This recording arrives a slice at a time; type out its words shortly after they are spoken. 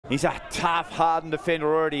He's a tough, hardened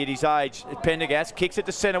defender already at his age. Pendergast kicks it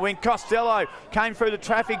to centre wing. Costello came through the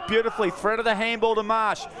traffic beautifully. Threaded the handball to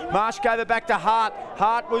Marsh. Marsh gave it back to Hart.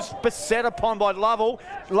 Hart was beset upon by Lovell.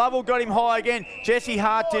 Lovell got him high again. Jesse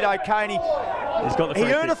Hart did okay, and he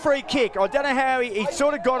earned a free kick. I don't know how he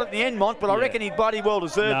sort of got it in the end, Mont, but I reckon he bloody well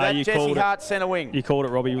deserved that. Jesse Hart, centre wing. You called it,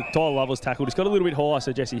 Robbie. Tyler Lovell's tackled. He's got a little bit high,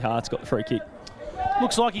 so Jesse Hart's got the free kick.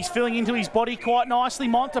 Looks like he's filling into his body quite nicely.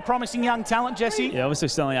 Mont, a promising young talent, Jesse. Yeah, obviously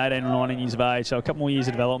still only 18 or 19 years of age, so a couple more years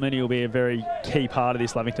of development. He'll be a very key part of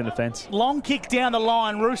this Lavington defence. Long kick down the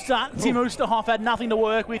line. Tim Oosterhoff had nothing to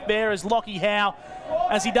work with there as Lockie Howe,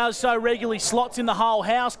 as he does so regularly, slots in the hole.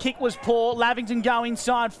 Howe's kick was poor. Lavington go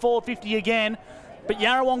inside 450 again. But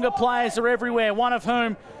Yarrawonga players are everywhere, one of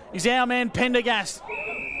whom is our man Pendergast.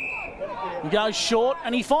 He goes short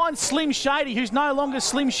and he finds Slim Shady, who's no longer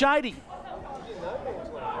Slim Shady.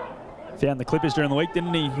 Found the Clippers during the week,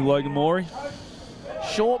 didn't he, Logan Morey?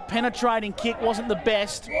 Short penetrating kick wasn't the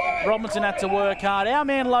best. Robinson had to work hard. Our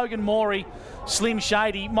man Logan Morey, Slim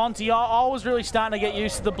Shady. Monty, I was really starting to get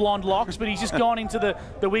used to the blonde locks, but he's just gone into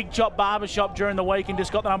the wig chop barber shop during the week and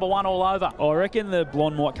just got the number 1 all over. I reckon the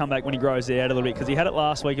blonde might come back when he grows out a little bit, because he had it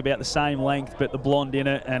last week about the same length, but the blonde in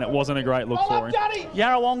it, and it wasn't a great look for him.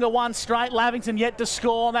 Yarrawonga won straight. Lavington yet to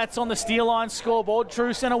score. That's on the steel line scoreboard.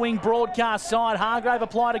 True centre wing broadcast side. Hargrave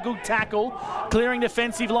applied a good tackle. Clearing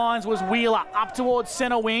defensive lines was Wheeler. Up towards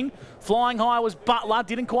centre wing. Flying high was Butler.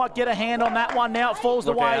 Didn't quite get a hand on that one. Now it falls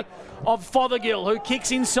the way of Fothergill, who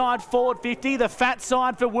kicks inside forward 50. The fat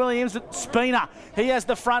side for Williams. Spina. He has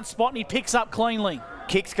the front spot and he picks up cleanly.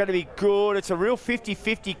 Kick's going to be good. It's a real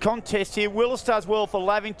 50-50 contest here. Willis does well for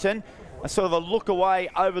Lavington. A sort of a look away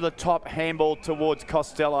over the top handball towards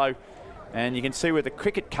Costello. And you can see where the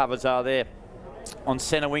cricket covers are there on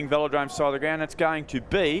centre wing, velodrome side of the ground. It's going to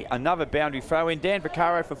be another boundary throw in. Dan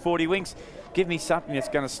Vaccaro for 40 winks. Give me something that's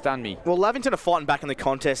going to stun me. Well, Lavington are fighting back in the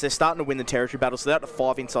contest. They're starting to win the territory battle, so they're up to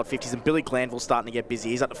 5 inside 50s, and Billy Glanville's starting to get busy.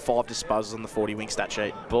 He's up to 5 disposals on the 40-wing stat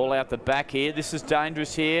sheet. Ball out the back here. This is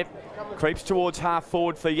dangerous here. Creeps towards half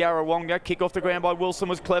forward for Yarrawonga. Kick off the ground by Wilson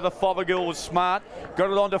was clever. Fothergill was smart.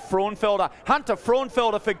 Got it on to Fraunfelder. Hunter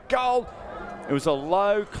Fraunfelder for goal. It was a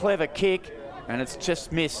low, clever kick, and it's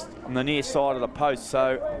just missed on the near side of the post.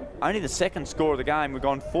 So only the second score of the game. We've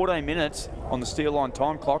gone 14 minutes on the steel line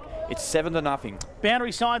time clock. It's 7-0.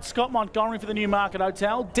 Boundary side, Scott Montgomery for the Newmarket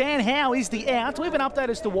Hotel. Dan Howe is the out. Do we have an update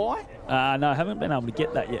as to why? No, I haven't been able to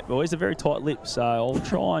get that yet, boys. A very tight lip, so I'll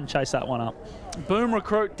try and chase that one up. Boom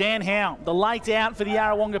recruit Dan Howe, the late out for the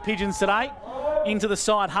Yarrawonga Pigeons today. Into the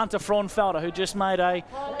side, Hunter Fraunfelder, who just made a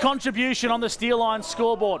contribution on the steel line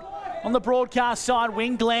scoreboard. On the broadcast side,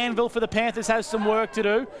 wing Glanville for the Panthers has some work to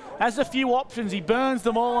do. Has a few options. He burns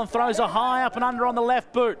them all and throws a high up and under on the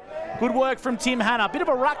left boot. Good work from Tim Hanna. Bit of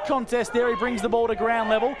a ruck contest there. He brings the ball to ground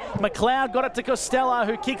level. McLeod got it to Costello,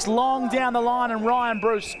 who kicks long down the line, and Ryan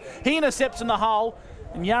Bruce, he intercepts in the hole.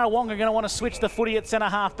 And Yarrawonga are going to want to switch the footy at centre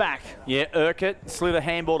half back. Yeah, Urquhart slid a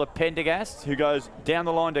handball to Pendergast, who goes down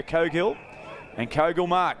the line to Cogill. And Cogill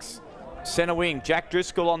marks. Centre wing, Jack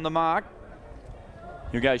Driscoll on the mark,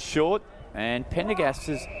 who goes short, and Pendergast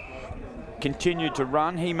has continued to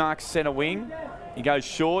run. He marks centre wing. He goes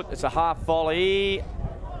short. It's a half volley.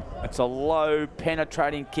 It's a low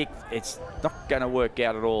penetrating kick. It's not going to work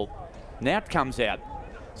out at all. Now it comes out.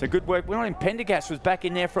 So good work. We're not in. Pendergast was back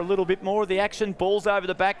in there for a little bit more of the action. Ball's over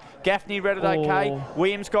the back. Gaffney read it okay.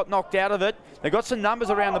 Williams got knocked out of it. They've got some numbers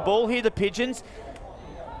around the ball here, the Pigeons.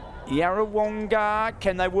 Yarrawonga,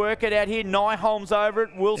 can they work it out here? Nyholm's over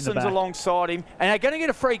it. Wilson's alongside him. And they're going to get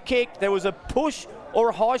a free kick. There was a push or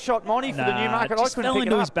a high shot, Monty, for the Newmarket. Just fell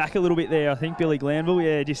into his back a little bit there, I think, Billy Glanville.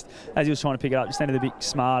 Yeah, just as he was trying to pick it up, just ended a bit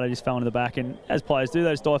smart. Just fell into the back. And as players do,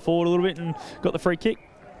 they just dive forward a little bit and got the free kick.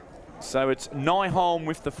 So it's Nyholm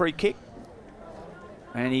with the free kick.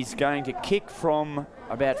 And he's going to kick from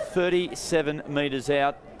about 37 metres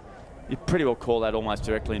out. You pretty well call that almost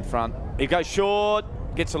directly in front. He goes short.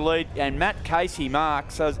 Gets a lead, and Matt Casey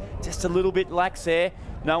marks, so just a little bit lax there.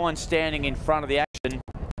 No one standing in front of the action,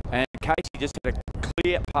 and Casey just had a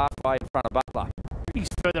clear pathway in front of Butler. He's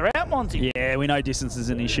further out, Monty. Yeah, we know distance is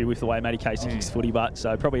an issue with the way Matty Casey kicks footy, but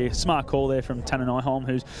so probably a smart call there from Tanner Nyholm,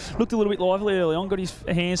 who's looked a little bit lively early on, got his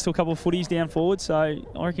hands to a couple of footies down forward, so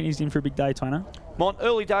I reckon he's in for a big day, Tanner. Mont,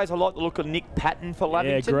 early days, I like the look of Nick Patton for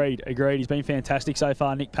Lavington. Yeah, agreed. He's been fantastic so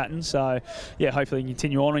far, Nick Patton, so yeah, hopefully he can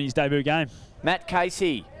continue on in his debut game. Matt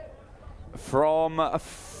Casey from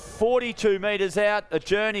 42 metres out. The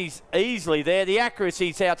journey's easily there. The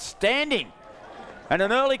accuracy's outstanding. And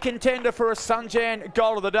an early contender for a Sunjan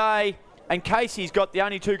goal of the day. And Casey's got the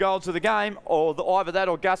only 2 goals of the game, or either that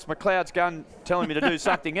or Gus McLeod's gun telling me to do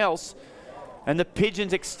something else. And the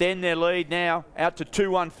Pigeons extend their lead now out to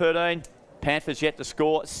 2-1-13. Panthers yet to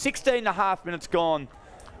score. 16.5 minutes gone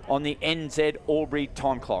on the NZ Albury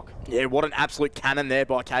time clock. Yeah, what an absolute cannon there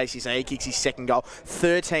by Casey. So he kicks his second goal.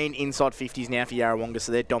 13 inside 50s now for Yarrawonga,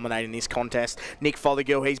 so they're dominating this contest. Nick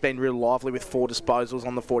Fothergill, he's been real lively with 4 disposals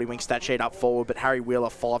on the 40-wing stat sheet up forward, but Harry Wheeler,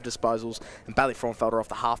 5 disposals, and Bailey Frauenfelder off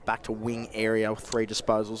the half-back to wing area with 3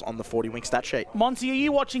 disposals on the 40-wing stat sheet. Monty, are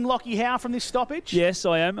you watching Lockie Howe from this stoppage? Yes,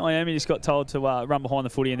 I am. He just got told to run behind the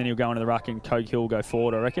footy and then he'll go into the ruck and Coke Hill will go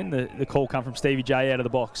forward, I reckon. The call come from Stevie J out of the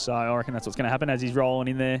box, so I reckon that's what's going to happen as he's rolling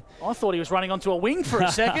in there. I thought he was running onto a wing for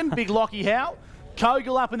a second. Big Lockie Howe.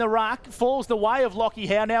 Kogel up in the ruck, falls the way of Lockie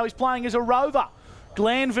Howe. Now he's playing as a rover.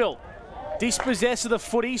 Glanville, dispossessed of the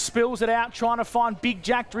footy, spills it out, trying to find Big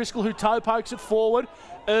Jack Driscoll, who toe pokes it forward.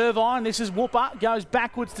 Irvine, this is Whooper, goes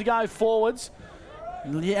backwards to go forwards.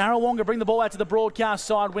 Yarrawonga bring the ball out to the broadcast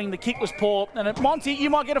side wing. The kick was poor. And Monty, you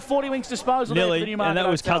might get a 40-wings disposal there for the Newmarket and that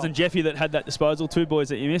was Hotel. Cousin Jeffy that had that disposal. 2 boys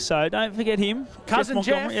that you missed, so don't forget him. Cousin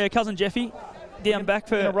Jeff? Yeah, Cousin Jeffy. Down back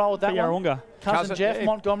for Yarrawonga. Cousin Jeff, yeah.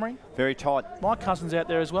 Montgomery. Very tight. My cousin's out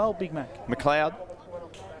there as well, Big Mac. McLeod.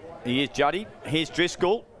 Here's Juddy. Here's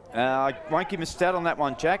Driscoll. I won't give him a stat on that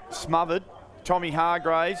one, Jack. Smothered. Tommy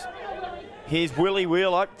Hargraves. Here's Willie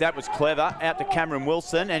Wheeler. That was clever. Out to Cameron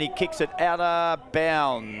Wilson, and he kicks it out of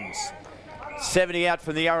bounds. 70 out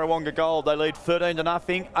from the Yarrawonga goal. They lead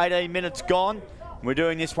 13-0. 18 minutes gone. We're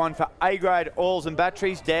doing this one for A-grade oils and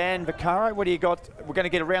batteries. Dan Vaccaro, what do you got? We're going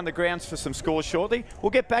to get around the grounds for some scores shortly.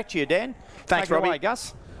 We'll get back to you, Dan. Thanks, Take it Robbie. away,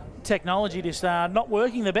 Gus. Technology just not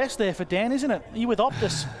working the best there for Dan, isn't it? Are you with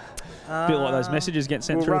Optus? A bit like those messages get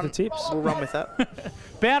sent through with the tips. We'll run with that.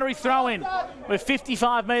 Boundary throw in. We're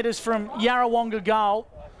 55 metres from Yarrawonga goal.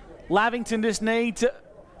 Lavington just need to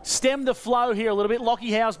stem the flow here a little bit.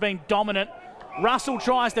 Lockie Howe's been dominant. Russell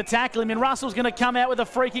tries to tackle him, and Russell's going to come out with a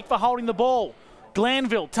free kick for holding the ball.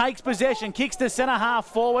 Glanville takes possession, kicks to centre half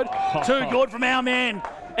forward. Too good from our man.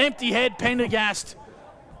 Empty head, Pendergast.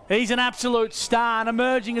 He's an absolute star and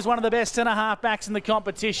emerging as one of the best centre half backs in the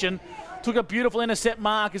competition. Took a beautiful intercept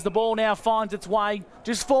mark as the ball now finds its way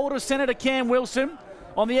just forward of centre to Cam Wilson.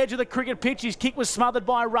 On the edge of the cricket pitch, his kick was smothered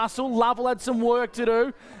by Russell. Lovell had some work to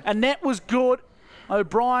do. A net was good.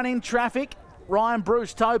 O'Brien in traffic. Ryan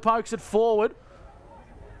Bruce toe pokes it forward.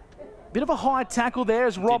 Bit of a high tackle there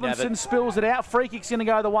as Robinson spills it out. Free kick's going to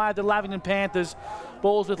go the way of the Lavington Panthers.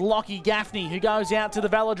 Balls with Lockie Gaffney, who goes out to the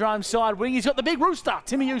Velodrome side wing. He's got the big rooster,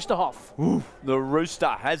 Timmy Eusterhoff. Ooh, the rooster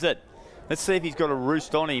has it. Let's see if he's got a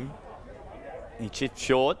roost on him. He chipped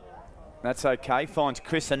short. That's okay. Finds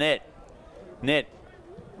Chris Annette. Net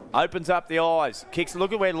opens up the eyes. Kicks.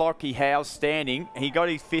 Look at where Lockie Howe's standing. He got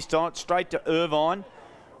his fist on it. Straight to Irvine.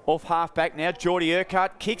 Off half back now. Geordie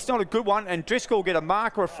Urquhart. Kick's not a good one. And Driscoll will get a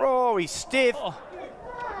mark or a throw. Oh, he's stiff.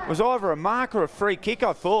 It was either a mark or a free kick,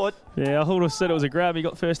 I thought. Yeah, I would have said it was a grab. He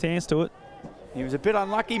got first hands to it. He was a bit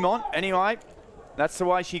unlucky, Mont. Anyway, that's the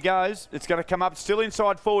way she goes. It's going to come up still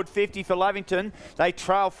inside forward 50 for Lavington. They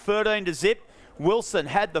trail 13-0. Wilson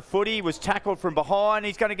had the footy, was tackled from behind.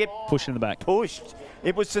 He's going to get pushed in the back. Pushed.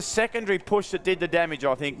 It was the secondary push that did the damage,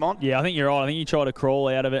 I think, Mont. Yeah, I think you're right. I think he tried to crawl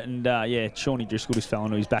out of it, and yeah, Shawnee Driscoll just fell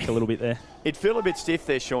into his back a little bit there. It'd feel a bit stiff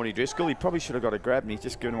there, Shawnee Driscoll. He probably should have got a grab, and he's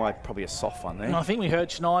just given away probably a soft one there. And I think we heard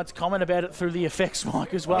Schneid's comment about it through the effects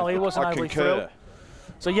mic as well. He wasn't overly thrilled.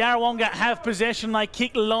 So Yarrawonga have possession. They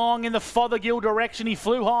kick long in the Fothergill direction. He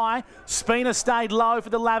flew high. Spina stayed low for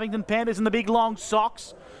the Lavington Panthers in the big long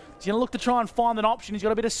socks. He's going to look to try and find an option. He's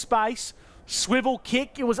got a bit of space. Swivel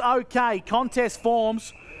kick. It was okay. Contest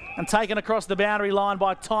forms and taken across the boundary line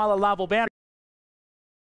by Tyler Lovell. Boundary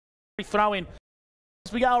throw in.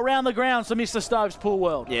 As we go around the ground, so Mr. Stove's pool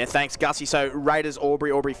world. Yeah, thanks, Gussie. So Raiders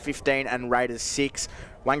Albury 15 and Raiders 6.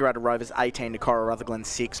 Wangaratta Rovers 18 to Cora Rutherglen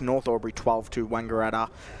 6. North Albury 12 to Wangaratta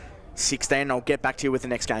 16. I'll get back to you with the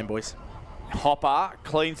next game, boys. Hopper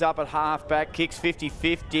cleans up at half-back, kicks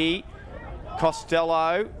 50-50.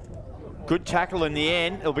 Costello, good tackle in the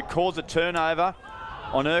end. It'll cause a turnover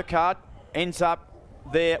on Urquhart. Ends up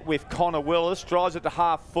there with Connor Willis. Drives it to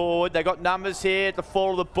half forward. They got numbers here at the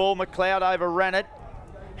fall of the ball. McLeod overran it.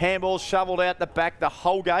 Handball shoveled out the back, the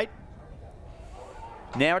Holgate.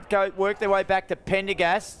 Now it work their way back to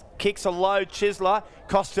Pendergast. Kicks a low Chisler.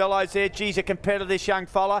 Costello's there. Geez, a competitor, this young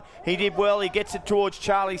fella. He did well. He gets it towards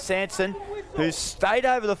Charlie Sanson, who stayed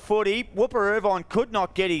over the footy. Whooper Irvine could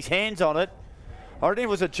not get his hands on it. I don't think it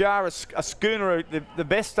was a jar, a schooner, the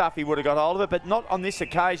best stuff he would have got hold of it, but not on this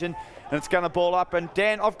occasion. And it's going to ball up. And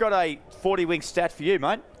Dan, I've got a 40-wing stat for you,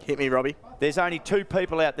 mate. Hit me, Robbie. There's only 2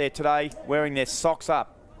 people out there today wearing their socks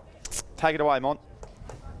up. Take it away, Mont.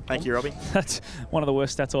 Thank you, Robbie. That's one of the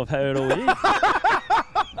worst stats I've heard all year.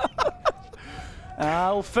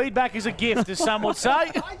 Well, feedback is a gift, as some would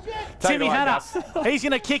say. Timmy Hanna, he's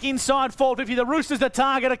going to kick inside forward 50. The Roosters the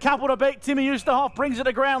target, a couple to beat. Timmy Eusterhoff brings it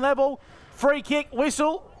to ground level. Free kick,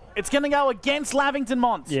 whistle. It's going to go against Lavington,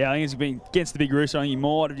 Mont. Yeah, I think it's been against the big Rooster. I think he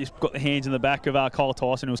might have just got the hands in the back of Cole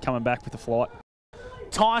Tyson, who was coming back with the flight.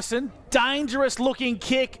 Tyson, dangerous looking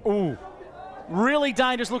kick. Ooh. Really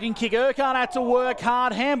dangerous looking kick. Urquhart had to work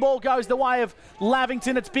hard. Handball goes the way of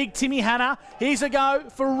Lavington. It's big Timmy Hanna. Here's a go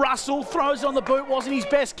for Russell. Throws it on the boot. Wasn't his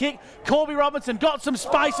best kick. Corby Robinson got some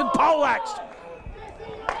space and poleaxed.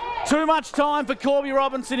 Too much time for Corby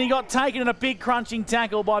Robinson. He got taken in a big crunching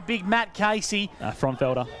tackle by big Matt Casey.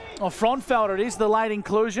 Frontfelder. Oh, Frontfelder it is, the late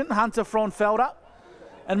inclusion. Hunter Frontfelder.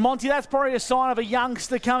 And Monty, that's probably a sign of a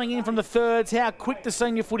youngster coming in from the thirds, how quick the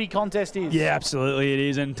senior footy contest is. Yeah, absolutely it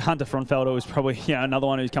is. And Hunter Frontfelder was probably another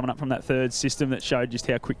one who's coming up from that third system that showed just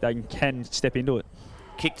how quick they can step into it.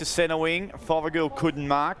 Kick to centre wing. Fothergill couldn't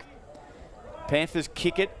mark. Panthers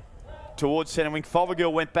kick it towards centre wing.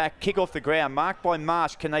 Fothergill went back, kick off the ground. Marked by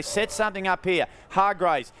Marsh. Can they set something up here?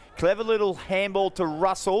 Hargraves. Clever little handball to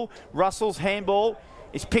Russell. Russell's handball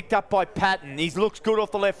is picked up by Patton. He looks good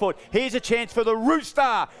off the left foot. Here's a chance for the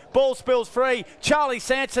Rooster. Ball spills free. Charlie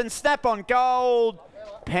Sanson, snap on goal.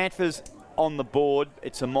 Panthers on the board.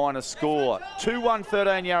 It's a minor score.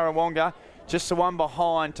 2-1-13 Yarrawonga. Just the one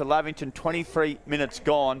behind to Lavington. 23 minutes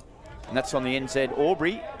gone. And that's on the NZ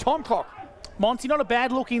Albury time clock. Monty, not a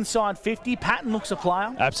bad look inside 50. Patton looks a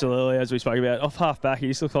player. Absolutely, as we spoke about. Off half back, he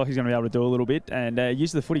just looks like he's going to be able to do a little bit and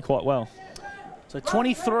use the footy quite well. So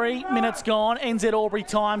 23 minutes gone, NZ Albury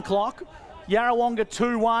time clock. Yarrawonga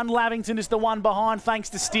 2-1, Lavington is the one behind thanks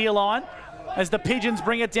to Steerline. As the Pigeons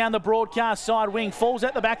bring it down the broadcast side wing. Falls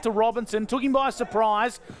at the back to Robinson, took him by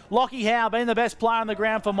surprise. Lockie Howe being the best player on the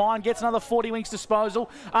ground for mine, gets another 40 winks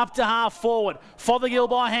disposal, up to half forward. Fothergill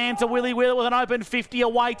by hand to Willie Wheeler with an open 50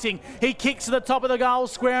 awaiting. He kicks to the top of the goal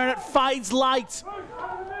square and it fades late.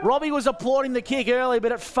 Robbie was applauding the kick early,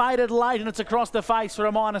 but it faded late and it's across the face for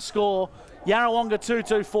a minor score. Yarrawonga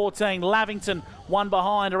 2-2-14. Lavington one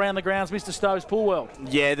behind around the grounds. Mr. Stowe's Pool World.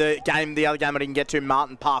 Yeah, the other game I didn't get to,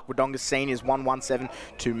 Martin Park, Wodonga Seniors 1-1-7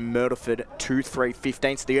 to Murderford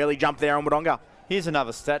 2-3-15. It's the early jump there on Wodonga. Here's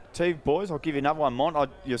another stat too, boys. I'll give you another one, Mont.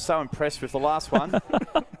 You're so impressed with the last one.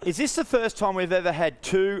 Is this the first time we've ever had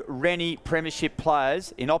two Rennie Premiership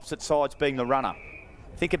players in opposite sides being the runner?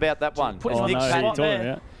 Think about that one. Nick Patton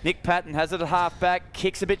there. Nick Patton has it at half-back,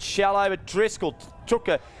 kicks a bit shallow, but Driscoll took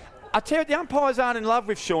a... I tell you, the umpires aren't in love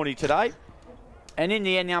with Shawnee today. And in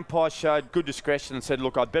the end, the umpire showed good discretion and said,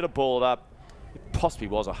 look, I'd better ball it up. It possibly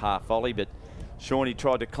was a half volley, but Shawnee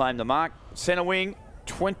tried to claim the mark. Centre wing,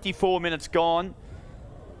 24 minutes gone.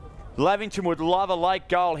 Lavington would love a late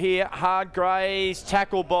goal here. Hargraves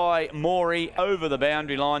tackled by Morey over the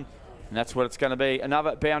boundary line. And that's what it's going to be.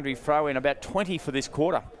 Another boundary throw in, about 20 for this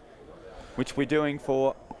quarter, which we're doing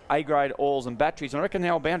for A-grade oils and batteries. And I reckon the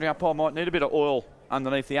old boundary umpire might need a bit of oil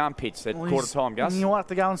underneath the armpits at quarter time, Gus. You'll have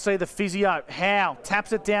to go and see the physio. Howe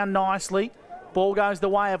taps it down nicely. Ball goes the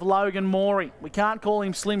way of Logan Morey. We can't call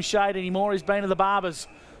him Slim Shade anymore. He's been to the barbers.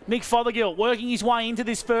 Nick Fothergill working his way into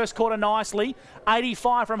this first quarter nicely.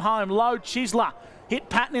 85 from home. Low Chisler. Hit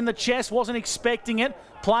Patton in the chest. Wasn't expecting it.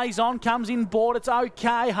 Plays on. Comes in board. It's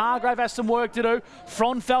okay. Hargrave has some work to do.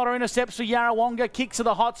 Frontfelder intercepts for Yarrawonga. Kicks to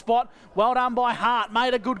the hot spot. Well done by Hart.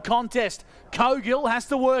 Made a good contest. Cogill has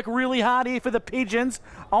to work really hard here for the Pigeons.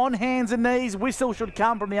 On hands and knees. Whistle should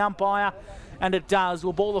come from the umpire. And it does.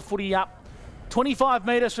 We'll ball the footy up 25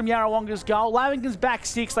 metres from Yarrawonga's goal. Lavington's back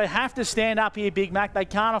six. They have to stand up here, Big Mac. They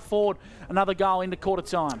can't afford another goal into quarter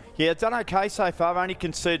time. Yeah, it's done okay so far. Only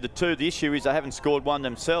conceded the two. The issue is they haven't scored one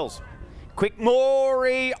themselves. Quick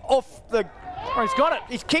Morey off the... Oh, he's got it.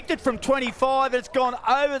 He's kicked it from 25. It's gone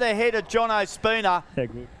over the head of John O'Spooner. Yeah,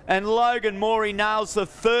 good. And Logan Morey nails the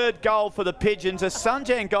third goal for the Pigeons. A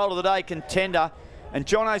Sunjan goal of the day contender. And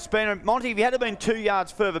John O'Spooner, Monty, if he had been 2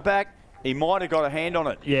 yards further back, he might have got a hand on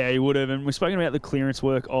it. Yeah, he would have. And we're speaking about the clearance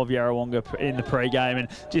work of Yarrawonga in the pre-game. And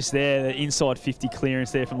just there, the inside 50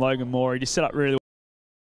 clearance there from Logan Morey. Just set up really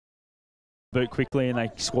well quickly and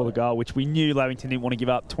they score the goal, which we knew Lavington didn't want to give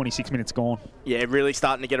up. 26 minutes gone. Yeah, really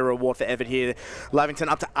starting to get a reward for Everett here. Lavington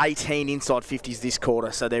up to 18 inside 50s this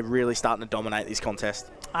quarter, so they're really starting to dominate this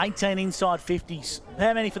contest. 18 inside 50s.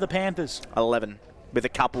 How many for the Panthers? 11, with a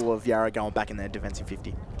couple of Yarra going back in their defensive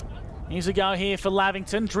 50. Here's a go here for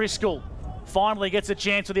Lavington. Driscoll finally gets a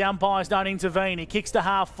chance where the umpires don't intervene. He kicks to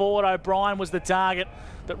half forward. O'Brien was the target,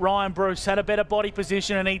 but Ryan Bruce had a better body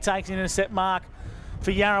position and he takes an intercept mark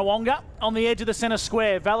for Yarrawonga. On the edge of the centre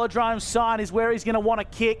square, Velodrome's side is where he's going to want to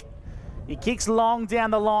kick. He kicks long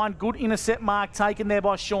down the line. Good intercept mark taken there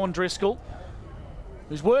by Sean Driscoll.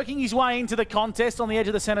 who's working his way into the contest on the edge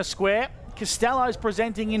of the centre square. Costello's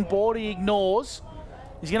presenting in board, he ignores.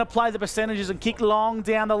 He's going to play the percentages and kick long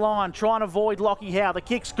down the line, try and avoid Lockie Howe. The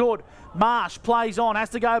kick's good. Marsh plays on, has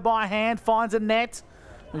to go by hand, finds a net.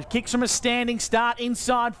 Kicks from a standing start,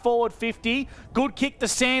 inside forward 50. Good kick to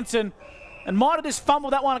Sanson. And might have just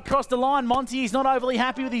fumbled that one across the line. Monty, he's not overly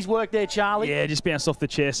happy with his work there, Charlie. Yeah, just bounced off the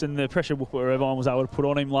chest, and the pressure Irvine was able to put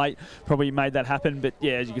on him late probably made that happen. But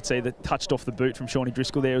yeah, as you could see, the touched off the boot from Shawnee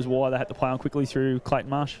Driscoll there is why they had to play on quickly through Clayton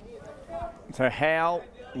Marsh. So Howe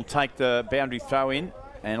will take the boundary throw in,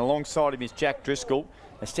 and alongside him is Jack Driscoll.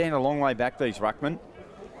 They stand a long way back, these ruckmen.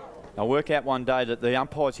 They'll work out one day that the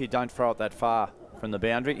umpires here don't throw it that far from the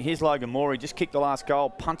boundary. Here's Logan Moore. He just kicked the last goal,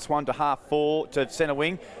 punts one to half forward to centre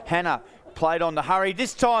wing. Hannah played on the hurry.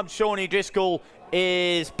 This time Shawnee Driscoll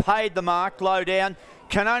is paid the mark, low down.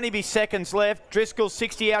 Can only be seconds left. Driscoll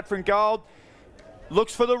 60 out from goal.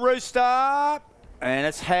 Looks for the rooster. And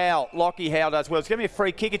it's Howe. Lockie Howe does well. It's going to be a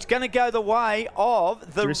free kick. It's going to go the way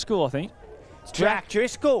of the... Driscoll, I think. Jack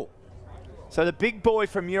Driscoll. So the big boy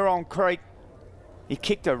from Huron Creek, he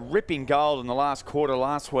kicked a ripping goal in the last quarter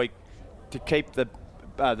last week to keep the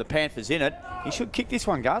Panthers in it. He should kick this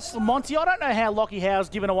one, Gus. Well, Monty, I don't know how Lockie Howe's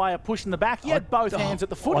given away a push in the back. He had both hands at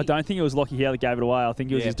the footy. I don't think it was Lockie Howe that gave it away. I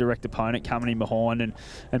think it was his direct opponent coming in behind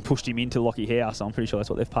and pushed him into Lockie Howe, so I'm pretty sure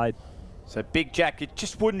that's what they've paid. So Big Jack, it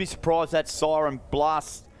just wouldn't be surprised that siren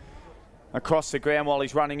blasts across the ground while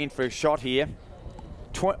he's running in for a shot here.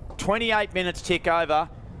 28 minutes tick over.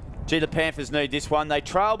 Gee, the Panthers need this one. They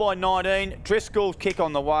trail by 19. Driscoll's kick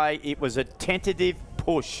on the way. It was a tentative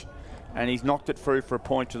push, and he's knocked it through for a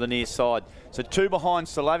point to the near side. So 2 behind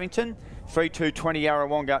to Lavington, 3-2, 20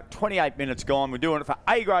 Yarrawonga, 28 minutes gone. We're doing it for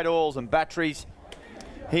A-grade oils and batteries.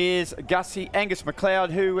 Here's Angus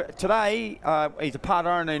McLeod, who today, he's a part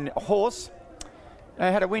owner in Horse.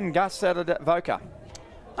 Had a win, Gus, out of Voca.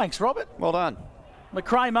 Thanks, Robert. Well done.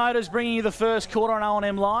 McRae Motors bringing you the first quarter on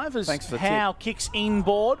O&M Live as Howe kicks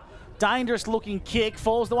inboard. Dangerous looking kick.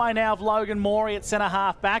 Falls the way now of Logan Morey at centre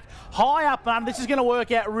half back. High up and this is going to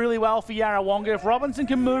work out really well for Yarrawonga if Robinson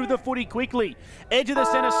can move the footy quickly. Edge of the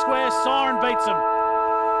centre square. Siren beats him.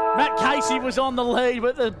 Matt Casey was on the lead,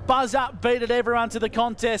 but the buzz-up beated everyone to the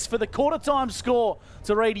contest for the quarter-time score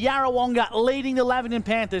to read Yarrawonga leading the Lavington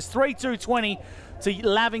Panthers 3-2-20 to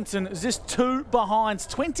Lavington. Just 2 behinds,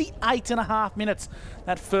 28.5 minutes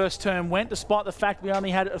that first term went, despite the fact we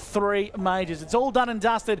only had 3 majors. It's all done and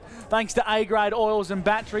dusted thanks to A-grade oils and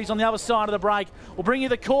batteries. On the other side of the break, we'll bring you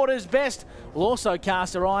the quarter's best. We'll also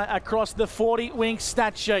cast our eye across the 40-wink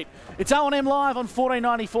stat sheet. It's O&M Live on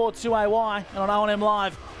 1494 2AY, and on O&M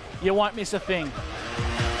Live, you won't miss a thing.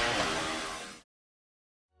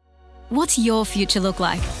 What's your future look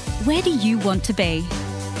like? Where do you want to be?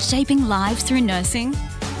 Shaping lives through nursing?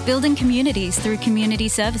 Building communities through community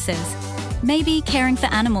services? Maybe caring for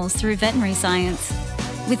animals through veterinary science?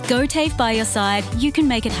 With GoTAFE by your side, you can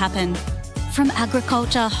make it happen. From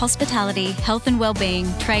agriculture, hospitality, health and wellbeing,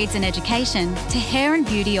 trades and education, to hair and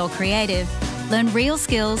beauty or creative, learn real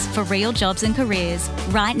skills for real jobs and careers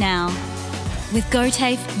right now. With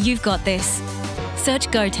GoTAFE, you've got this. Search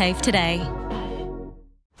GoTAFE today.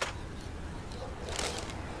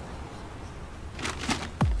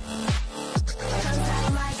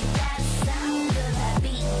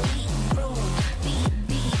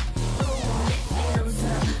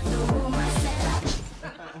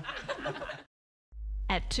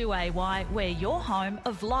 At 2AY, we're your home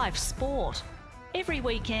of live sport. Every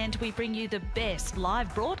weekend, we bring you the best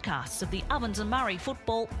live broadcasts of the Ovens and Murray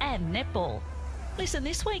football and netball. Listen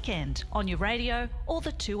this weekend on your radio or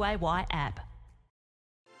the 2AY app.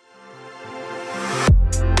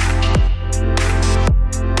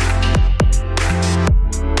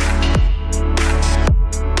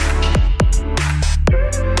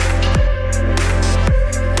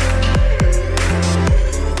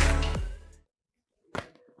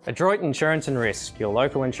 Adroit Insurance and Risk, your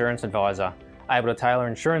local insurance advisor, able to tailor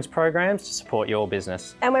insurance programs to support your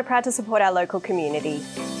business. And we're proud to support our local community.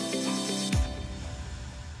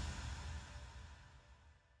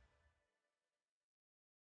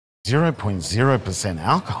 0.0%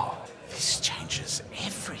 alcohol. This changes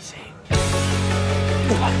everything.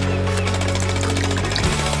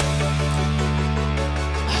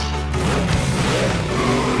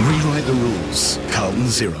 Rewrite the rules. Carlton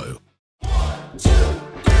Zero.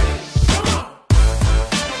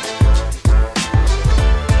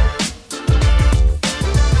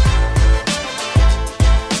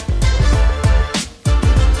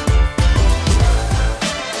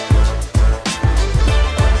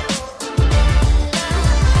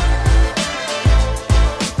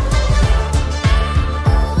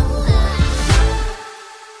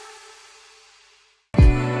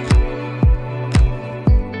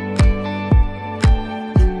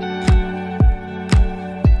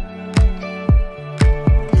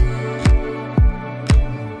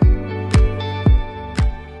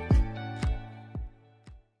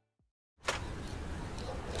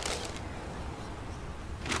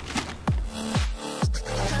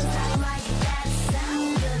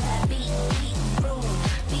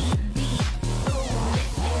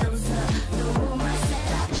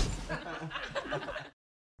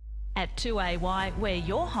 At 2AY, we're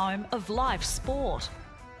your home of live sport.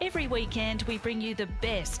 Every weekend, we bring you the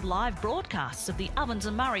best live broadcasts of the Ovens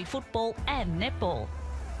and Murray football and netball.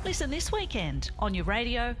 Listen this weekend on your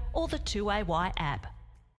radio or the 2AY app.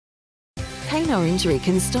 Pain or injury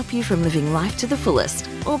can stop you from living life to the fullest.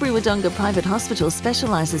 Albury-Wodonga Private Hospital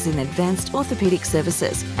specialises in advanced orthopaedic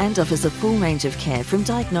services and offers a full range of care from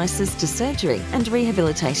diagnosis to surgery and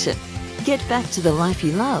rehabilitation. Get back to the life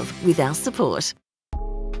you love with our support.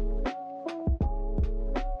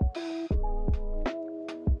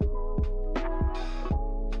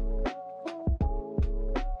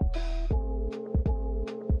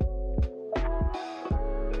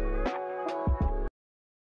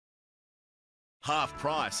 Half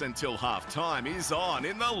price until half time is on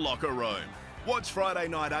in the locker room. Watch Friday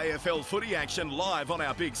night AFL footy action live on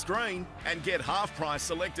our big screen and get half price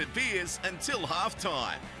selected beers until half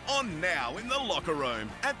time. On now in the locker room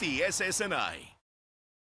at the SS&A.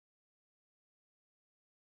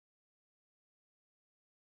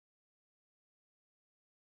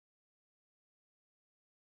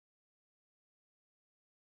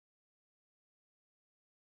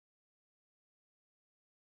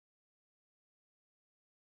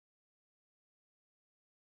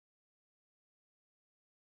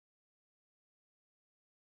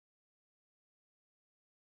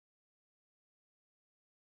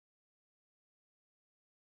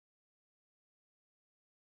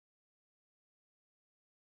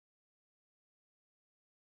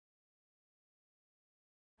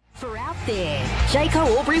 For out there, Jaco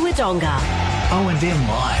Albury-Wodonga. O&M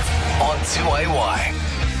Live on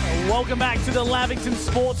 2AY. Welcome back to the Lavington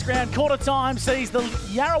Sports Ground. Quarter time sees the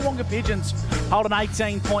Yarrawonga Pigeons hold an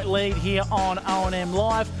 18-point lead here on O&M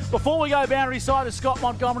Live. Before we go boundary side to Scott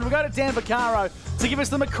Montgomery, we'll go to Dan Vaccaro to give us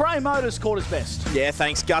the McRae Motors quarters best. Yeah,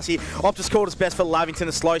 thanks, Gussie. Optus quarters best for Lavington,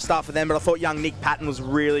 a slow start for them, but I thought young Nick Patton was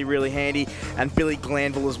really, really handy, and Billy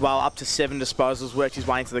Glanville as well, up to 7 disposals, worked his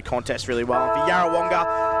way into the contest really well. And for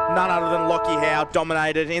Yarrawonga, none other than Lockie Howe,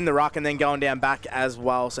 dominated in the ruck and then going down back as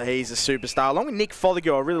well, so he's a superstar. Along with Nick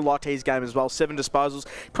Fothergill, I really liked his game as well, 7 disposals.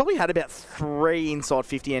 Probably had about 3 inside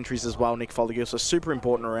 50 entries as well, Nick Fothergill, so super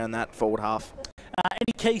important around that forward half.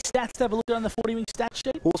 Any key stats to have a look at on the 40-wing stat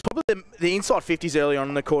sheet? Well, it's probably the inside 50s early on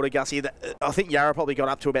in the quarter, Gussie. I think Yarra probably got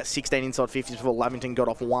up to about 16 inside 50s before Lavington got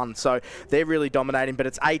off 1. So they're really dominating, but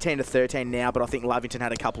it's 18-13 now, but I think Lavington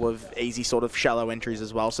had a couple of easy sort of shallow entries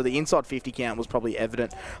as well. So the inside 50 count was probably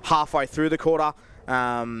evident halfway through the quarter.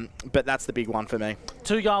 But that's the big one for me.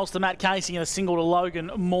 2 goals to Matt Casey and a single to Logan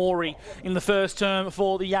Morey in the first term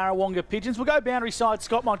for the Yarrawonga Pigeons. We'll go boundary side,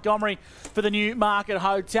 Scott Montgomery for the New Market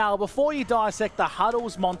Hotel. Before you dissect the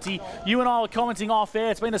huddles, Monty, you and I were commenting off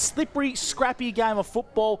air. It's been a slippery, scrappy game of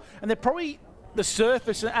football, and they're probably the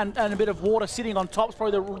surface and a bit of water sitting on top is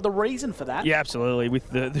probably the reason for that. Yeah, absolutely. With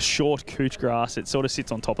the short couch grass, it sort of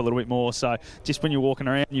sits on top a little bit more. So just when you're walking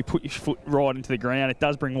around, you put your foot right into the ground, it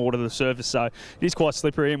does bring water to the surface. So it is quite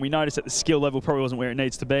slippery, and we noticed that the skill level probably wasn't where it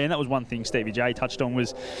needs to be. And that was one thing Stevie J touched on,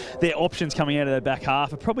 was their options coming out of their back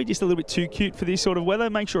half are probably just a little bit too cute for this sort of weather.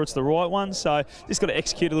 Make sure it's the right one. So just got to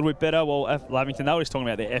execute a little bit better. Well, Lavington, they were just talking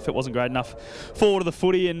about their effort wasn't great enough forward of the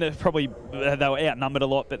footy, and probably they were outnumbered a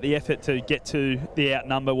lot, but the effort to get to the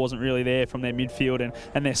outnumber wasn't really there from their midfield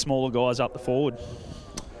and their smaller guys up the forward.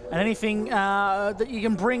 And anything that you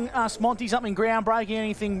can bring us, Monty, something groundbreaking,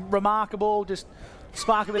 anything remarkable, just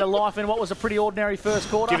spark a bit of life in what was a pretty ordinary first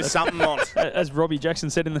quarter? Give us something, Mont. As Robbie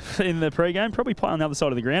Jackson said in the pre-game, probably play on the other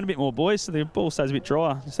side of the ground a bit more, boys, so the ball stays a bit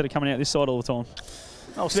drier instead of coming out this side all the time.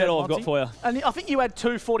 That's about all I've got for you. And I think you had 2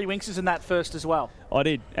 40-winkers in that first as well. I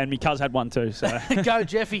did, and my cuz had one too. So go,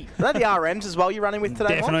 Jeffy. Are they the RMs as well you're running with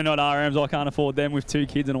today, Definitely not RMs. I can't afford them with 2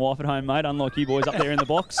 kids and a wife at home, mate, unlike you boys up there in the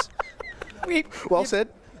box. Well said.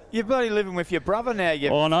 You're bloody living with your brother now.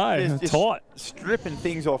 I know, tight. Stripping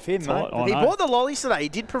things off him, mate. He bought the lollies today. He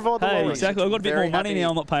did provide the lollies. Exactly. I've got a bit more money now.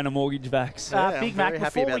 I'm not paying a mortgage back. So. Big Mac,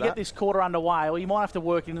 before we get this quarter underway, or you might have to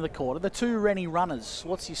work into the quarter, the 2 Rennie runners,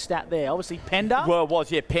 what's your stat there? Obviously, Pender? Well, it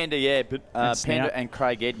was, Pender, but Pender and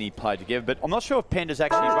Craig Edney played together. But I'm not sure if Pender's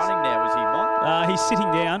actually running now, is he, Mike? He's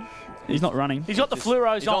sitting down. He's not running. He's got the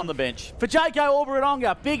fluoros He's on the bench. For Jaco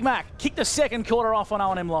Albury-Wodonga, Big Mac, kick the second quarter off on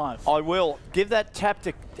O&M Live. I will. Give that tap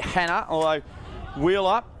to Hannah, although wheel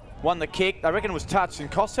up, won the kick. I reckon it was touched,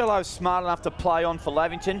 and Costello was smart enough to play on for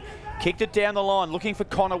Lavington. Kicked it down the line, looking for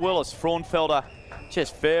Connor Willis. Fraunfelder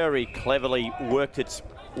just very cleverly worked its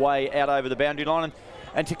way out over the boundary line.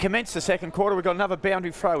 And to commence the second quarter, we've got another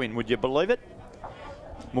boundary throw in. Would you believe it?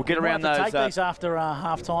 We'll get around those. Take these after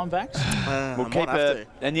half-time, Vax. We'll keep it.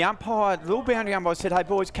 And the umpire, the little boundary umpire, said, "Hey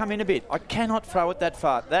boys, come in a bit. I cannot throw it that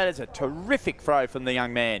far." That is a terrific throw from the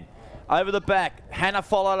young man. over the back. Hannah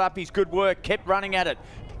followed up his good work, kept running at it.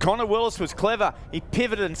 Connor Willis was clever. He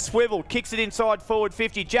pivoted and swiveled, kicks it inside forward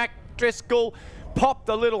 50. Jack Driscoll popped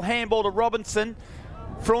a little handball to Robinson.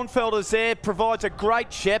 Fraunfelder's there, provides a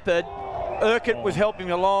great shepherd. Urquhart was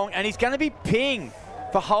helping along, and he's going to be pinged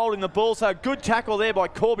for holding the ball. So good tackle there by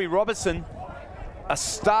Corby Robertson. A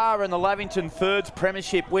star in the Lavington Thirds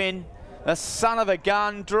premiership win. A son of a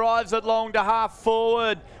gun, drives it long to half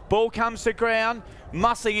forward. Ball comes to ground.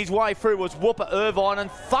 Muscling his way through was Whooper Irvine and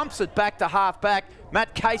thumps it back to half back.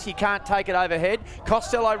 Matt Casey can't take it overhead.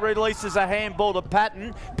 Costello releases a handball to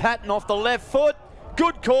Patton. Patton off the left foot.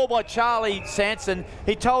 Good call by Charlie Sanson.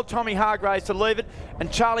 He told Tommy Hargraves to leave it. And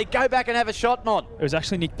Charlie, go back and have a shot, Mod. It was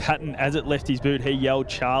actually Nick Patton. As it left his boot, he yelled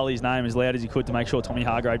Charlie's name as loud as he could to make sure Tommy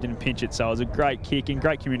Hargrave didn't pinch it. So it was a great kick and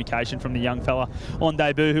great communication from the young fella on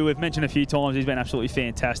debut, who we've mentioned a few times. He's been absolutely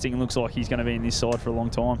fantastic and looks like he's going to be in this side for a long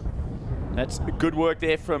time. That's good work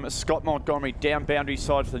there from Scott Montgomery down boundary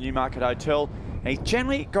side for the Newmarket Hotel. And he's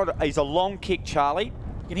generally he's a long kick, Charlie.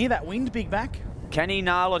 You can hear that wind, big back. Can he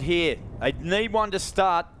nail it here? They need one to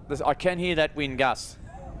start. I can hear that wind, Gus.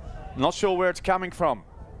 Not sure where it's coming from.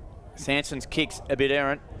 Sanson's kick's a bit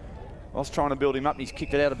errant. I was trying to build him up and he's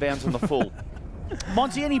kicked it out of bounds on the full.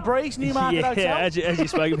 Monty, any breeze, Newmarket Hotel? Yeah, as you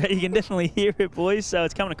spoke about, you can definitely hear it, boys. So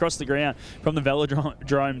it's coming across the ground from the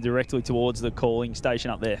velodrome directly towards the calling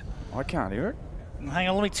station up there. I can't hear it. Hang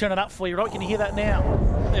on, let me turn it up for you, right? Can you hear that now?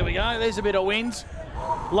 There we go. There's a bit of wind.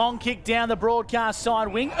 Long kick down the broadcast side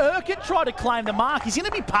wing. Urquhart tried to claim the mark. He's going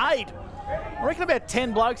to be paid. I reckon about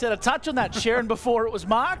 10 blokes had a touch on that Sharon before it was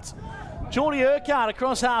marked. Geordie Urquhart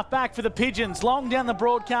across half back for the Pigeons. Long down the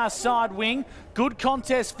broadcast side wing. Good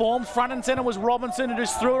contest form. Front and centre was Robinson, who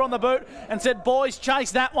just threw it on the boot and said, boys,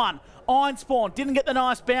 chase that one. Einspawn didn't get the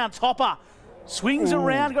nice bounce. Hopper swings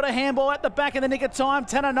around, got a handball at the back in the nick of time.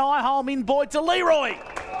 Tanner Nyholm in Boyd to Leroy.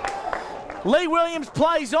 Lee Williams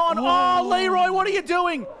plays on. Oh, Leroy, what are you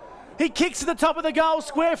doing? He kicks to the top of the goal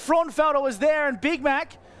square. Fraunfelder was there, and Big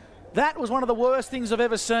Mac. That was one of the worst things I've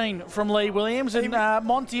ever seen from Lee Williams. And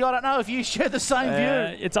Monty, I don't know if you share the same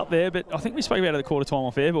view. It's up there, but I think we spoke about it at the quarter time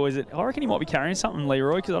off air, boys. I reckon he might be carrying something,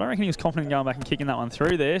 Leroy, because I don't reckon he was confident going back and kicking that one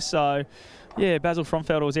through there. So, yeah, Basil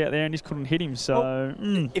Fraunfelder was out there and just couldn't hit him. So,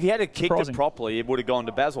 if he had kicked it properly, it would have gone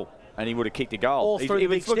to Basil and he would have kicked a goal. He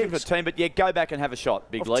was looking for the team, but yeah, go back and have a shot,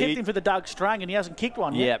 Big Lee. I've tipped him for the Doug Strang and he hasn't kicked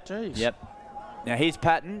one yet. Yep. Now here's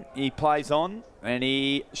Patton. He plays on and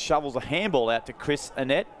he shovels a handball out to Chris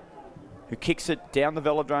Annette, who kicks it down the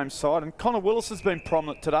velodrome side. And Connor Willis has been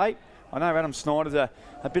prominent today. I know Adam Snyder's a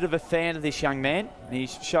bit of a fan of this young man. And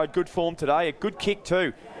he's showed good form today. A good kick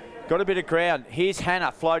too. Got a bit of ground. Here's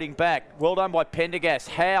Hannah floating back. Well done by Pendergast.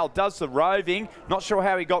 Howe does the roving. Not sure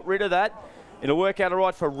how he got rid of that. It'll work out all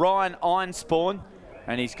right for Ryan Einspawn.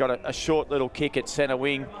 And he's got a short little kick at centre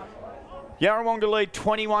wing. Yarrawonga lead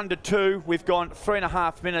 21-2. We've gone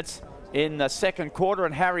 3.5 minutes in the second quarter,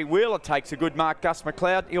 and Harry Wheeler takes a good mark. Gus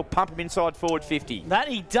McLeod, he'll pump him inside forward 50. That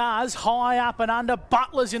he does. High up and under.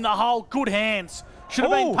 Butler's in the hole. Good hands. Should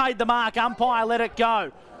have been paid the mark. Umpire let it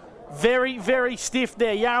go. Very, very stiff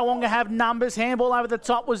there. Yarrawonga have numbers. Handball over the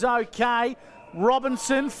top was okay.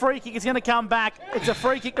 Robinson, free kick is going to come back. It's a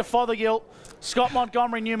free kick to Fothergill. Scott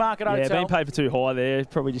Montgomery, Newmarket Hotel. Yeah, being paid for too high there.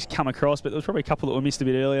 Probably just come across, but there was probably a couple that were missed a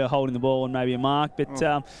bit earlier, holding the ball and maybe a mark. But,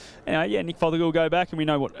 yeah, Nick Fothergill will go back, and we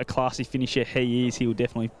know what a classy finisher he is. He will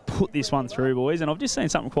definitely put this one through, boys. And I've just seen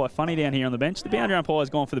something quite funny down here on the bench. The boundary umpire's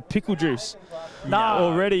gone for the pickle juice. No.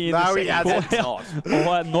 Already in the second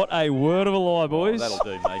quarter. Not a word of a lie, boys. That'll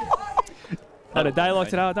do, mate. At a day like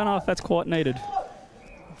today, I don't know if that's quite needed.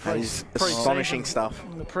 That is astonishing stuff.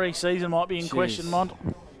 The pre-season might be in question, Mont.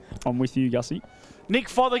 I'm with you, Gussie. Nick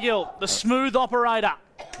Fothergill, the smooth operator.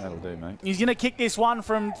 That'll do, mate. He's going to kick this one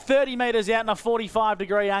from 30 metres out in a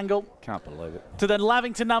 45-degree angle. Can't believe it. To the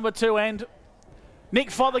Lavington number 2 end. Nick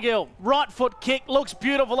Fothergill, right foot kick, looks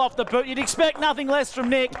beautiful off the boot. You'd expect nothing less from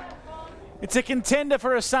Nick. It's a contender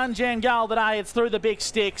for a Sunjan goal today. It's through the big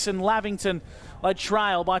sticks, and Lavington they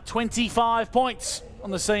trail by 25 points on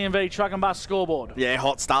the CMV Truck and Bus scoreboard. Yeah,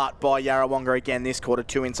 hot start by Yarrawonga again this quarter.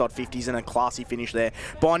 2 inside 50s and a classy finish there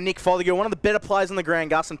by Nick Fothergill. One of the better players on the ground,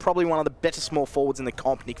 Gus, and probably one of the better small forwards in the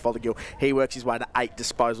comp, Nick Fothergill. He works his way to 8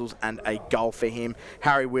 disposals and a goal for him.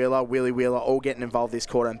 Harry Wheeler, Willie Wheeler, all getting involved this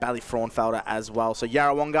quarter, and Bally Fraunfelder as well. So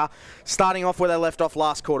Yarrawonga starting off where they left off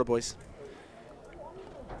last quarter, boys.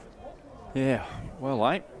 Yeah,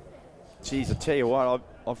 well, geez, I tell you what,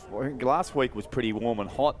 I think last week was pretty warm and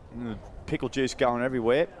hot. Pickle juice going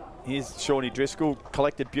everywhere. Here's Shawnee Driscoll,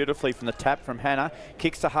 collected beautifully from the tap from Hannah.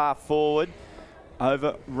 Kicks to half forward.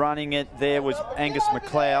 Overrunning it there was Angus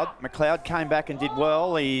McLeod. McLeod came back and did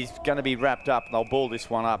well. He's going to be wrapped up. They'll ball this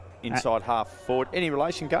one up inside half forward. Any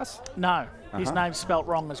relation, Gus? No. His name's spelt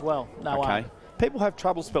wrong as well. No okay. People have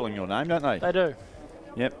trouble spelling your name, don't they? They do.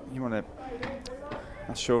 Yep. You want to...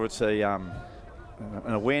 Not sure it's an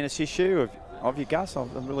awareness issue of your, Gus.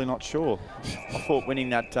 I'm really not sure. I thought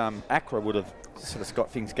winning that ACRA would have sort of got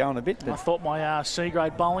things going a bit. I thought my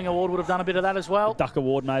C-grade bowling award would have done a bit of that as well. Duck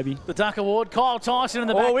award, maybe. The Duck award. Kyle Tyson in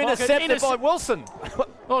the back pocket. Intercepted by Wilson.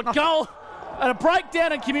 Goal. And a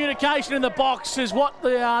breakdown in communication in the box is what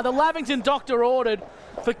the Lavington doctor ordered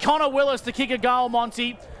for Connor Willis to kick a goal,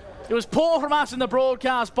 Monty. It was poor from us in the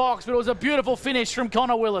broadcast box, but it was a beautiful finish from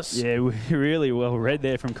Connor Willis. Yeah, really well read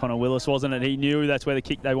there from Connor Willis, wasn't it? He knew that's where the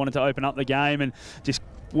kick they wanted to open up the game and just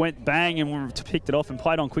went bang and picked it off and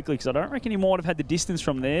played on quickly because I don't reckon he might have had the distance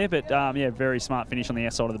from there, but yeah, very smart finish on the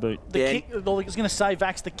outside of the boot. The kick, I was going to say,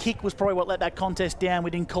 Vax, the kick was probably what let that contest down. We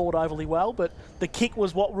didn't call it overly well, but the kick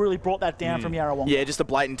was what really brought that down from Yarrawonga. Yeah, just a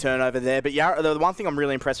blatant turnover there. But the one thing I'm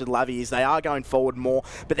really impressed with Lavi is they are going forward more,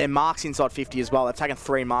 but their marks inside 50 as well. They've taken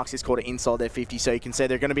 3 marks this quarter inside their 50, so you can see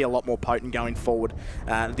they're going to be a lot more potent going forward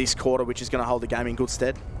this quarter, which is going to hold the game in good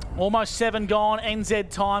stead. Almost 7 gone, NZ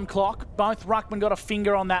time clock. Both ruckmen got a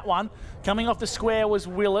finger on that one. Coming off the square was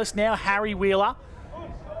Willis, now Harry Wheeler.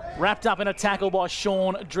 Wrapped up in a tackle by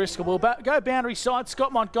Sean Driscoll. We'll go boundary side.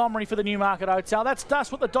 Scott Montgomery for the Newmarket Hotel.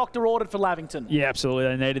 That's what the doctor ordered for Lavington. Yeah,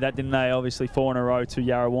 absolutely. They needed that, didn't they? Obviously, 4 in a row to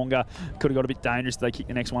Yarrawonga. Could have got a bit dangerous if they kicked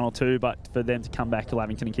the next 1 or 2, but for them to come back to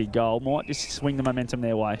Lavington and kick goal might just swing the momentum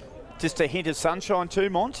their way. Just a hint of sunshine too,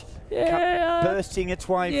 Mont. Yeah. Bursting its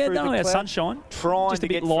way yeah, through the don't cloud. have sunshine. Trying just to a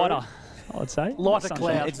bit get lighter, through. I'd say. Lighter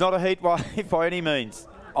cloud. It's not a heat wave by any means.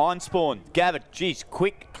 Ironspawn, Gavitt, geez,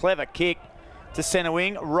 quick, clever kick to centre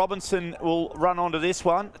wing. Robinson will run onto this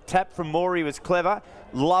one. Tap from Morey was clever.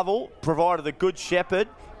 Lovell provided the good shepherd.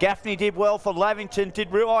 Gaffney did well for Lavington. He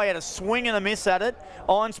had a swing and a miss at it.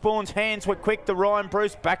 Ironspawn's hands were quick to Ryan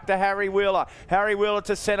Bruce. Back to Harry Wheeler. Harry Wheeler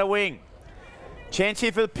to centre wing. Chance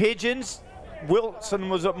here for the Pigeons. Wilson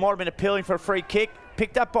might have been appealing for a free kick.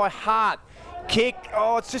 Picked up by Hart. Kick.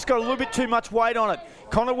 Oh, it's just got a little bit too much weight on it.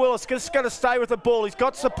 Connor Willis just got to stay with the ball. He's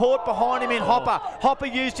got support behind him in Hopper. Hopper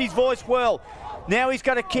used his voice well. Now he's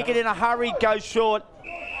got to kick it in a hurry, goes short,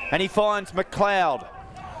 and he finds McLeod.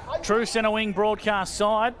 True centre wing broadcast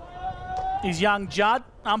side is young Judd.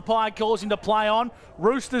 Umpire calls him to play on.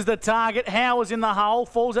 Rooster's the target. Hower's in the hole.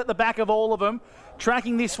 Falls at the back of all of them.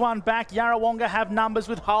 Tracking this one back. Yarrawonga have numbers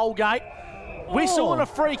with Holgate. Whistle and a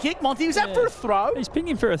free kick, Monty. Was that for a throw? He's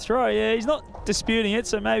pinging for a throw, yeah. He's not disputing it,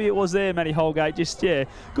 so maybe it was there, Matty Holgate. Just, yeah,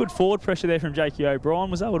 good forward pressure there from Jakey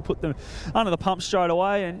O'Brien. Was able to put them under the pump straight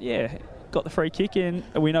away and, yeah, got the free kick in.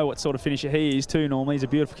 We know what sort of finisher he is too normally. He's a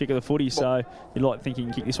beautiful kick of the footy, so you'd like to think he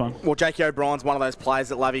can kick this one. Well, Jakey O'Brien's one of those players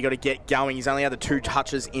that Lavy got to get going. He's only had the 2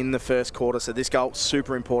 touches in the first quarter, so this goal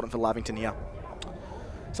super important for Lavington here.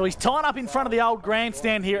 So he's tied up in front of the old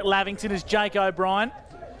grandstand here at Lavington is Jake O'Brien.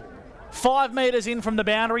 5 metres in from the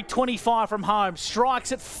boundary, 25 from home.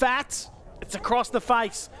 Strikes it fat. It's across the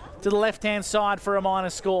face to the left-hand side for a minor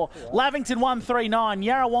score. Lavington 1-3-9,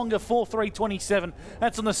 Yarrawonga 4-3-27.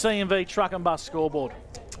 That's on the CMV Truck and Bus scoreboard.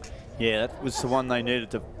 Yeah, that was the one they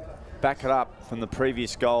needed to back it up from the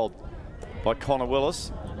previous goal by Connor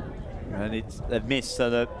Willis. And they've missed. So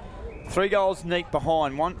the 3 goals neat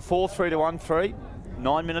behind. 4-3 to 1-3.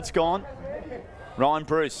 9 minutes gone. Ryan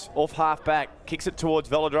Bruce off half back, kicks it towards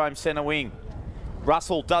Velodrome centre wing.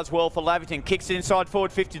 Russell does well for Lavington, kicks it inside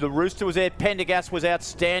forward 50. The Rooster was there. Pendergast was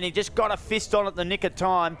outstanding. Just got a fist on it the nick of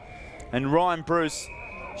time. And Ryan Bruce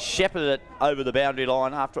shepherded it over the boundary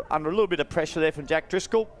line under a little bit of pressure there from Jack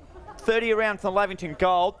Driscoll. 30 around from the Lavington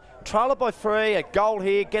goal. Trailer by 3, a goal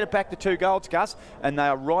here, get it back to 2 goals, Gus, and they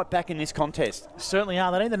are right back in this contest. Certainly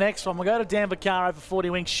are. They need the next one. We'll go to Dan Vaccaro for 40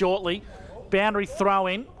 winks shortly. Boundary throw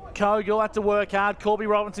in. Cogill had to work hard. Corby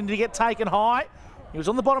Robinson did get taken high. He was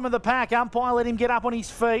on the bottom of the pack. Umpire let him get up on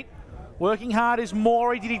his feet. Working hard is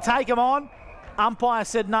Morey. Did he take him on? Umpire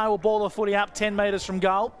said no, we'll ball the footy up 10 metres from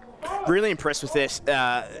goal. Really impressed with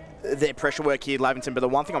their pressure work here, Lavington, but the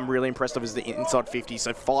one thing I'm really impressed with is the inside 50,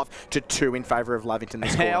 so 5-2 in favour of Lavington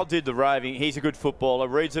this quarter. How did the raving? He's a good footballer,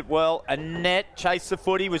 reads it well. Annette chased the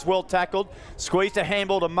footy, was well tackled, squeezed a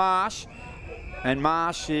handball to Marsh, and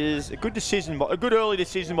Marsh is a good early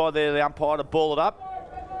decision by the umpire to ball it up.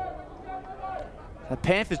 The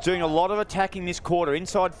Panthers doing a lot of attacking this quarter,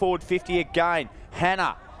 inside forward 50 again.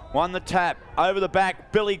 Hannah won the tap, over the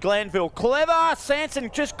back, Billy Glanville. Clever, Sanson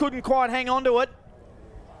just couldn't quite hang on to it.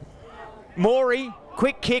 Morey,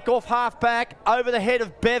 quick kick off half back, over the head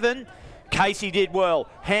of Bevan. Casey did well.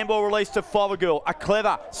 Handball release to Fothergill. A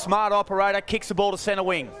clever, smart operator kicks the ball to centre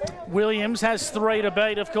wing. Williams has 3 to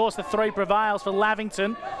beat. Of course, the 3 prevails for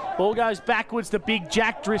Lavington. Ball goes backwards to big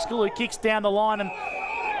Jack Driscoll, who kicks down the line, and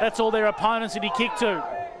that's all their opponents that he kicked to.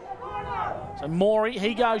 So Morey,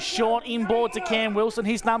 he goes short, inboard to Cam Wilson.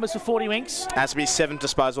 His numbers for 40 Winks. Has to be 7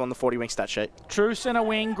 disposal on the 40 wing stat sheet. True centre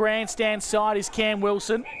wing, grandstand side is Cam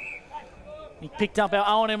Wilson. He picked up our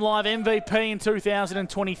O&M Live MVP in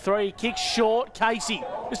 2023. Kicks short, Casey.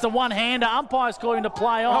 Just a one-hander. Umpires call him to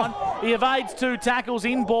play on. He evades 2 tackles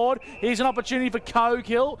inboard. Here's an opportunity for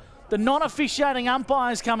Cogill. The non-officiating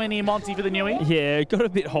umpires come in here, Monty, for the Newey. Yeah, it got a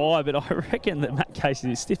bit high, but I reckon that Matt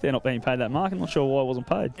Casey is stiff there not being paid that mark. I'm not sure why it wasn't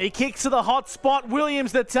paid. He kicks to the hot spot.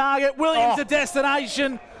 Williams the target. Williams the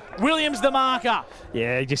destination. Williams the marker.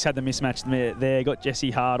 Yeah, he just had the mismatch there. Got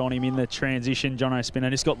Jesse Hart on him in the transition. Jono Spinner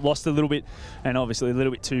just got lost a little bit, and obviously a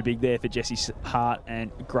little bit too big there for Jesse Hart,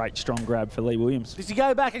 and great strong grab for Lee Williams. Does he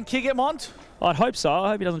go back and kick it, Mont? I'd hope so. I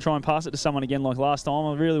hope he doesn't try and pass it to someone again like last time.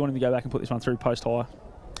 I really want him to go back and put this one through post high.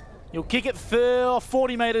 You'll kick it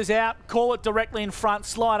 40 metres out, call it directly in front,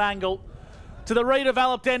 slight angle. To the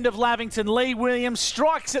redeveloped end of Lavington, Lee Williams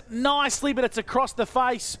strikes it nicely, but it's across the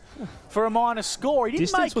face for a minor score. He didn't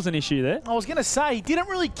Distance was an issue there. I was going to say, he didn't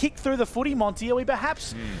really kick through the footy, Monty. Are we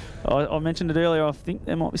perhaps? I mentioned it earlier. I think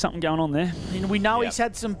there might be something going on there. And we know he's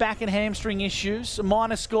had some back and hamstring issues. A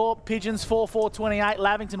minor score, Pigeons 4-4-28,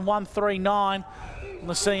 Lavington 1-3-9 on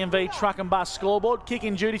the CMV truck and bus scoreboard.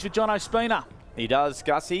 Kicking duties for Jono Spina. He does,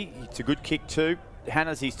 Gussie. It's a good kick too.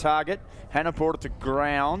 Hannah's his target. Hannah brought it to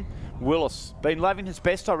ground. Willis, been Lavington's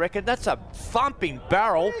best, I reckon. That's a thumping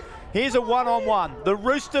barrel. Here's a one-on-one. The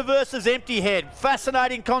Rooster versus Empty Head.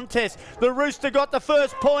 Fascinating contest. The Rooster got the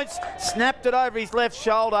first points, snapped it over his left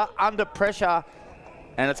shoulder under pressure,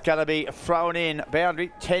 and it's going to be thrown in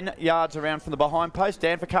boundary 10 yards around from the behind post.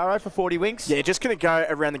 Dan Vaccaro for 40 Winks. Yeah, just going to go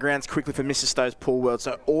around the grounds quickly for Mr. Stowe's Pool World.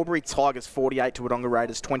 So Albury Tigers 48 to Wodonga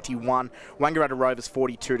Raiders 21. Wangaratta Rovers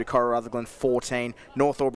 42 to Cora Rutherglen 14.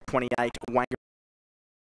 North Albury 28. Wangaratta.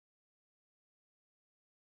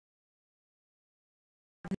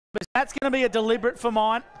 That's going to be a deliberate for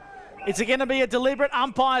mine. It's going to be a deliberate.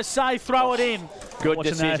 Umpires say throw it in. Good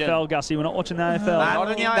watching decision. The AFL, Gussie. We're not watching the AFL.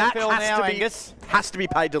 Not in the AFL now, Angus. Has to be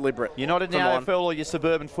paid deliberate. You're not in the AFL or your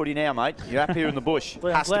suburban footy now, mate. You're up here in the bush.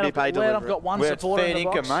 Has to be paid deliberate. I've got one Where it's supporter fair in the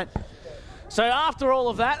income, box. mate. So after all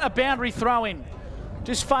of that, a boundary throw-in.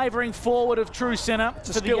 Just favouring forward of true centre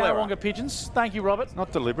for the Yarrawonga Pigeons. Thank you, Robert.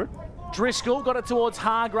 Not deliberate. Driscoll got it towards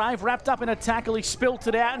Hargrave, wrapped up in a tackle, he spilt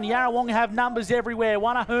it out, and Yarrawonga have numbers everywhere,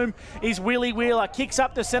 one of whom is Willie Wheeler. Kicks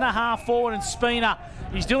up to centre half forward, and Spina.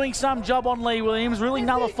 He's doing some job on Lee Williams, really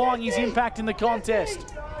nullifying his impact in the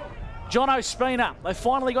contest. Jono Spina, they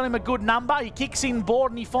finally got him a good number. He kicks in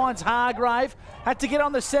board and he finds Hargrave. Had to get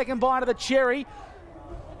on the second bite of the cherry.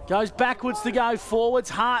 Goes backwards to go forwards.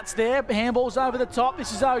 Hart's there, handball's over the top.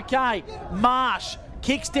 This is okay. Marsh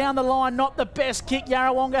kicks down the line, not the best kick.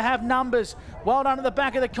 Yarrawonga have numbers. Well done at the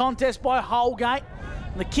back of the contest by Holgate.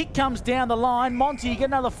 And the kick comes down the line. Monty, you get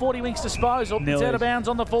another 40 Winks disposal. It's out of bounds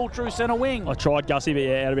on the full true centre wing. I tried, Gussie, but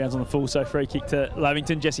yeah, out of bounds on the full. So free kick to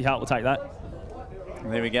Lavington. Jesse Hart will take that.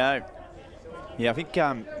 There we go. Yeah, I think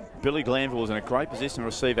Billy Glanville was in a great position to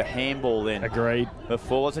receive a handball then. Agreed.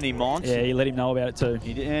 Before, wasn't he, Mont? Yeah, he let him know about it too.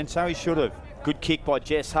 He did, and so he should have. Good kick by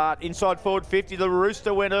Jess Hart. Inside forward 50. The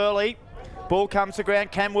Rooster went early. Ball comes to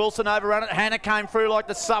ground. Cam Wilson overrun it. Hannah came through like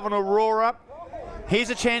the Southern Aurora. Here's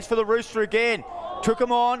a chance for the Rooster again. Took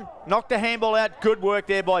him on, knocked the handball out. Good work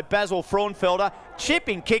there by Basil Fraunfelder.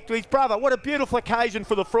 Chipping kick to his brother. What a beautiful occasion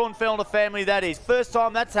for the Fraunfelder family that is. First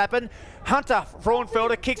time that's happened. Hunter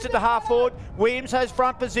Fraunfelder kicks it to half forward. Williams has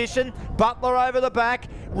front position. Butler over the back.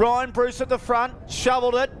 Ryan Bruce at the front.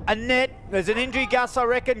 Shoveled it. A net. There's an injury, Gus, I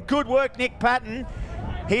reckon. Good work, Nick Patton.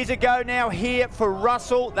 Here's a go now here for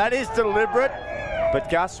Russell. That is deliberate. But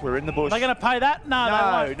Gus, we're in the bush. They're going to pay that?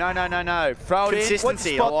 No. Throw it in. Consistency, What's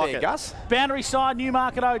the spot I like there, it. Gus? Boundary side,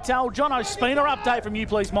 Newmarket Hotel. Jono Spina, update from you,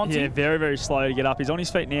 please, Monty. Yeah, very, very slow to get up. He's on his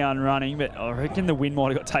feet now and running, but I reckon the wind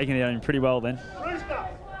might have got taken out of him pretty well then.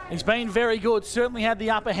 He's been very good. Certainly had the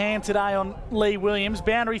upper hand today on Lee Williams.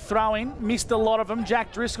 Boundary throw-in. Missed a lot of them.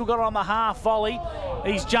 Jack Driscoll got it on the half volley.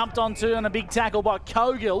 He's jumped onto and a big tackle by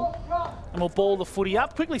Cogill. And we'll ball the footy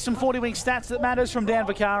up. Quickly, some 40-wing stats that matters from Dan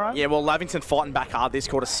Vaccaro. Yeah, well, Lavington fighting back hard this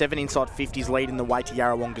quarter. 7 inside 50s lead in the way to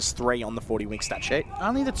Yarrawonga's 3 on the 40-wing stat sheet.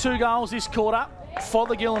 Only the 2 goals this quarter.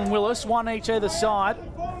 Fothergill and Willis, 1 each either side.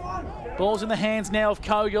 Ball's in the hands now of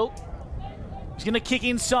Cogill. He's going to kick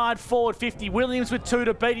inside forward 50. Williams with 2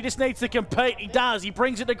 to beat. He just needs to compete. He does. He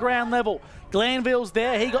brings it to ground level. Glanville's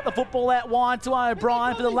there. He got the football out wide to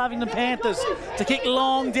O'Brien for the Lavington Panthers to kick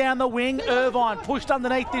long down the wing. Irvine pushed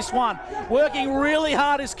underneath this one. Working really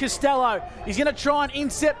hard is Costello. He's going to try and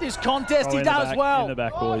incept this contest. He does well. In the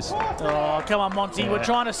back, boys. Oh, come on, Monty. We're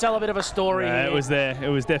trying to sell a bit of a story here. It was there. It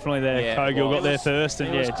was definitely there. Yeah, Cogill got there first,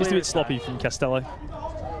 and just a bit sloppy from Costello.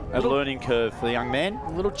 A learning curve for the young man.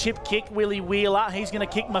 A little chip kick, Willie Wheeler. He's going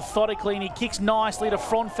to kick methodically, and he kicks nicely to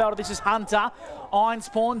Frontfelder. This is Hunter.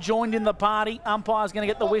 Einspawn joined in the party. Umpire's going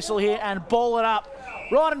to get the whistle here and ball it up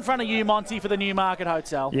right in front of you, Monty, for the Newmarket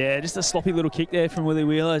Hotel. Yeah, just a sloppy little kick there from Willie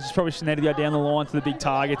Wheeler. Just probably should have to go down the line to the big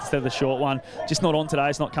target instead of the short one. Just not on today.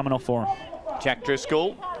 It's not coming off for him. Jack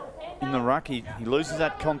Driscoll in the ruck. He loses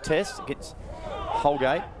that contest against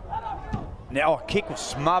Holgate. Now a kick was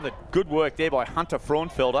smothered. Good work there by Hunter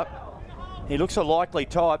Fraunfelder. He looks a likely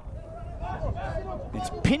type. It's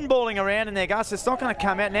pinballing around in there, Gus. It's not going to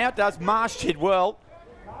come out. Now it does. Marsh did well.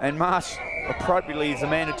 And Marsh appropriately is the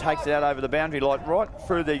man who takes it out over the boundary line right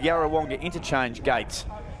through the Yarrawonga interchange gates.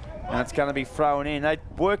 And it's going to be thrown in. They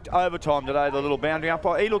worked overtime today, the little boundary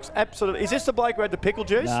umpire. He looks absolutely... Is this the bloke who had the pickle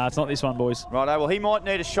juice? Nah, it's not this one, boys. Righto, well, he might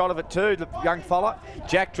need a shot of it too, the young fella.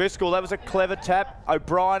 Jack Driscoll, that was a clever tap.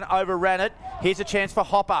 O'Brien overran it. Here's a chance for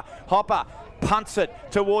Hopper. Hopper punts it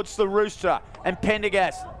towards the Rooster and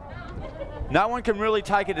Pendergast. No one can really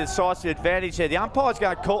take a decisive advantage there. The umpire's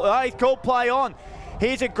going to call... Oh, he's called play on.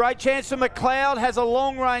 Here's a great chance for McLeod. Has a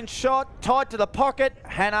long-range shot, tight to the pocket.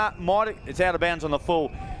 Hannah might... It's out of bounds on the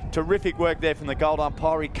full. Terrific work there from the gold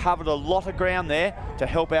umpire. He covered a lot of ground there to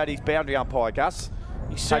help out his boundary umpire, Gus.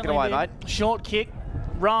 Take it away, mate. Short kick.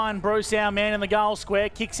 Ryan Bruce, our man in the goal square,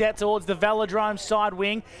 kicks out towards the Velodrome side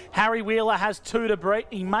wing. Harry Wheeler has 2 to beat.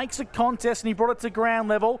 He makes a contest and he brought it to ground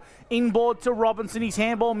level. Inboard to Robinson. His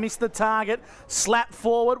handball missed the target. Slap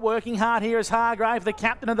forward. Working hard here is Hargrave, the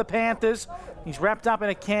captain of the Panthers. He's wrapped up in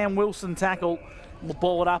a Cam Wilson tackle. We'll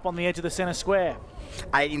ball it up on the edge of the centre square.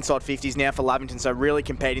 8 inside 50s now for Lavington, so really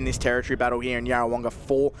competing this territory battle here in Yarrawonga.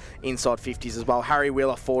 4 inside 50s as well. Harry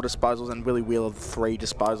Wheeler 4 disposals and Willie Wheeler 3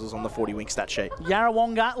 disposals on the 40-wing stat sheet.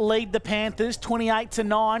 Yarrawonga lead the Panthers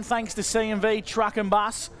 28-9 thanks to C&V Truck and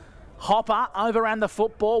Bus. Hopper overran the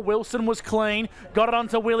football. Wilson was clean. Got it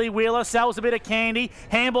onto Willie Wheeler. Sells a bit of candy.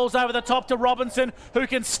 Handballs over the top to Robinson, who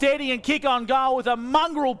can steady and kick on goal with a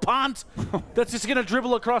mongrel punt that's just going to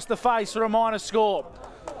dribble across the face for a minor score.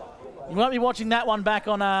 You won't be watching that one back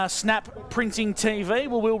on Snap Printing TV.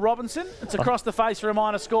 Will Robinson? It's across the face for a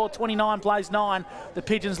minor score. 29 plays 9. The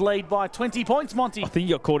Pigeons lead by 20 points, Monty. I think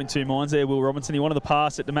he got caught in 2 minds there, Will Robinson. He wanted the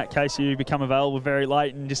pass at the Matt Casey, who become available very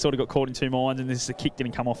late and just sort of got caught in 2 minds, and the kick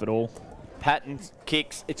didn't come off at all. Patton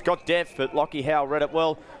kicks. It's got depth, but Lockie Howe read it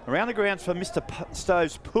well. Around the grounds for Mr.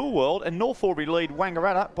 Stove's Pool World, and North Albury lead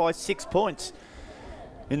Wangaratta by 6 points.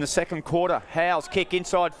 In the second quarter, Howe's kick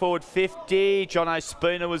inside forward 50. Jono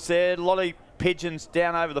Spooner was there. A lot of Pigeons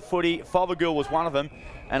down over the footy. Fothergill was one of them,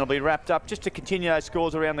 and it'll be wrapped up. Just to continue those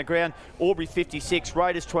scores around the ground, Albury 56,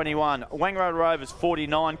 Raiders 21, Wangaratta Rovers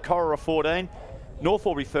 49, Corora 14, North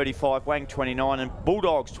Albury 35, Wang 29, and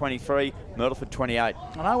Bulldogs 23, Myrtleford 28. I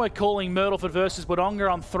know we're calling Myrtleford versus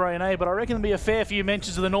Wodonga on 3&A, but I reckon there'll be a fair few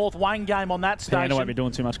mentions of the North Wang game on that station. I won't be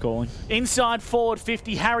doing too much calling. Inside forward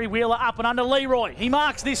 50, Harry Wheeler up and under. Leroy, he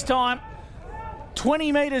marks this time.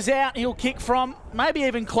 20 metres out, he'll kick from, maybe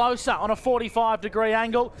even closer on a 45-degree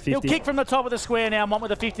angle. 50. He'll kick from the top of the square now, Mont,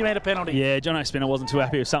 with a 50-metre penalty. Yeah, Jono Spinner wasn't too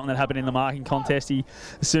happy with something that happened in the marking contest. He,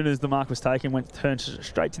 as soon as the mark was taken, turned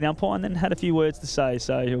straight to the umpire and then had a few words to say.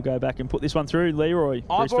 So he'll go back and put this one through. Leroy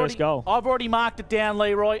for his first goal. I've already marked it down,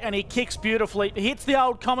 Leroy, and he kicks beautifully. He hits the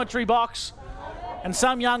old commentary box, and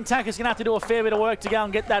some young tacker's going to have to do a fair bit of work to go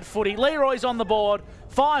and get that footy. Leroy's on the board.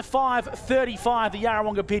 5-5-35, the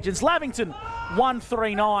Yarrawonga Pigeons. Lavington,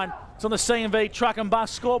 139. It's on the C&V Truck and Bus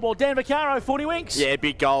scoreboard. Dan Vaccaro, 40 winks. Yeah,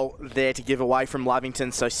 big goal there to give away from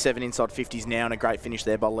Lavington. So 7 inside 50s now, and a great finish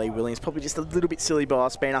there by Lee Williams. Probably just a little bit silly by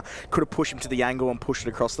Spina. Could have pushed him to the angle and pushed it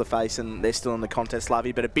across the face, and they're still in the contest,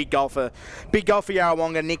 Lavy. But a big goal for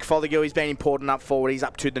Yarrawonga. Nick Fothergill, he's been important up forward. He's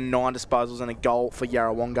up to the 9 disposals and a goal for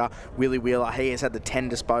Yarrawonga. Willie Wheeler, he has had the 10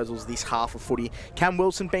 disposals this half of footy. Cam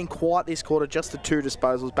Wilson been quiet this quarter, just the 2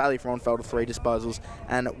 disposals. Bailey Fronfelder 3 disposals,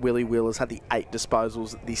 and Willie Wheeler's had the 8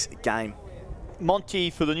 disposals this game. Monty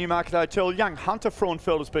for the Newmarket Hotel. Young Hunter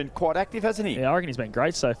Frauenfelder's been quite active, hasn't he? Yeah, I reckon he's been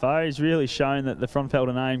great so far. He's really shown that the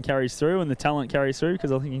Frauenfelder name carries through and the talent carries through,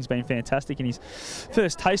 because I think he's been fantastic in his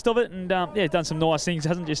first taste of it. And yeah, done some nice things.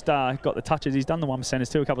 Hasn't just got the touches. He's done the 1%ers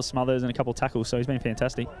too, a couple of smothers and a couple of tackles. So he's been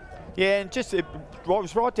fantastic. Yeah, and just it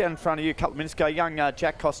was right down in front of you a couple of minutes ago. Young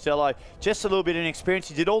Jack Costello, just a little bit inexperienced.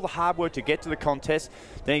 He did all the hard work to get to the contest.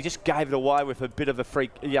 Then he just gave it away with a bit of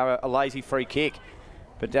a lazy free kick.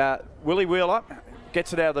 But Willie Wheeler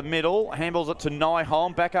gets it out of the middle, handles it to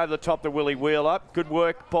Nyholm, back over the top to Willie Wheeler. Good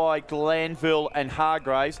work by Glanville and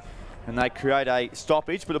Hargraves, and they create a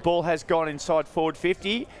stoppage. But the ball has gone inside forward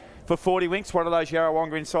 50 for 40 Winks. One of those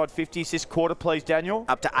Yarrawonga inside 50s this quarter, please, Daniel.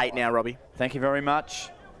 Up to 8 now, Robbie. Thank you very much.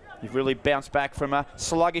 You've really bounced back from a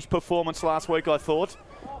sluggish performance last week, I thought.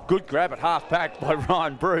 Good grab at half back by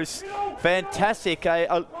Ryan Bruce. Fantastic.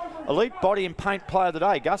 Elite body and paint player of the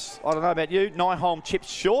day. Gus, I don't know about you. Nyholm chips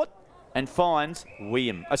short and finds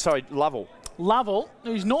Lovell. Lovell,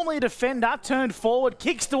 who's normally a defender, turned forward,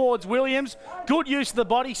 kicks towards Williams. Good use of the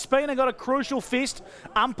body. Spina got a crucial fist.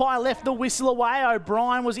 Umpire left the whistle away.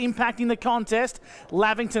 O'Brien was impacting the contest.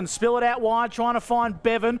 Lavington spill it out wide, trying to find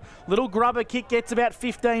Bevan. Little grubber kick gets about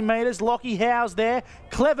 15 metres. Lockie Howe's there.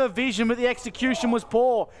 Clever vision, but the execution was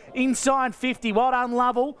poor. Inside 50. Well done,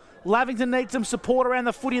 Lovell. Lavington needs some support around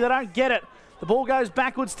the footy. They don't get it. The ball goes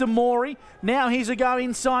backwards to Morey. Now here's a go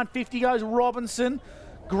inside 50 goes Robinson.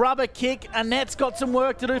 Grubber kick. Annette's got some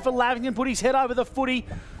work to do for Lavington. Put his head over the footy.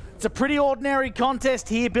 It's a pretty ordinary contest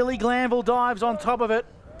here. Billy Glanville dives on top of it.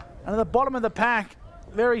 And at the bottom of the pack,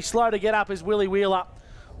 very slow to get up is Willie Wheeler.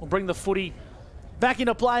 Will bring the footy back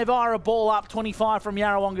into play via a ball up. 25 from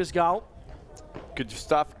Yarrawonga's goal. Good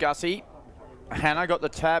stuff, Gussie. Hannah got the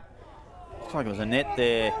tap. Looks like it was Annette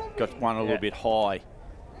there. Got one a little bit high.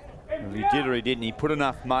 If he did or he didn't, he put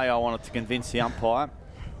enough mayo on it to convince the umpire.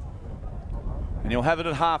 And he'll have it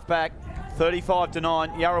at half back.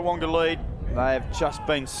 35-9, Yarrawonga lead. They have just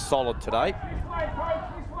been solid today.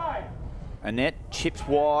 Annette chips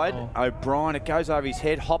wide. O'Brien, it goes over his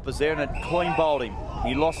head. Hopper's there and it clean bowled him.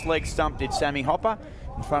 He lost leg stump, did Sammy Hopper,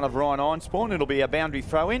 in front of Ryan Einspawn. It'll be a boundary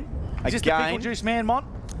throw in. Is this the pickle juice man, Mont?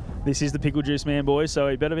 This is the pickle juice man, boys, so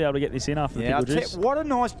he better be able to get this in after the pickle juice. What a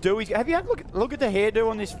nice do. Have you had a look at the hairdo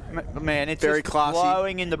on this man? It's very just classy,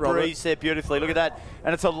 flowing in the breeze there beautifully. Look at that.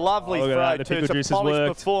 And it's a lovely throw too. It's a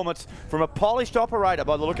polished performance from a polished operator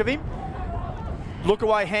by the look of him. Look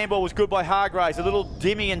away handball was good by Hargraves. A little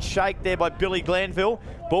dimmy and shake there by Billy Glanville.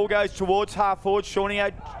 Ball goes towards half forward. Shawnee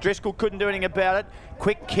Driscoll couldn't do anything about it.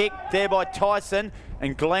 Quick kick there by Tyson.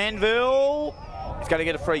 And Glanville is going to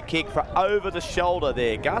get a free kick for over the shoulder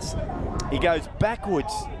there, Gus. He goes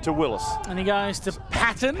backwards to Willis. And he goes to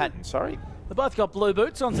Patton. Sorry. They both got blue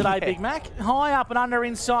boots on today, Big Mac. High up and under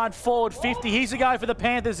inside forward 50. Here's a go for the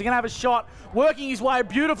Panthers. They're going to have a shot. Working his way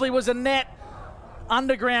beautifully was a net.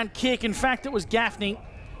 Underground kick. In fact, it was Gaffney.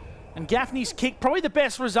 And Gaffney's kick, probably the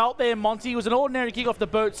best result there, Monty. It was an ordinary kick off the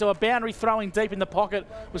boot, so a boundary throwing deep in the pocket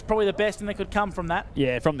was probably the best thing that could come from that.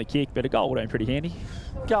 Yeah, from the kick, but a goal would have been pretty handy.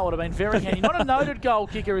 Goal would have been very handy. Not a noted goal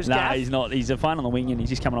kicker is Gaff. No, he's not. He's a fun on the wing and he's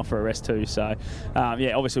just coming off for a rest too. So,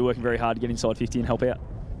 yeah, obviously working very hard to get inside 50 and help out.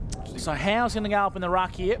 So Howe's going to go up in the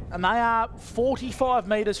ruck here, and they are 45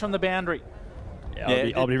 metres from the boundary.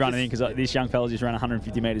 Yeah, I'll be running in because this young fella's just ran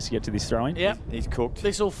 150 metres to get to this throw-in. Yeah, he's cooked.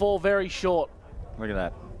 This will fall very short. Look at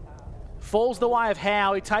that. Falls the way of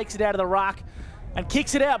Howe. He takes it out of the ruck and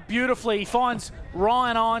kicks it out beautifully. He finds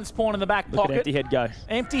Ryan Einspawn in the back pocket. Look at Empty Head go.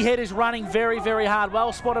 Empty Head is running very, very hard.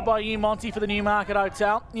 Well spotted by you, Monty, for the Newmarket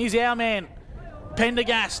Hotel. Here's our man,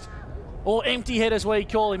 Pendergast, or Empty Head as we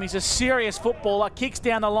call him. He's a serious footballer. Kicks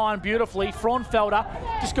down the line beautifully.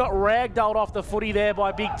 Frauenfelder just got ragdolled off the footy there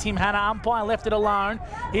by big Tim Hanna. Umpire left it alone.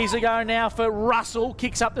 Here's a go now for Russell.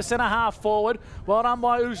 Kicks up the centre half forward. Well done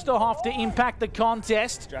by Oosterhoff to impact the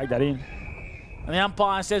contest. Drag that in. And the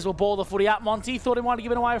umpire says we'll ball the footy up. Monty thought he might have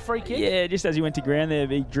given away a free kick. Yeah, just as he went to ground there,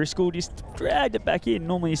 big Driscoll just dragged it back in.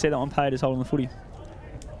 Normally you see that one paid as holding the footy.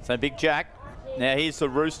 So big Jack. Now here's the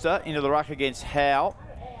Rooster into the ruck against Howe.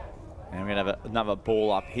 And we're going to have another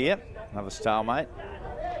ball up here. Another stalemate.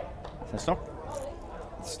 So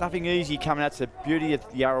it's nothing easy coming out. It's the beauty of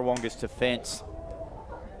Yarrawonga's defence.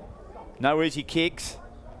 No easy kicks.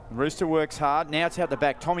 Rooster works hard. Now it's out the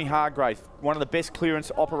back. Tommy Hargrave, one of the best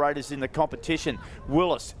clearance operators in the competition.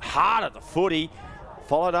 Willis, hard at the footy.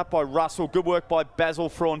 Followed up by Russell. Good work by Basil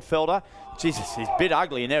Frauenfelder. Jesus, he's a bit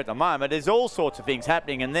ugly in there at the moment. There's all sorts of things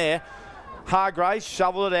happening in there. Hargraves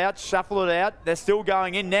shuffled it out. They're still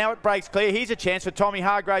going in. Now it breaks clear. Here's a chance for Tommy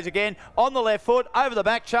Hargraves again. On the left foot, over the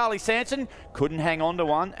back, Charlie Sanson. Couldn't hang on to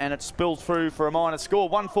one, and it spills through for a minor score.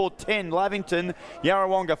 1-4-10, Lavington.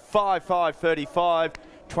 Yarrawonga 5-5-35.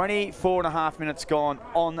 24.5 minutes gone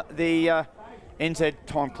on the NZ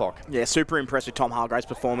time clock. Yeah, super impressed with Tom Hargraves'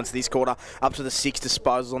 performance this quarter. Up to the 6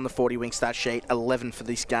 disposals on the 40-wing stat sheet, 11 for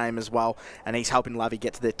this game as well, and he's helping Lavy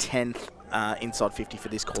get to their 10th inside 50 for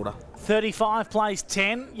this quarter. 35 plays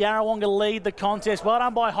 10. Yarrawonga lead the contest. Well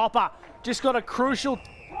done by Hopper. Just got a crucial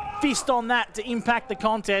fist on that to impact the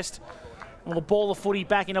contest. And we'll ball the footy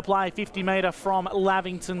back into play, 50 metre from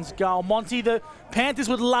Lavington's goal. Monty, the Panthers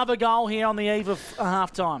would love a goal here on the eve of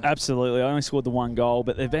half-time. Absolutely. I only scored the one goal,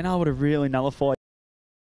 but they've been able to really nullify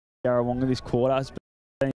Yarrawonga this quarter. It's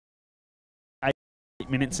been 8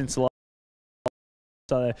 minutes since the last.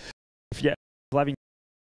 So if you get Lavington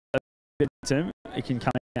a bit of term, it can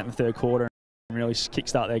come out in the third quarter and really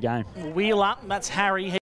kickstart their game. Wheeler, that's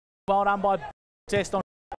Harry. Well done by Test on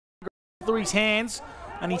through his hands.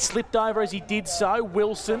 And he slipped over as he did so.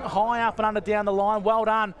 Wilson, high up and under down the line. Well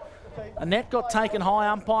done. A net got taken high.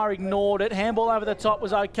 Umpire ignored it. Handball over the top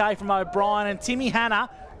was okay from O'Brien. And Timmy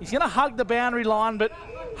Hanna, he's going to hug the boundary line, but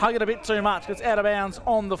hug it a bit too much. It's out of bounds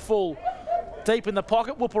on the full. Deep in the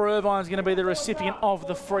pocket, Whooper Irvine's going to be the recipient of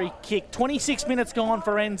the free kick. 26 minutes gone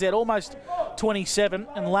for NZ, almost 27.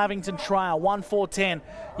 And Lavington trail, 1-4-10.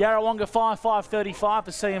 Yarrawonga 5-5-35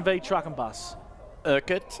 for CMV Truck and Bus.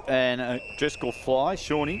 Urquhart and Driscoll fly,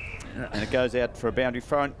 Shawnee, and it goes out for a boundary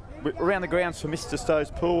throw. Around the grounds for Mr.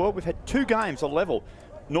 Stowe's pool. We've had 2 games on level.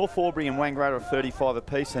 North Albury and Wangaratta are 35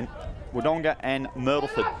 apiece, and Wodonga and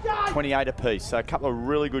Myrtleford 28 apiece. So a couple of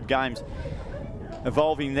really good games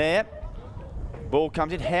evolving there. Ball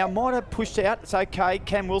comes in. Howe might have pushed out. It's okay.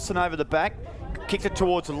 Cam Wilson over the back. Kicked it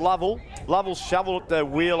towards Lovell. Lovell shoveled at the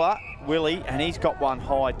Wheeler, Willie, and he's got one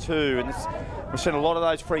high too. And we've seen a lot of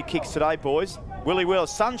those free kicks today, boys. Willie Wheeler.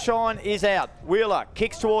 Sunshine is out. Wheeler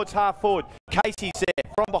kicks towards half forward. Casey's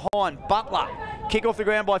there from behind. Butler. Kick off the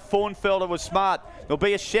ground by Frauenfelder was smart. There'll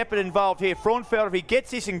be a Shepherd involved here. Frauenfelder, if he gets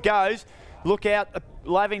this and goes, look out,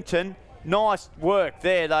 Lavington. Nice work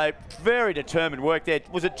there, though. Very determined work there.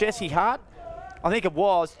 Was it Jesse Hart? I think it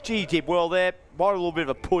was. Gee, did well there. By a little bit of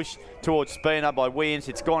a push towards Spina by Williams.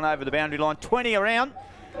 It's gone over the boundary line. 20 around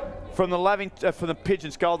from the from the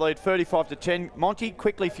Pigeons goal lead, 35-10. Monty,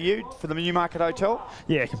 quickly for you for the Newmarket Hotel.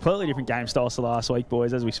 Yeah, completely different game styles to last week,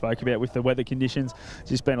 boys, as we spoke about with the weather conditions. It's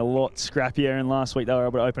just been a lot scrappier, and last week they were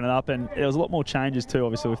able to open it up, and there was a lot more changes too,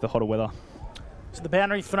 obviously, with the hotter weather. So the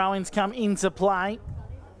boundary throw-ins come into play.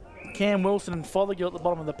 Cam Wilson and Fothergill at the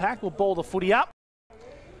bottom of the pack will ball the footy up.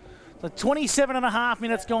 So 27.5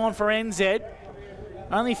 minutes gone for NZ.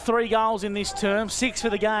 Only 3 goals in this term, 6 for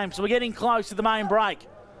the game. So we're getting close to the main break.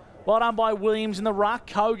 Well done by Williams in the ruck.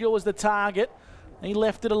 Cogill was the target. He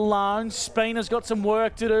left it alone. Spina's got some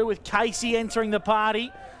work to do with Casey entering the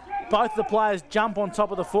party. Both the players jump on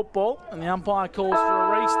top of the football, and the umpire calls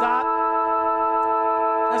for a restart.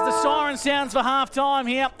 As the siren sounds for half-time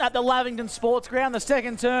here at the Lavington Sports Ground, the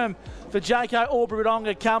second term for Jaco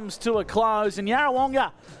Albury-Wodonga comes to a close, and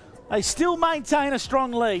Yarrawonga, they still maintain a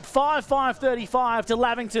strong lead. 5-5-35 to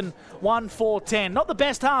Lavington, 1-4-10. Not the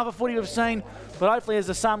best half of footy we've seen, but hopefully as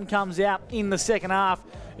the sun comes out in the second half,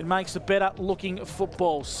 it makes a better looking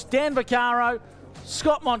football. Stan Vaccaro,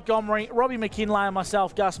 Scott Montgomery, Robbie McKinlay and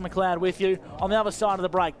myself, Gus McLeod, with you on the other side of the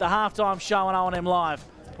break. The halftime show on O&M Live,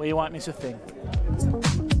 where you won't miss a thing.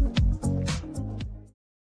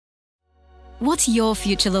 What's your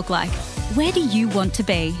future look like? Where do you want to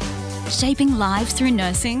be? Shaping lives through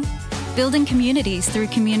nursing? Building communities through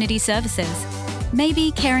community services?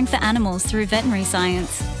 Maybe caring for animals through veterinary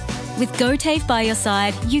science? With GoTAFE by your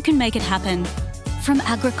side, you can make it happen. From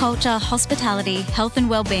agriculture, hospitality, health and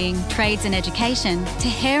wellbeing, trades and education, to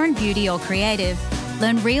hair and beauty or creative,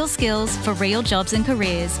 learn real skills for real jobs and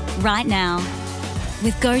careers right now.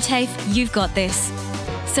 With GoTAFE, you've got this.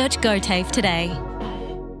 Search GoTAFE today.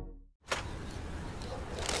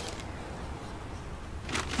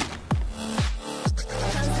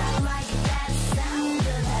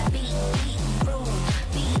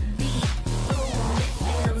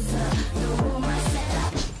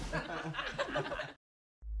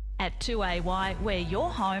 At 2AY, we're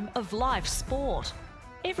your home of live sport.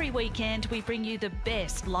 Every weekend we bring you the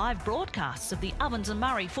best live broadcasts of the Ovens and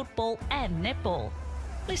Murray football and netball.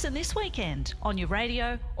 Listen this weekend on your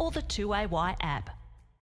radio or the 2AY app.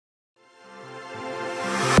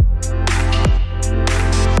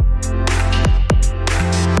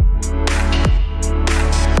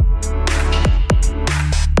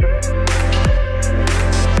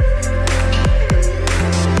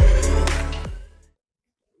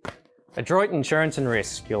 Adroit Insurance and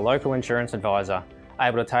Risk, your local insurance advisor,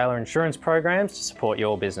 able to tailor insurance programs to support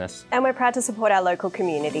your business. And we're proud to support our local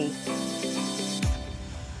community.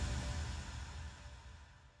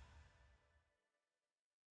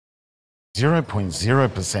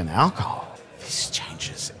 .0% alcohol. This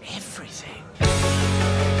changes everything.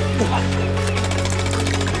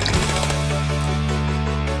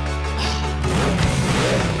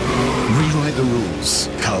 Rewrite the rules.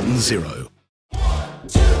 Carlton Zero.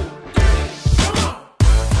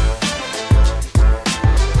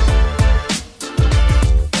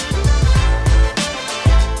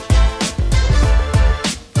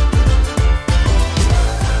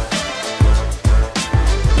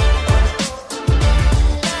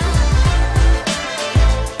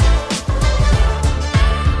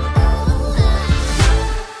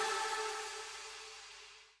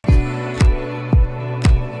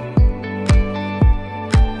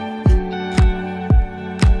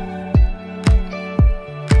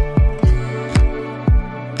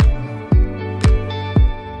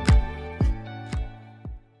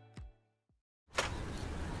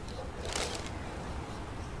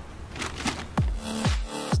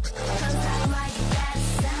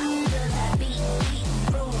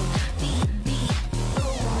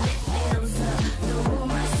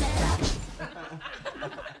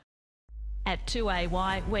 At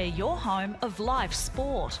 2AY, we're your home of live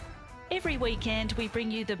sport. Every weekend we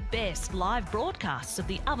bring you the best live broadcasts of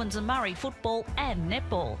the Ovens and Murray football and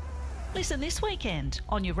netball. Listen this weekend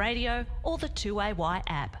on your radio or the 2AY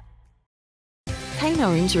app. Pain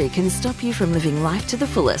or injury can stop you from living life to the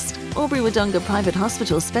fullest. Albury-Wodonga Private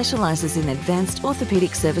Hospital specialises in advanced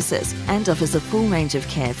orthopaedic services and offers a full range of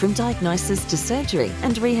care from diagnosis to surgery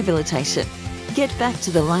and rehabilitation. Get back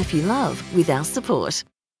to the life you love with our support.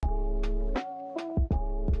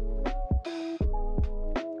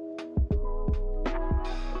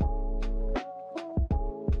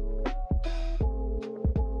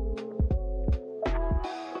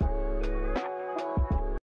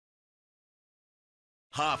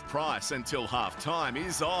 Half price until half time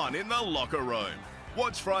is on in the locker room.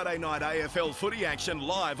 Watch Friday night AFL footy action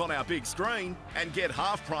live on our big screen and get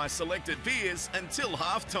half price selected beers until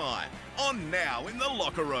half time. On now in the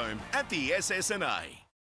locker room at the SS&A.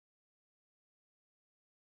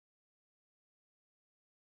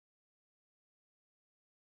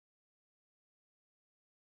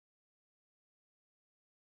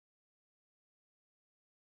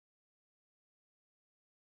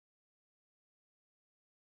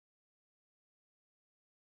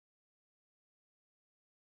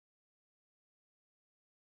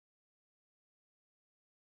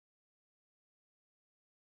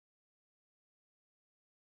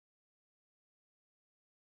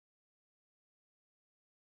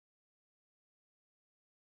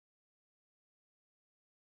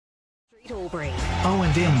 Albury.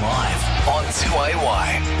 O&M Live on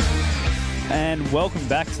 2AY. And welcome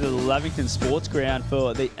back to the Lavington Sports Ground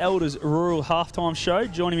for the Elders Rural Halftime Show.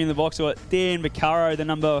 Joining me in the box, we've got Dan Vaccaro, the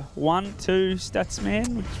number 1, 2 stats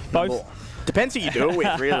man. Both. Depends who you do it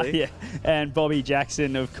with, really. Yeah, and Bobby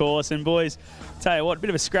Jackson, of course. And boys, tell you what, a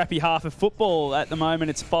bit of a scrappy half of football at the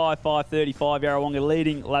moment. It's 5-5-35. Yarrawonga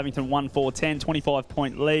leading Lavington 1-4-10,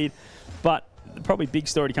 25-point lead. But probably big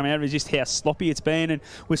story to come out of is just how sloppy it's been, and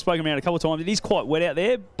we've spoken about it a couple of times. It is quite wet out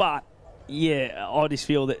there, but yeah, I just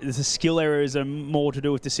feel that the skill errors are more to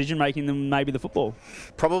do with decision making than maybe the football.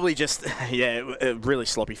 Probably just, a really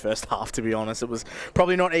sloppy first half, to be honest. It was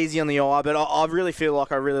probably not easy on the eye, but I really feel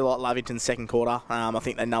like I really like Lavington's second quarter. I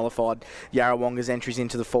think they nullified Yarrawonga's entries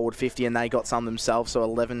into the forward 50, and they got some themselves, so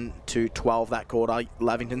 11-12 that quarter,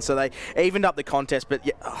 Lavington. So they evened up the contest, but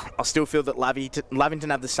yeah, I still feel that Lavington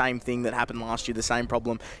have the same thing that happened last year. The same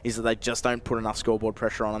problem is that they just don't put enough scoreboard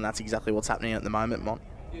pressure on, and that's exactly what's happening at the moment, Mon.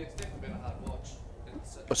 Yeah, it's definitely been a hard watch.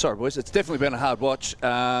 Sorry, boys. It's definitely been a hard watch.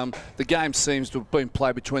 The game seems to have been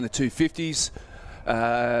played between the two 50s.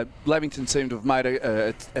 Lavington seemed to have made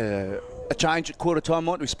a change at quarter time.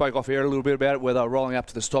 We spoke off air a little bit about it, where they were rolling up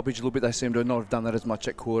to the stoppage a little bit. They seem to not have done that as much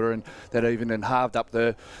at quarter, and that even then halved up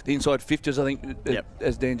the inside 50s. I think,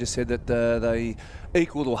 as Dan just said, that they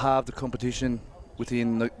equaled or halved the competition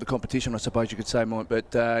within the competition, I suppose you could say, Mike. But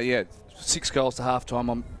yeah, 6 goals to half-time.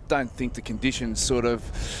 I don't think the conditions sort of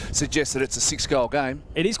suggest that it's a 6-goal game.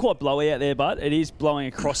 It is quite blowy out there, but it is blowing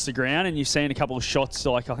across the ground, and you've seen a couple of shots,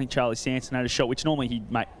 like I think Charlie Sanson had a shot, which normally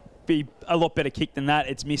he'd make be a lot better kick than that.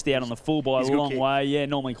 It's missed out on the full by a long way. Yeah,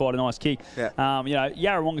 normally quite a nice kick. Yeah.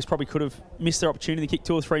 Yarrawonga's probably could have missed their opportunity to kick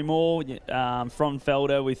 2 or 3 more.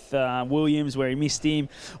 Fronfelder with Williams where he missed him,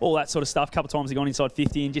 all that sort of stuff. A couple of times he gone inside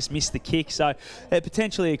 50 and just missed the kick. So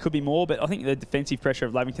potentially it could be more, but I think the defensive pressure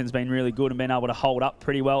of Lavington's been really good and been able to hold up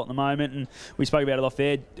pretty well at the moment. And we spoke about it off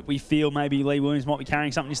there. We feel maybe Lee Williams might be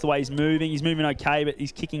carrying something just the way he's moving. He's moving okay, but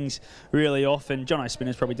his kicking's really off. And John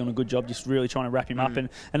O'Spinner's probably doing a good job just really trying to wrap him up and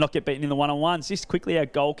not get beaten in the one-on-ones. Just quickly, our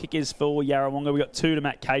goal kickers for Yarrawonga. We got 2 to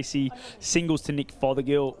Matt Casey, singles to Nick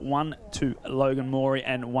Fothergill, 1 to Logan Morey,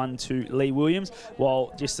 and 1 to Lee Williams.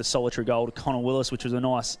 While just a solitary goal to Connor Willis, which was a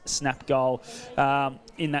nice snap goal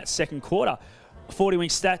in that second quarter. 40-wing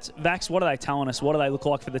stats, Vax, what are they telling us? What do they look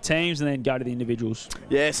like for the teams? And then go to the individuals.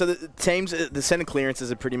 Yeah, so the teams, the centre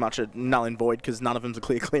clearances are pretty much a null and void because none of them's a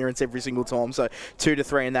clear clearance every single time. So 2 to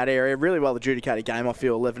 3 in that area. Really well adjudicated game. I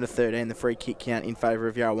feel 11 to 13, the free kick count in favour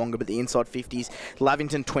of Yarrawonga. But the inside 50s,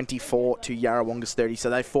 Lavington 24 to Yarrawonga's 30. So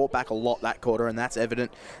they fought back a lot that quarter, and that's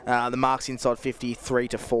evident. The marks inside 50, 3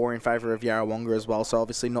 to 4 in favour of Yarrawonga as well. So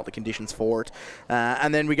obviously not the conditions for it.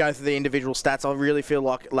 And then we go through the individual stats. I really feel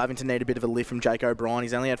like Lavington need a bit of a lift from Jake O'Brien.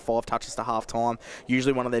 He's only had 5 touches to half time.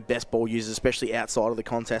 Usually one of their best ball users, especially outside of the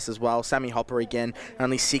contest as well. Sammy Hopper again,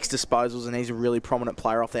 only 6 disposals, and he's a really prominent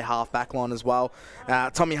player off their half back line as well.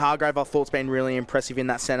 Tommy Hargrave, I thought's been really impressive in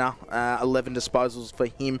that centre. 11 disposals for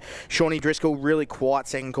him. Shawnee Driscoll, really quiet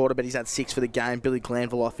second quarter, but he's had 6 for the game. Billy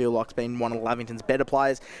Glanville, I feel like, has been one of Lavington's better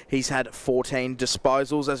players. He's had 14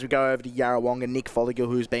 disposals. As we go over to Yarrawonga, Nick Fothergill,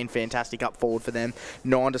 who's been fantastic up forward for them.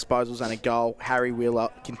 9 disposals and a goal. Harry Wheeler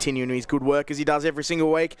continuing his good work as he does every single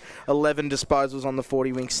week. 11 disposals on the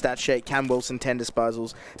 40-wing stat sheet. Cam Wilson, 10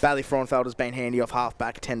 disposals. Bailey Frauenfelder's been handy off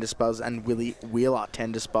half-back, 10 disposals. And Willie Wheeler,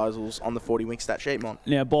 10 disposals on the 40-wing stat sheet, Mon.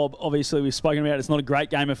 Now, Bob, obviously we've spoken about it's not a great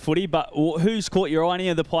game of footy, but who's caught your eye? Any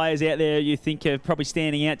of the players out there you think are probably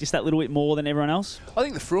standing out just that little bit more than everyone else? I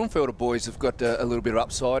think the Frauenfelder boys have got a little bit of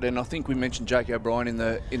upside, and I think we mentioned Jake O'Brien in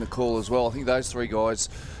the call as well. I think those 3 guys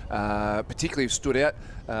particularly have stood out.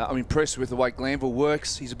 I'm impressed with the way Glanville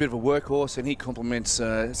works. He's a bit of a workhorse, and he complements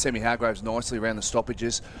Sammy Hargraves nicely around the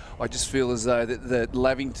stoppages. I just feel as though that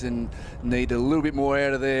Lavington need a little bit more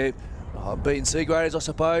out of their B and C graders, I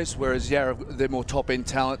suppose, whereas Yarra, they're more top-end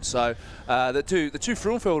talent. So the two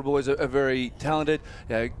Frauenfelder boys are very talented.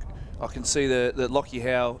 I can see that Lockie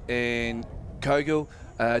Howe and Cogill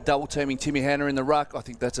double teaming Timmy Hanna in the ruck. I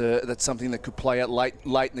think that's something that could play out late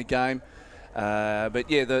in the game.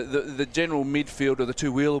 But yeah, the general midfield of the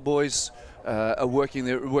 2 Wheeler boys are working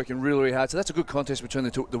really, really hard. So that's a good contest between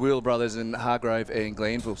the Wheeler brothers and Hargrave and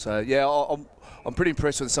Glanville. So yeah, I'm pretty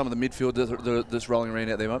impressed with some of the midfield that's rolling around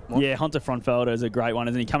out there, Mike. Yeah, Hunter Frontfelder is a great one,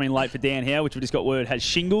 isn't he? Coming late for Dan Howe, which we just got word has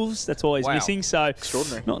shingles. That's all he's missing. So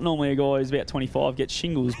extraordinary. Not normally a guy who's about 25 gets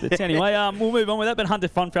shingles. But anyway, we'll move on with that. But Hunter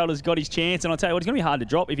Frontfelder's got his chance, and I'll tell you what, it's going to be hard to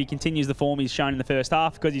drop if he continues the form he's shown in the first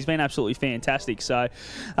half because he's been absolutely fantastic. So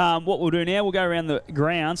what we'll do now, we'll go around the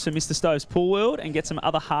grounds for Mr. Stove's Pool World and get some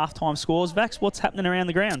other halftime scores. Vax, what's happening around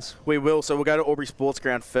the grounds? We will. So we'll go to Albury Sports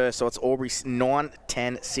Ground first. So it's Albury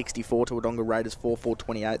 9-10-64 to Wodonga Raiders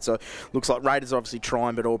 4-4-28. So looks like Raiders are obviously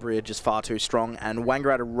trying, but Albury are just far too strong. And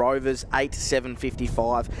Wangaratta Rovers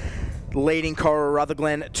 8-7-55. Leading Cora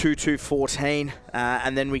Rutherglen 2-2-14.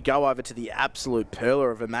 And then we go over to the absolute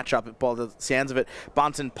perler of a matchup by the sounds of it.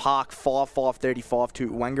 Bunton Park 5-5-35 to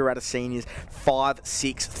Wangaratta Seniors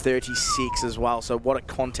 5-6-36 as well. So what a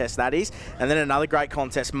contest that is. And then another great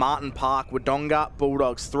contest, Martin Park Wodonga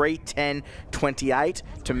Bulldogs 3-10-28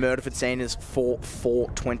 to Murderford Seniors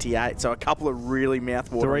 4-4-28. So a couple of really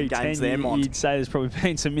mouth-watering games there, Mont. You'd say there's probably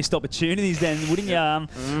been some missed opportunities then, wouldn't you?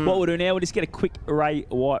 What we'll do now, we'll just get a quick Ray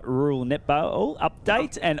White Rural Netball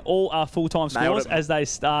update and all our full-time scores as they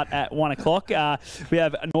start at 1 o'clock. We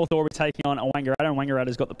have North Albury taking on Wangaratta, and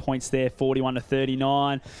Wangaratta's got the points there,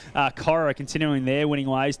 41-39. Cora continuing their winning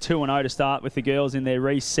ways, 2-0 to start with the girls in their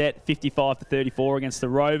reset, 55-34 against the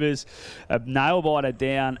Rovers. A nail-biter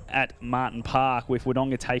down at Martin Park with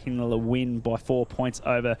Wodonga taking the win by 4 points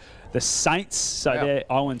over the Saints. So they're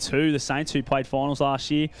 0-2, the Saints who played finals last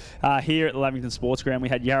year. Here at the Lavington Sports Ground, we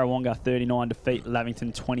had Yarrawonga 39 defeat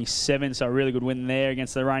Lavington 27. So a really good win there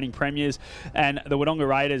against the reigning premiers. And the Wodonga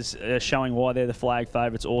Raiders showing why they're the flag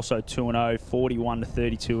favourites, also 2-0,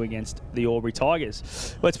 41-32 against the Albury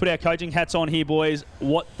Tigers. Let's put our coaching hats on here, boys.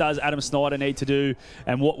 What does Adam Snyder need to do,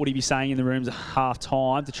 and what would he be saying in the rooms at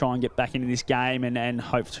half-time to try and get back into this game and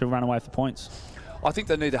hope to run away with the points? I think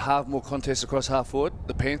they need to have more contests across half forward,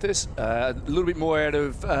 the Panthers. A little bit more out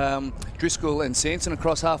of Driscoll and Sanson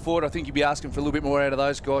across half forward. I think you'd be asking for a little bit more out of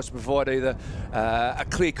those guys to provide either a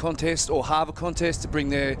clear contest or halve a contest to bring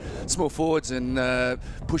their small forwards and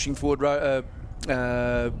pushing forward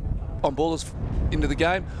on ballers into the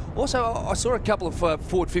game. Also, I saw a couple of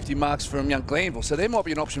forward 50 marks from young Glanville, so there might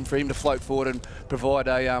be an option for him to float forward and provide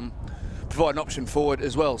an option forward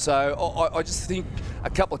as well. So I just think a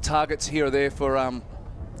couple of targets here or there for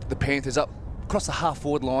the Panthers up across the half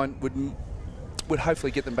forward line would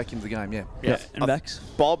hopefully get them back into the game. Yeah. And backs.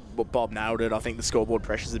 Bob nailed it. I think the scoreboard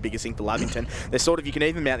pressure is the biggest thing for Lavington. They're sort of, you can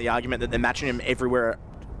even mount the argument that they're matching them everywhere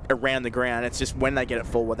around the ground. It's just when they get it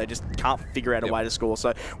forward, they just can't figure out a way to score.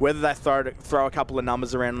 So whether they throw a couple of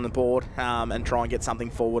numbers around on the board and try and get something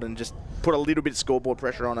forward and just put a little bit of scoreboard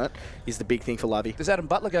pressure on it is the big thing for Lavy. Does Adam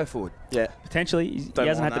Butler go forward? Yeah. Potentially. He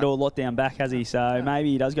hasn't had to do a lot down back, has he? So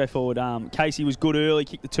maybe he does go forward. Casey was good early,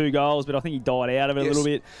 kicked the 2 goals, but I think he died out of it a little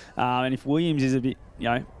bit. And if Williams is a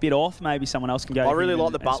bit off, maybe someone else can go. I really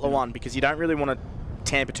like the Butler one because you don't really want to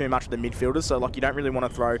tamper too much with the midfielders. So like you don't really want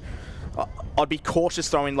to throw. I'd be cautious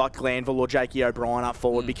throwing like Glanville or Jakey O'Brien up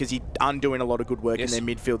forward because he's undoing a lot of good work in their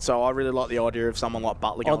midfield. So I really like the idea of someone like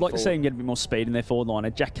Butler going I'd like to see him get a bit more speed in their forward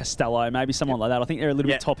line. Jack Costello, maybe someone like that. I think they're a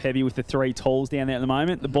little bit top-heavy with the 3 talls down there at the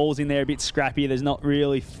moment. The ball's in there a bit scrappy. There's not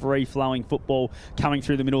really free-flowing football coming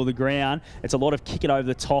through the middle of the ground. It's a lot of kick it over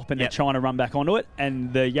the top and they're trying to run back onto it.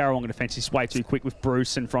 And the Yarrawonga defence is way too quick with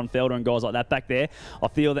Bruce and Frontfelder and guys like that back there. I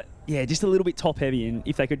feel that, just a little bit top-heavy. And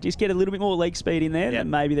if they could just get a little bit more leg speed in there, then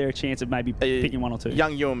maybe they're a chance of maybe picking 1 or 2.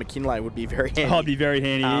 Young Ewan McKinley would be very handy. I'd be very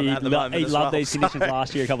handy. He loved these conditions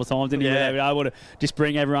last year a couple of times, didn't he? They were able to just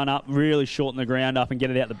bring everyone up, really shorten the ground up and get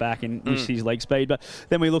it out the back and use his leg speed. But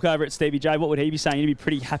then we look over at Stevie J. What would he be saying? He'd be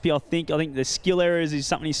pretty happy, I think. I think the skill errors is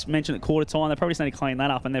something he's mentioned at quarter time. They probably just need to clean that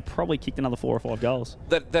up, and they're probably kicked another 4 or 5 goals.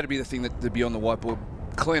 That'd be the thing that'd be on the whiteboard.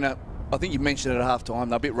 Clean up. I think you mentioned it at half time.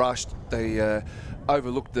 They're a bit rushed. They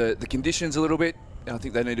overlooked the conditions a little bit. I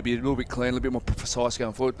think they need to be a little bit clean, a little bit more precise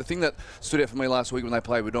going forward. The thing that stood out for me last week when they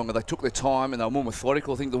played Wodonga, they took their time and they were more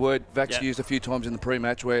methodical. I think the word Vax used a few times in the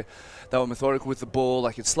pre-match where they were methodical with the ball.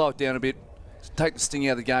 They could slow it down a bit, take the sting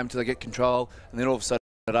out of the game until they get control, and then all of a sudden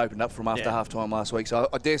it opened up from after half-time last week. So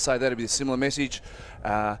I dare say that'd be a similar message.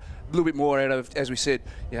 A little bit more out of, as we said,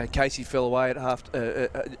 Casey fell away at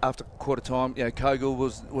after quarter time. Kogel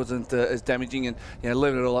wasn't as damaging, and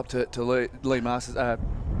leaving it all up to Lee Masters.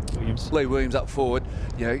 Lee Williams up forward,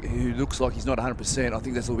 who looks like he's not 100%. I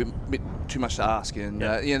think that's a little bit too much to ask, and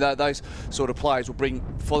those sort of players will bring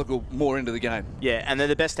Fothergill more into the game. Yeah, and they're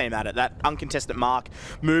the best team at it. That uncontested mark,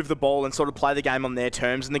 move the ball and sort of play the game on their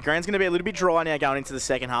terms. And the ground's going to be a little bit dry now going into the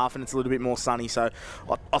second half, and it's a little bit more sunny. So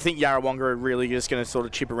I think Yarrawonga are really just going to sort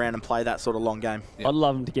of chip around and play that sort of long game. I'd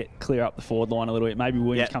love them to get clear up the forward line a little bit. Maybe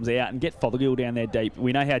Williams comes out and get Fothergill down there deep.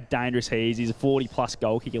 We know how dangerous he is. He's a 40-plus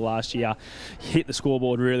goal kicker last year. Hit the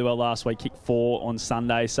scoreboard really well last week, kicked 4 on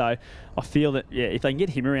Sunday. So I feel that, if they can get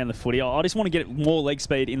him around the footy, I just want to get more leg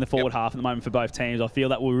speed in the forward half at the moment for both teams. I feel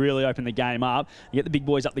that will really open the game up and get the big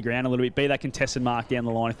boys up the ground a little bit, be that contested mark down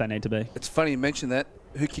the line if they need to be. It's funny you mentioned that.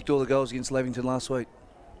 Who kicked all the goals against Lavington last week?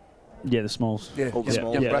 Yeah, the smalls. All the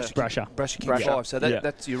smalls. Brasher kicked 5. So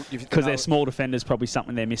that's your... Because their small defender's probably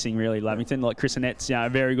something they're missing, really, Lavington. Like Chris Annette's a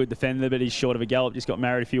very good defender, but he's short of a gallop. Just got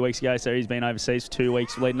married a few weeks ago, so he's been overseas for 2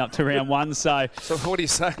 weeks leading up to round 1. So what do you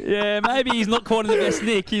say? Yeah, maybe he's not quite in the best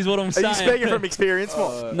nick, is what I'm saying. Are you speaking from experience,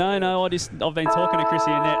 Mike? No, I've been talking to Chrissy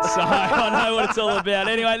Annette, so I know what it's all about.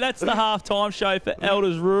 Anyway, that's the half-time show for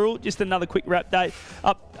Elders Rural. Just another quick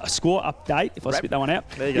score update, if I spit that one out.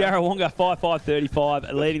 Yarrawonga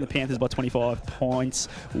 5-5-35, leading the Panthers by 25 points,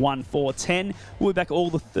 1-4-10. We'll be back all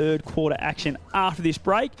the third quarter action after this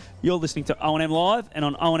break. You're listening to O&M Live, and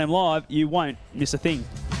on O&M Live, you won't miss a thing.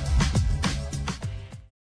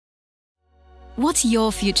 What's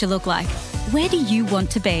your future look like? Where do you want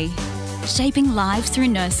to be? Shaping lives through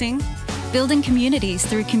nursing? Building communities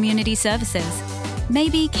through community services?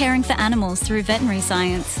 Maybe caring for animals through veterinary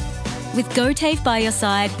science? With GoTAFE by your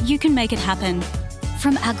side, you can make it happen.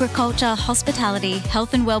 From agriculture, hospitality,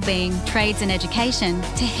 health and wellbeing, trades and education,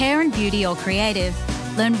 to hair and beauty or creative,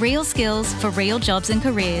 learn real skills for real jobs and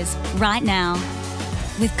careers right now.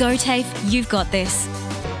 With GoTAFE, you've got this.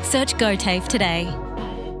 Search GoTAFE today.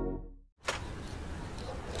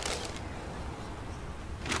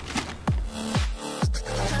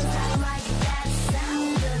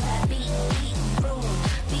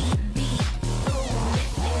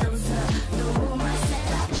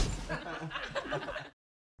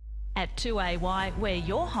 At 2AY, we're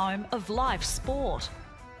your home of live sport.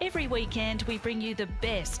 Every weekend we bring you the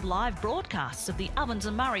best live broadcasts of the Ovens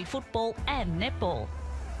and Murray football and netball.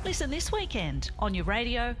 Listen this weekend on your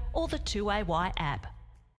radio or the 2AY app.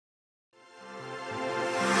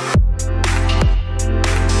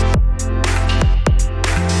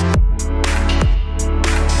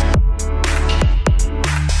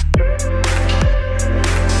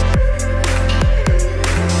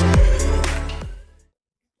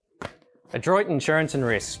 Adroit Insurance and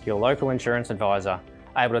Risk, your local insurance advisor,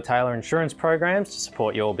 able to tailor insurance programs to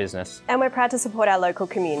support your business. And we're proud to support our local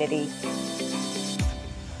community.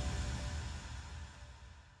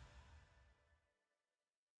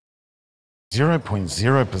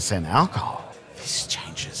 .0% alcohol. This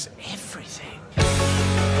changes everything.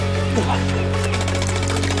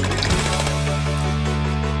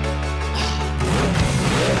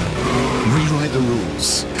 Rewrite the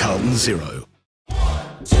rules. Carlton 0.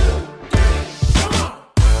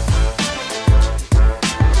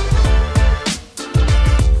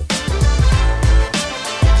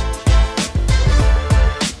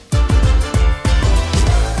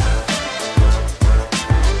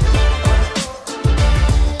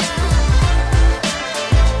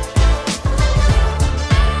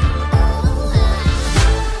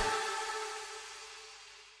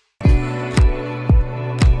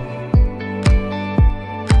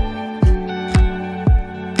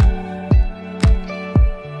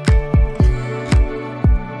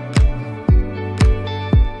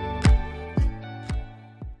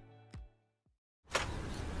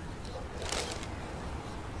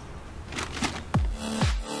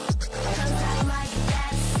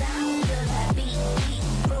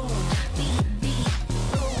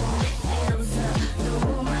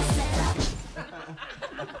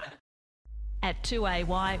 At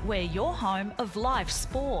 2AY, we're your home of live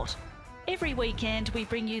sport. Every weekend we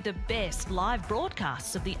bring you the best live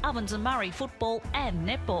broadcasts of the Ovens and Murray football and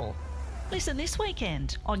netball. Listen this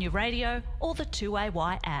weekend on your radio or the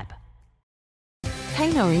 2AY app.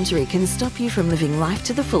 Pain or injury can stop you from living life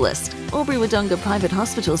to the fullest. Wodonga Private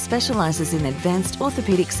Hospital specialises in advanced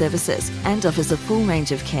orthopaedic services and offers a full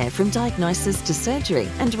range of care from diagnosis to surgery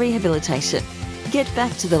and rehabilitation. Get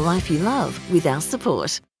back to the life you love with our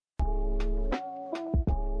support.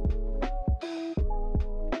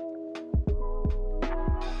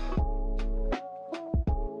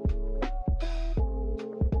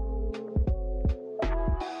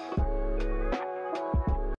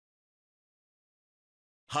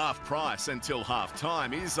 Half price until half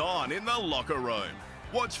time is on in the locker room.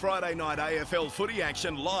 Watch Friday night AFL footy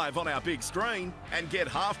action live on our big screen and get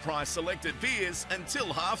half price selected beers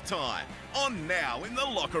until half time. On now in the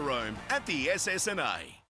locker room at the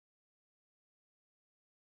SS&A.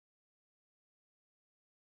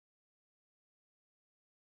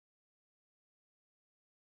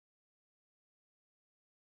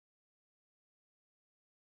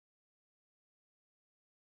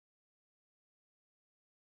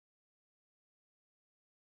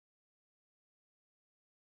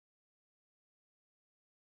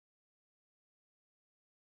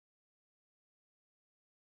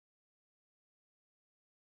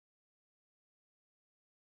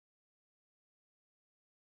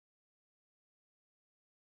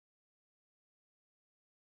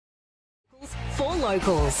 For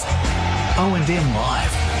locals. O&M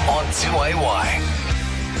Live on 2AY.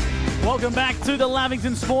 Welcome back to the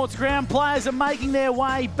Lavington Sports Ground. Players are making their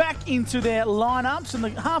way back into their lineups, and the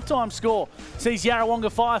halftime score sees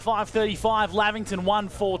Yarrawonga 5-5-35, Lavington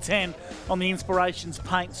 1-4-10 on the Inspirations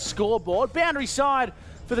Paint scoreboard. Boundary side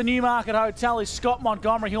for the Newmarket Hotel is Scott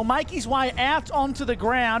Montgomery. He'll make his way out onto the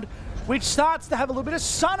ground, which starts to have a little bit of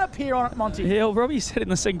sun appear on it, Monty. Yeah, well, Robbie said in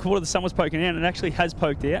the second quarter the sun was poking out, and it actually has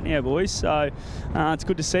poked out now, boys. So it's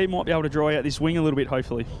good to see. Might be able to dry out this wing a little bit,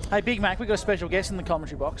 hopefully. Hey, Big Mac, we've got a special guest in the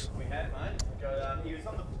commentary box. We have, mate. He was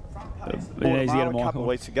on the front page a couple of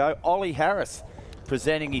weeks ago. Ollie Harris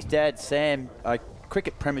presenting his dad, Sam, a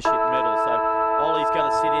cricket premiership medal. So Ollie's going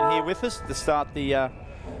to sit in here with us to start the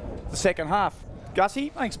second half. Gussie?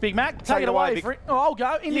 Thanks, Big Mac. Take it away. I'll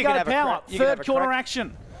go. Indigo Power. Third quarter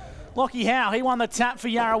action. Lockie Howe, he won the tap for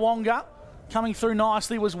Yarrawonga. Coming through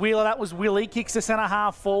nicely was Wheeler. That was Willie. Kicks the centre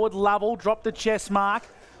half forward. Lovell dropped the chest mark.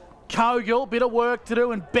 Cogill, bit of work to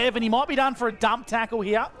do. And Bevan, he might be done for a dump tackle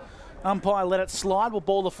here. Umpire let it slide. We'll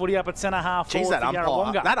ball the footy up at centre half forward for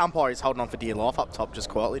Yarrawonga. That umpire is holding on for dear life up top just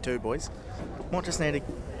quietly too, boys. Might just need to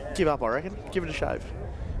give up, I reckon. Give it a shave.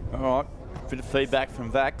 All right. Bit of feedback from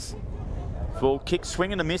Vax. Ball kick,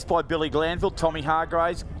 swing and a miss by Billy Glanville. Tommy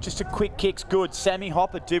Hargraves, just a quick kick's good. Sammy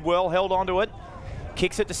Hopper did well, held onto it.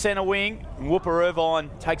 Kicks it to centre wing. Whooper Irvine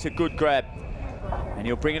takes a good grab. And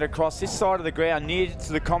he'll bring it across this side of the ground, near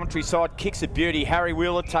to the commentary side, kicks it beauty. Harry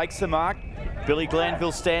Wheeler takes the mark. Billy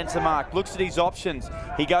Glanville stands the mark, looks at his options.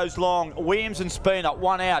 He goes long. Williams and Spooner,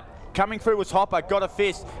 one out. Coming through was Hopper, got a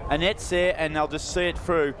fist. Annette's there, and they'll just see it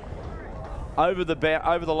through over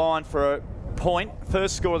the line for a point.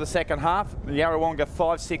 First score of the second half. Yarrawonga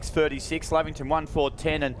 5-6-36, Lavington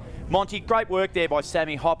 1-4-10, and Monty, great work there by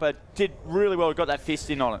Sammy Hopper. Did really well, got that fist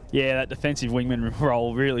in on it. Yeah, that defensive wingman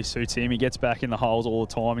role really suits him. He gets back in the holes all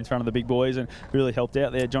the time in front of the big boys and really helped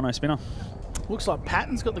out there, Jono Spinner. Looks like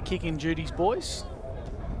Patton's got the kick in duties, boys.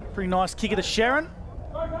 Pretty nice kick of the Sharon.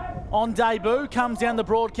 On debut, comes down the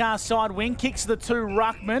broadcast side wing, kicks the two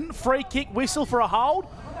ruckmen. Free kick, whistle for a hold.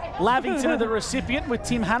 Lavington the recipient with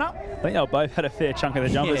Tim Hanna. I think they both had a fair chunk of the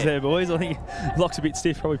jumpers there, boys. I think Locke's a bit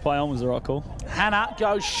stiff, probably play on was the right call. Hanna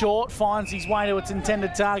goes short, finds his way to its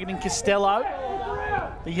intended target in Costello,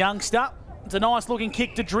 the youngster. It's a nice looking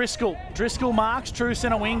kick to Driscoll. Driscoll marks, true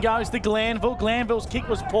centre wing goes to Glanville. Glanville's kick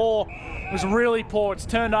was poor. It was really poor. It's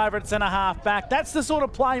turned over at centre half back. That's the sort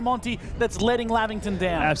of play, Monty, that's letting Lavington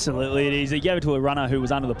down. Absolutely it is. He gave it to a runner who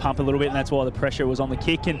was under the pump a little bit, and that's why the pressure was on the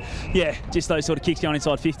kick. And yeah, just those sort of kicks going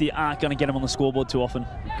inside 50 aren't going to get him on the scoreboard too often.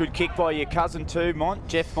 Good kick by your cousin too,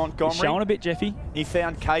 Jeff Montgomery. He's showing a bit, Jeffy. He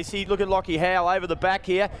found Casey. Look at Lockie Howe over the back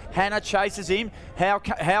here. Hanna chases him.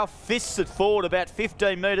 Howe fists it forward about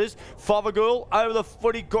 15 metres. Fothergill over the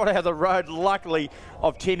footy, got out of the road, luckily,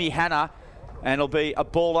 of Timmy Hanna. And it'll be a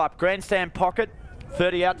ball up. Grandstand pocket,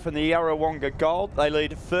 30 out from the Yarrawonga Gold. They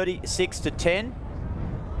lead 36-10.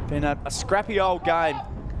 Been a scrappy old game.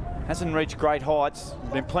 Hasn't reached great heights.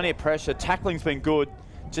 Been plenty of pressure. Tackling's been good.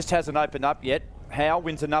 Just hasn't opened up yet. Howe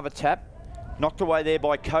wins another tap. Knocked away there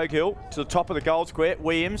by Cogill to the top of the goal square.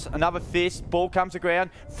 Williams, another fist. Ball comes to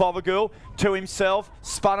ground. Fothergill to himself.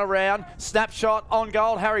 Spun around. Snapshot on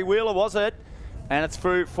goal. Harry Wheeler was it. And it's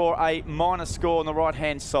through for a minor score on the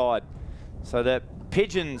right-hand side. So the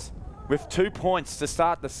Pigeons, with 2 points to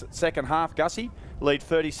start the second half, Gussie, lead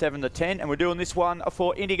 37-10, and we're doing this one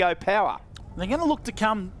for Indigo Power. They're going to look to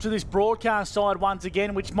come to this broadcast side once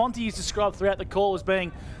again, which Monty has described throughout the call as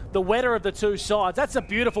being the wetter of the two sides. That's a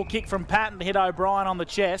beautiful kick from Patton to hit O'Brien on the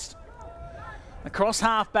chest. Across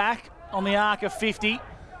half back on the arc of 50.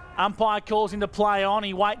 Umpire calls him to play on.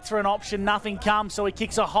 He waits for an option. Nothing comes, so he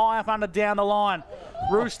kicks a high up under down the line.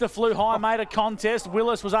 Rooster flew high, made a contest.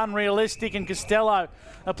 Willis was unrealistic, and Costello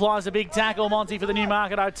applies a big tackle, Monty, for the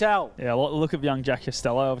Newmarket Hotel. Yeah, look of young Jack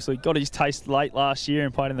Costello. Obviously got his taste late last year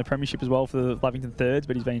and played in the premiership as well for the Lavington Thirds,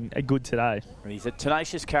 but he's been good today. He's a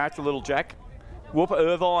tenacious character, little Jack. Whooper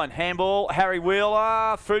Irvine, handball, Harry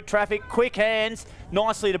Wheeler, through traffic, quick hands,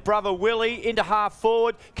 nicely to brother Willie, into half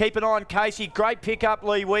forward, keep an eye on Casey, great pick up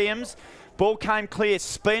Lee Williams. Ball came clear,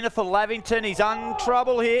 Spooner for Lavington, he's in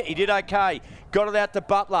trouble here, he did okay. Got it out to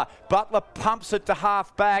Butler, Butler pumps it to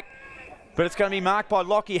half back, but it's going to be marked by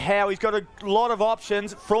Lockie Howe. He's got a lot of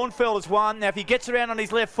options, Fraunfelder's one, now if he gets around on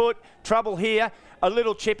his left foot, trouble here, a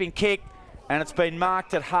little chipping kick, and it's been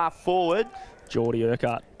marked at half forward. Geordie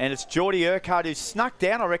Urquhart. And it's Geordie Urquhart who's snuck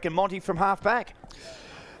down, I reckon, Monty, from half back.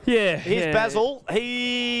 Yeah. Here's Basil.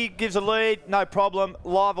 He gives a lead, no problem.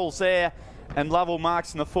 Lovell's there, and Lovell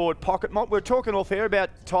marks in the forward pocket. We're talking off air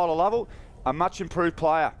about Tyler Lovell, a much improved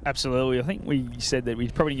player. Absolutely. I think we said that we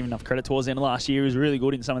probably didn't give enough credit towards the end of last year. He was really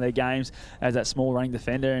good in some of their games as that small running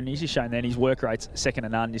defender, and he's just shown then his work rate's second to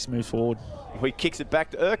none, just moves forward. He kicks it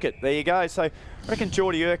back to Urquhart. There you go. So I reckon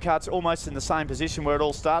Geordie Urquhart's almost in the same position where it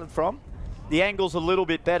all started from. The angle's a little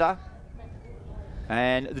bit better,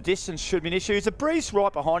 and the distance should be an issue. Is the breeze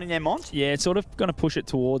right behind in there, Mont? Yeah, it's sort of going to push it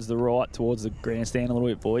towards the right, towards the grandstand a little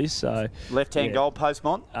bit, boys. So left-hand goal post,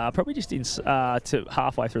 Mont? Probably just in to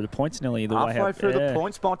halfway through the points, nearly the way. Halfway through the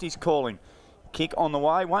points, Monty's calling. Kick on the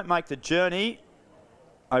way, won't make the journey.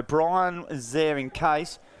 O'Brien is there in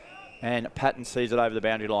case, and Patton sees it over the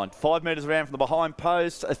boundary line. 5 metres around from the behind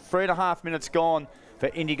post, 3.5 minutes gone for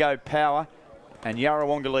Indigo Power. And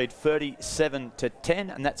Yarrawonga lead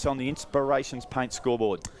 37-10, and that's on the Inspirations Paint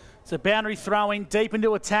scoreboard. It's a boundary throw-in, deep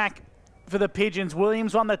into attack for the Pigeons.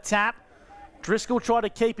 Williams on the tap. Driscoll tried to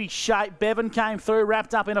keep his shape. Bevan came through,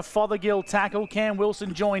 wrapped up in a Fothergill tackle. Cam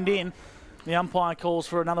Wilson joined in. The umpire calls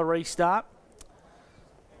for another restart.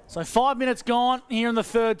 So 5 minutes gone here in the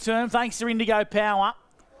third term, thanks to Indigo Power.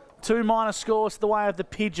 2 minor scores to the way of the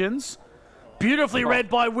Pigeons. Beautifully read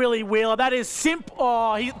by Willie Wheeler. That is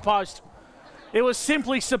oh, he hit the post. It was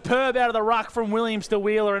simply superb out of the ruck from Williams to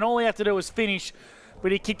Wheeler, and all he had to do was finish,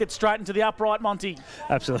 but he kicked it straight into the upright, Monty.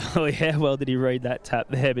 Absolutely. How well did he read that tap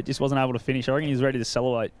there, but just wasn't able to finish. I reckon he was ready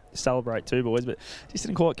to celebrate too, boys, but just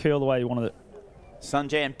didn't quite curl the way he wanted it.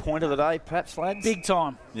 Sunjan point of the day, perhaps, lads? Big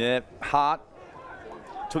time. Yeah, heart.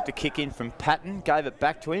 took the kick in from Patton, gave it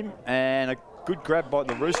back to him, and a good grab by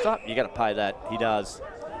the Rooster. You got to pay that. He does.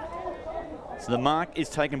 So the mark is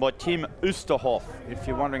taken by Tim Oosterhoff, if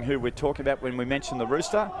you're wondering who we're talking about when we mention the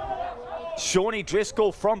Rooster. Shawnee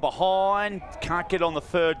Driscoll from behind, can't get on the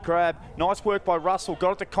third grab. Nice work by Russell,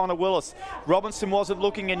 got it to Connor Willis. Robinson wasn't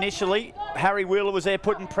looking initially. Harry Wheeler was there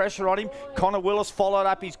putting pressure on him. Connor Willis followed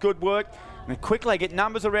up his good work. And quickly get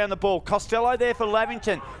numbers around the ball. Costello there for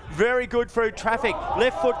Lavington. Very good through traffic.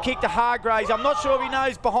 Left foot kick to Hargraves. I'm not sure if he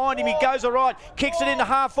knows behind him. He goes all right. Kicks it into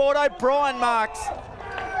half forward. O'Brien marks.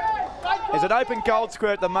 There's an open goal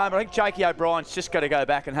square at the moment. I think Jakey O'Brien's just got to go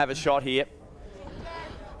back and have a shot here.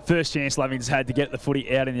 First chance Lavington's had to get the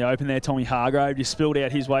footy out in the open there. Tommy Hargrave just spilled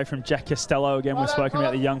out his way from Jack Costello. Again, we've spoken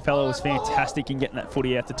about the young fellow was fantastic in getting that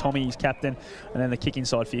footy out to Tommy, his captain. And then the kick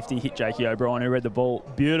inside 50 hit Jakey O'Brien, who read the ball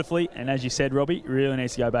beautifully. And as you said, Robbie, really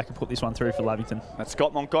needs to go back and put this one through for Lavington. That's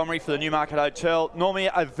Scott Montgomery for the Newmarket Hotel. Normally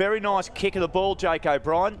a very nice kick of the ball, Jake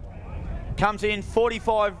O'Brien. Comes in,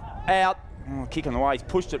 45 out. Oh, kick on the way, he's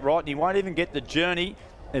pushed it right, and he won't even get the journey.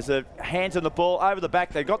 There's a hands on the ball over the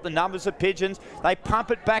back. They've got the numbers of Pigeons. They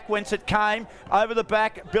pump it back whence it came. Over the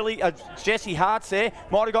back, Jesse Hart's there.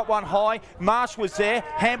 Might have got one high. Marsh was there.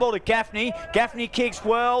 Handball to Gaffney. Gaffney kicks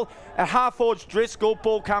well. A half forwards Driscoll.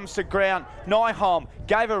 Ball comes to ground. Nyholm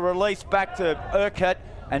gave a release back to Urquhart.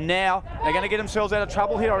 And now they're going to get themselves out of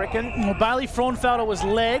trouble here, I reckon. Well, Bailey Fraunfelder was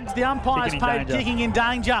legged. The umpire's paid kicking in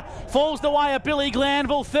danger. Falls the way of Billy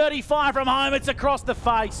Glanville. 35 from home. It's across the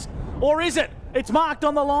face. Or is it? It's marked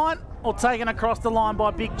on the line or taken across the line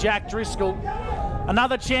by Big Jack Driscoll.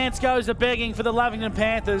 Another chance goes to begging for the Lavington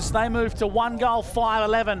Panthers. They move to 1 goal,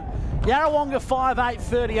 5-11. Yarrawonga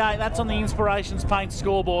 5-8-38. That's on the Inspirations Paint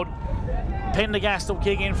scoreboard. Pendergast will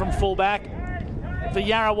kick in from fullback for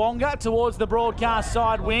Yarrawonga towards the broadcast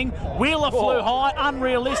side wing. Wheeler flew high,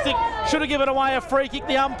 unrealistic. Should have given away a free kick.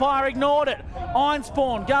 The umpire ignored it.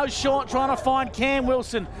 Einspawn goes short, trying to find Cam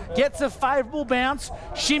Wilson. Gets a favourable bounce.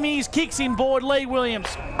 Shimmies, kicks in board Lee Williams.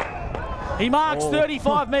 He marks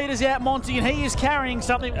 35 metres out, Monty, and he is carrying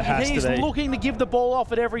something. He's looking to give the ball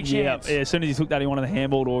off at every chance. Yeah, as soon as he took that, he wanted the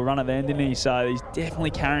handball to a run at the end, didn't he? So he's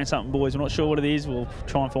definitely carrying something, boys. We're not sure what it is. We'll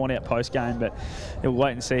try and find out post-game, but we'll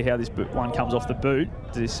wait and see how this one comes off the boot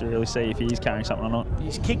to really see if he is carrying something or not.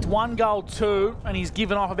 He's kicked 1 goal, 2, and he's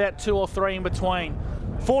given off about 2 or 3 in between.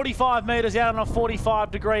 45 metres out on a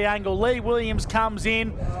 45-degree angle. Lee Williams comes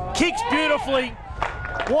in, kicks beautifully.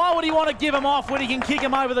 Why would he want to give him off when he can kick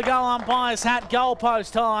him over the goal umpire's hat?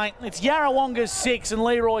 Goalpost high. It's Yarrawonga's 6 and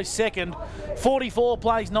Leroy's 2nd. 44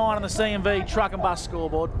 plays 9 on the CMV truck and bus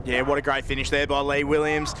scoreboard. Yeah, what a great finish there by Lee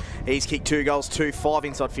Williams. He's kicked 2 goals, 5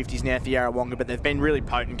 inside 50s now for Yarrawonga, but they've been really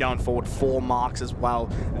potent going forward. 4 marks as well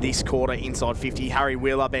this quarter inside 50. Harry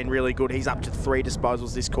Wheeler been really good. He's up to 3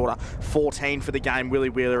 disposals this quarter. 14 for the game. Willie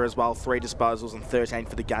Wheeler as well, 3 disposals and 13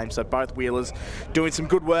 for the game. So both Wheelers doing some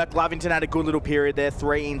good work. Lavington had a good little period there.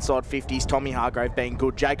 3 inside 50s. Tommy Hargrave being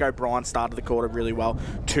good. Jake O'Brien started the quarter really well.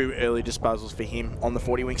 2 early disposals for him on the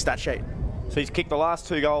 40-wing stat sheet. So he's kicked the last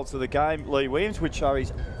 2 goals of the game, Lee Williams, which are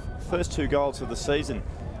his first 2 goals of the season.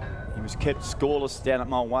 He was kept scoreless down at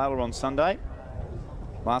Mulwala on Sunday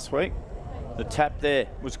last week. The tap there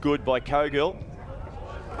was good by Cogill.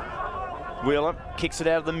 Wheeler kicks it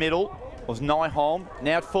out of the middle. It was Nyholm.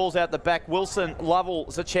 Now it falls out the back. Wilson,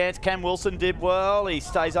 Lovell's a chance. Cam Wilson did well. He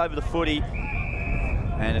stays over the footy.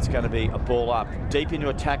 And it's going to be a ball up. Deep into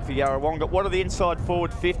attack for Yarrawonga. What are the inside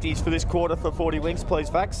forward 50s for this quarter for 40 wings,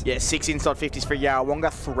 please, Vax? Yeah, 6 inside 50s for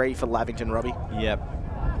Yarrawonga, 3 for Lavington, Robbie. Yep.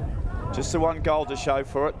 Just the 1 goal to show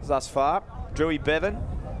for it thus far. Drewy Bevan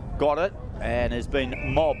got it and has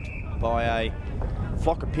been mobbed by a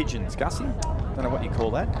flock of pigeons. Gussie? Don't know what you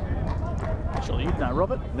call that. Surely you'd know,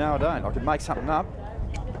 Robert. No, I don't. I could make something up.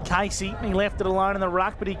 Casey, he left it alone in the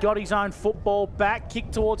ruck, but he got his own football back.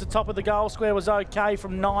 Kick towards the top of the goal square was okay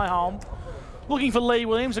from Nyholm. Looking for Lee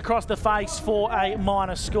Williams across the face for a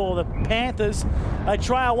minor score. The Panthers, they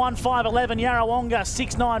trail 1-5-11. Yarrawonga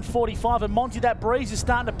 6-9-45. And Monty, that breeze is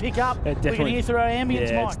starting to pick up. We can hear through our ambience,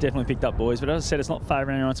 Yeah, Mike. it's definitely picked up, boys. But as I said, it's not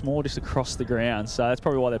favouring anyone. It's more just across the ground. So that's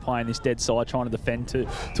probably why they're playing this dead side, trying to defend to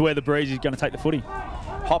where the breeze is going to take the footy.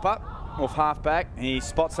 Hopper off half back. He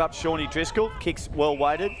spots up Shawnee Driscoll. Kicks well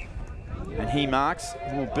weighted. And he marks.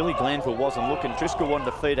 Well, Billy Glanville wasn't looking. Driscoll wanted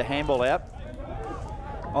to feed a handball out.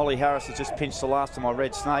 Ollie Harris has just pinched the last of my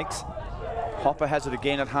red snakes. Hopper has it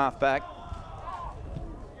again at half back.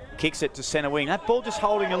 Kicks it to centre wing. That ball just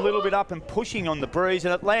holding a little bit up and pushing on the breeze,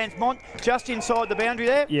 and it lands Mont just inside the boundary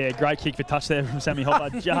there. Yeah, great kick for touch there from Sammy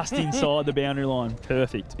Hopper, just inside the boundary line.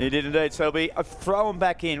 Perfect. He did indeed. So it'll be a throw him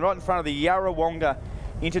back in, right in front of the Yarrawonga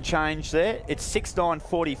interchange there. It's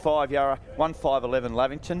 6-9-45 Yarra, 1-5-11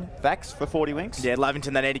 Lavington. Vax for 40 winks. Yeah,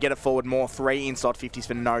 Lavington, they need to get it forward more. 3 inside 50s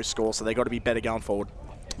for no score, so they've got to be better going forward.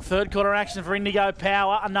 Third quarter action for Indigo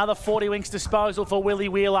Power. Another 40 winks disposal for Willie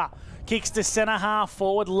Wheeler. Kicks to centre half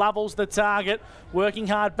forward. Lovell's the target. Working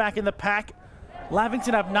hard back in the pack.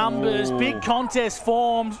 Lavington have numbers. Big contest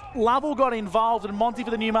formed. Lovell got involved, and Monty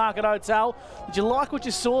for the Newmarket Hotel. Did you like what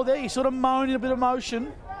you saw there? You sort of moaned in a bit of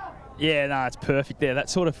motion. Yeah, no, it's perfect there. That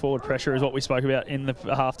sort of forward pressure is what we spoke about in the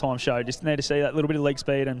halftime show. Just need to see that little bit of leg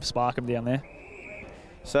speed and spark them down there.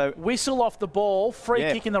 So whistle off the ball. Free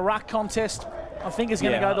kick in the ruck contest, I think, is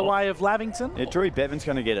going to go the way of Lavington. Yeah, Drew Bevan's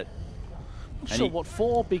going to get it. Not sure what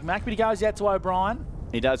for, Big Mac, but he goes out to O'Brien.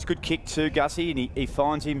 He does. Good kick too, Gussie, and he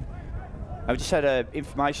finds him. I just had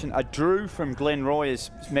information. A Drew from Glen Roy has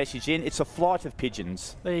messaged in. It's a flight of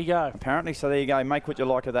pigeons. There you go. Apparently, so there you go. Make what you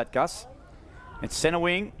like of that, Gus. It's centre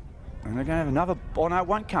wing. And they're going to have another. Oh, no, it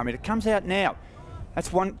won't come in. It comes out now.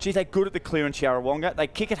 That's one. Geez, they're good at the clearance, Yarrawonga. They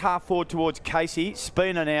kick it half forward towards Casey.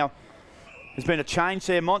 Spina now. There's been a change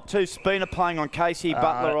there. Montu, Spina playing on Casey.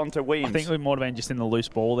 Butler onto Williams. I think we might have been just in the loose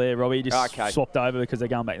ball there, Robbie. Just swapped over because they're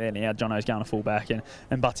going back there now. Jono's going to full back and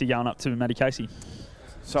Butsy going up to Matty Casey.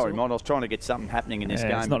 Sorry, Mont. I was trying to get something happening in this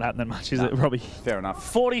game. It's not happening much, is it, Robbie? Fair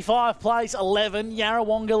enough. 45 plays 11.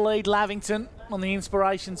 Yarrawonga lead Lavington on the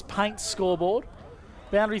Inspirations Paint scoreboard.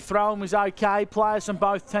 Boundary throwing was okay. Players from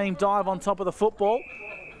both teams dive on top of the football.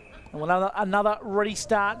 And another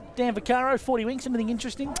restart. Dan Vaccaro, 40 winks. Anything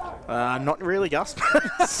interesting? Not really, Gus.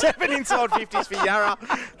 7 inside 50s for Yarra.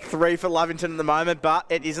 3 for Lavington at the moment, but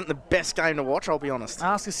it isn't the best game to watch, I'll be honest.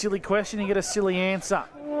 Ask a silly question, you get a silly answer.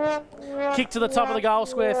 Kick to the top of the goal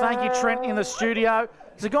square. Thank you, Trent, in the studio.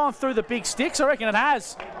 Has it gone through the big sticks? I reckon it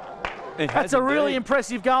has. That's a really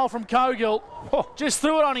impressive goal from Cogill. Just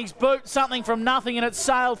threw it on his boot, something from nothing, and it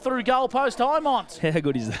sailed through goalpost high, Mont. How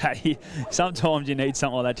good is that? Sometimes you need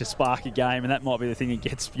something like that to spark a game, and that might be the thing that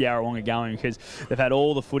gets Yarrawonga going, because they've had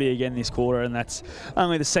all the footy again this quarter, and that's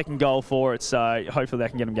only the second goal for it, so hopefully they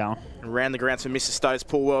can get them going. Around the grounds for Mr. Stowe's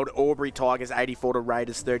Pool World, Albury Tigers 84 to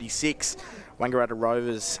Raiders 36. Wangaratta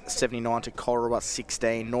Rovers 79 to Corowa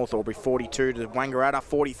 16. North Albury 42 to Wangaratta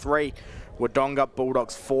 43. Wodonga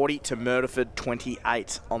Bulldogs 40 to Murderford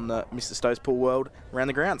 28 on the Mr. Stowe's Pool World around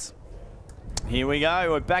the grounds. Here we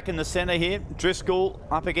go. We're back in the centre here. Driscoll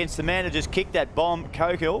up against the man who just kicked that bomb,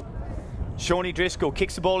 Cogill. Shawnee Driscoll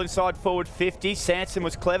kicks the ball inside forward 50. Sanson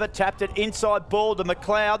was clever, tapped it inside ball to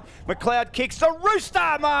McLeod. McLeod kicks the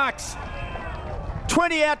Rooster marks.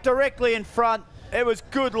 20 out directly in front. It was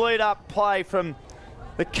good lead-up play from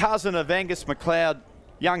the cousin of Angus McLeod,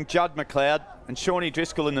 young Judd McLeod, and Shawnee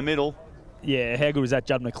Driscoll in the middle. Yeah, how good was that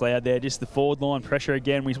Judd McLeod there? Just the forward line pressure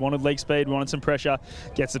again. We wanted leg speed, we wanted some pressure.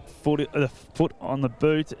 Gets the foot on the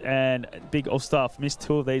boot, and big All-Staff missed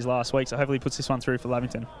 2 of these last week, so hopefully puts this one through for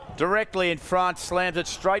Lavington. Directly in front, slams it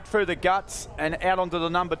straight through the guts and out onto the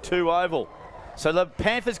number 2 oval. So the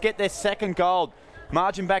Panthers get their second goal.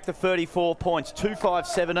 Margin back to 34 points,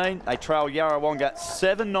 2-5-17. They trail Yarrawonga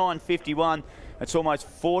 7-9-51. It's almost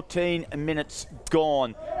 14 minutes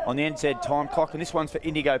gone on the NZ time clock, and this one's for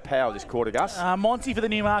Indigo Power this quarter, Gus. Monty for the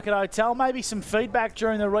Newmarket Hotel. Maybe some feedback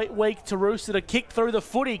during the week to Rooster to kick through the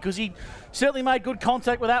footy, because he certainly made good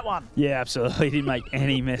contact with that one. Yeah, absolutely. He didn't make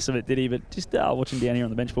any mess of it, did he? But just watching down here on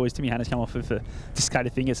the bench, boys, Timmy Hannah's come off with a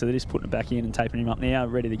dislocated finger, so they're just putting it back in and taping him up now,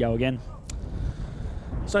 ready to go again.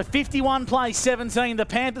 So 51 plays 17. The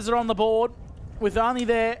Panthers are on the board with only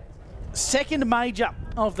their second major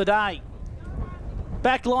of the day.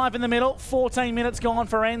 Back live in the middle, 14 minutes gone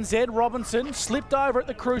for NZ. Robinson slipped over at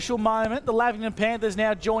the crucial moment. The Lavington Panthers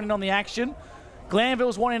now joining on the action.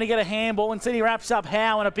 Glanville's wanting to get a handball. Instead he wraps up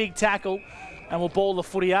Howe in a big tackle and will ball the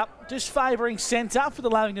footy up. Just favouring centre for the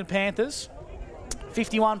Lavington Panthers.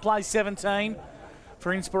 51 plays 17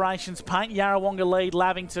 for Inspirations Paint. Yarrawonga lead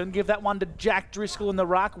Lavington. Give that one to Jack Driscoll in the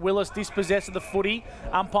ruck. Willis dispossessed of the footy.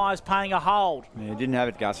 Umpires paying a hold. Yeah, didn't have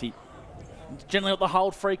it, Gussie. Generally what the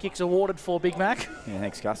hold free kicks awarded for, Big Mac. Yeah,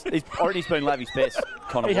 thanks, Gus. I reckon he's been Lavy's best,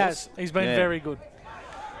 Connor He Willis. has. He's been very good.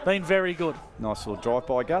 Been very good. Nice little drive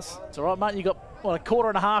by, Gus. It's all right, mate. You got a quarter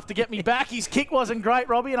and a half to get me back. His kick wasn't great,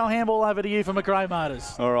 Robbie, and I'll handball over to you for McRae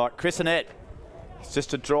Motors. All right, Chris Annette. It's just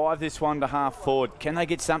to drive this one to half forward. Can they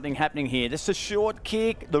get something happening here? Just a short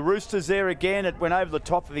kick. The Roosters there again. It went over the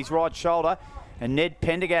top of his right shoulder. And Ned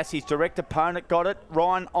Pendergast, his direct opponent, got it.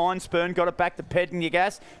 Ryan Einspurn got it back to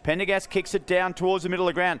Pendergast. Pendergast kicks it down towards the middle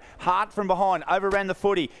of the ground. Hart from behind, overran the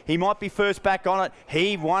footy. He might be first back on it.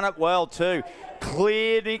 He won it well too.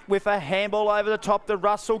 Cleared it with a handball over the top to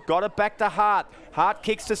Russell. Got it back to Hart. Hart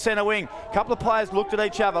kicks to centre wing. A couple of players looked at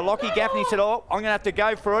each other. Lockie Gaffney said, oh, I'm going to have to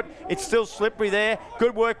go for it. It's still slippery there.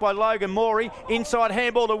 Good work by Logan Morey. Inside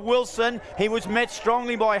handball to Wilson. He was met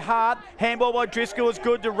strongly by Hart. Handball by Driscoll was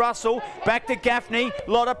good to Russell. Back to Gaffney.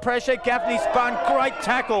 Lot of pressure. Gaffney spun. Great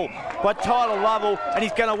tackle by Tyler Lovell. And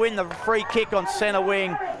he's going to win the free kick on centre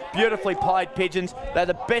wing. Beautifully played, Pigeons. They're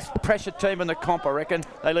the best pressure team in the comp, I reckon.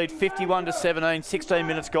 They lead 51-17, 16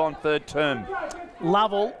 minutes gone, third term.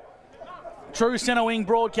 Lovell, true centre wing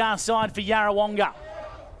broadcast side for Yarrawonga.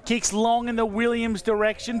 Kicks long in the Williams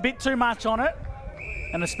direction, bit too much on it.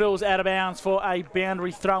 And the spill's out of bounds for a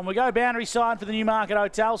boundary throw. And we go boundary side for the Newmarket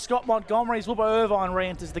Hotel. Scott Montgomery's Whooper Irvine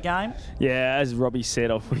re-enters the game. Yeah, as Robbie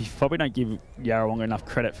said, we probably don't give Yarrawonga enough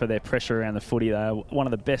credit for their pressure around the footy. They're one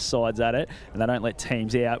of the best sides at it, and they don't let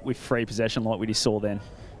teams out with free possession like we just saw then.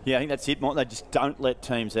 Yeah, I think that's it, Mike. They just don't let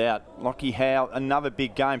teams out. Lockie Howe, another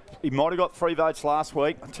big game. He might have got 3 votes last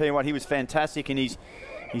week. I tell you what, he was fantastic, and he's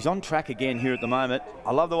on track again here at the moment.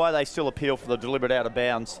 I love the way they still appeal for the deliberate out of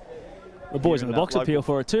bounds. The boys in the box appeal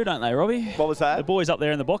for it too, don't they, Robbie? What was that? The boys up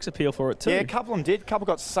there in the box appeal for it too. Yeah, a couple of them did. A couple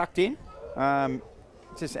got sucked in.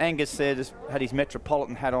 Just Angus there just had his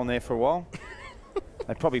Metropolitan hat on there for a while.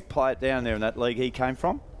 They probably play it down there in that league he came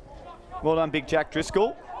from. Well done, big Jack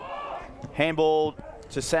Driscoll. Handball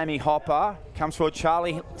to Sammy Hopper. Comes forward,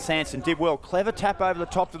 Charlie Sanson did well. Clever tap over the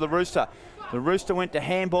top to the Rooster. The Rooster went to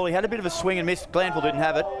handball. He had a bit of a swing and missed. Glanville didn't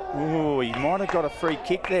have it. Ooh, he might have got a free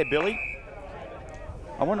kick there, Billy.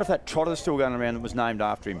 I wonder if that trotter's still going around that was named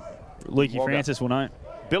after him. Leaky Francis will know.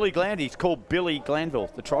 Billy Glanville. He's called Billy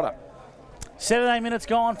Glanville, the trotter. 17 minutes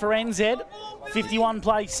gone for NZ. 51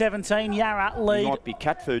 plays 17. Yarra lead. He might be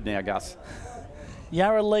cat food now, Gus.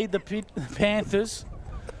 Yarra lead the Panthers.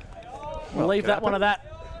 We'll leave that one of that.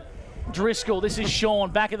 Driscoll, this is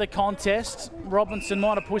Sean back at the contest. Robinson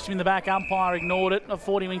might have pushed him in the back. Umpire ignored it. A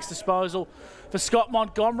 40 winks disposal for Scott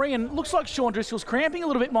Montgomery. And looks like Sean Driscoll's cramping a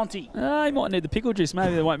little bit, Monty. He might need the pickle juice.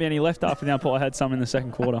 Maybe there won't be any left after the umpire had some in the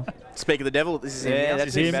second quarter. Speak of the devil, this is him. Yeah,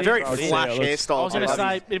 that's him. Very flash hairstyle. I was going to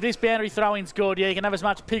say, if this boundary throw-in's good, yeah, you can have as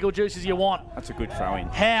much pickle juice as you want. That's a good throw-in.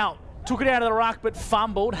 Howe took it out of the ruck but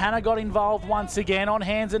fumbled. Hannah got involved once again. On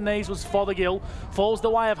hands and knees was Fothergill. Falls the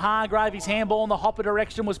way of Hargrave. His handball in the hopper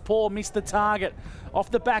direction was poor. Missed the target. Off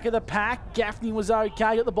the back of the pack. Gaffney was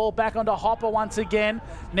okay. Got the ball back onto Hopper once again.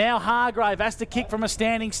 Now Hargrave has to kick from a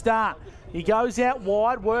standing start. He goes out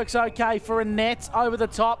wide. Works okay for a net over the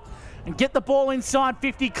top. And get the ball inside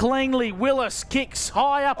 50 cleanly. Willis kicks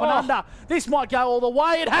high up and under. This might go all the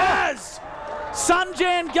way. It has!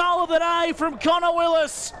 Sunjam goal of the day from Connor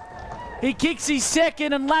Willis. He kicks his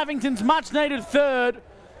second and Lavington's much-needed third.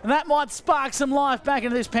 And that might spark some life back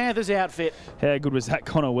into this Panthers outfit. How good was that?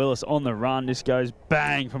 Connor Willis on the run just goes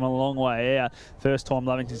bang from a long way out. First time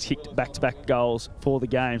Lavington's kicked back-to-back goals for the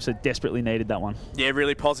game, so desperately needed that one. Yeah,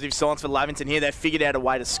 really positive signs for Lavington here. They've figured out a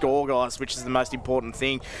way to score, guys, which is the most important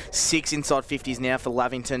thing. 6 inside 50s now for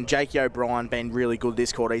Lavington. Jakey O'Brien been really good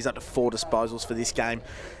this quarter. He's up to 4 disposals for this game,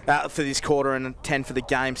 for this quarter, and 10 for the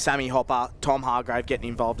game. Sammy Hopper, Tom Hargrave getting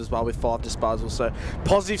involved as well with 5 disposals. So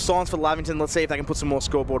positive signs for Lavington. Let's see if they can put some more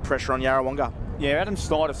scoreboard pressure on Yarrawonga. Yeah, Adam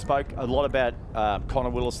Snyder spoke a lot about Connor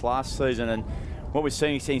Willis last season, and what we're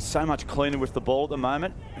seeing, he's seen so much cleaner with the ball at the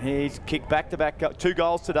moment. He's kicked back-to-back 2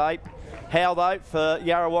 goals today. Howe, though, for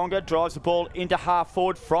Yarrawonga, drives the ball into half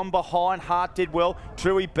forward from behind. Hart did well.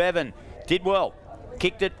 Truey Bevan did well.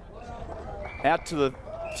 Kicked it out to the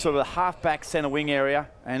sort of the half-back centre wing area,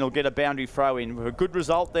 and he'll get a boundary throw in. A good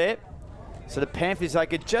result there. So the Panthers, they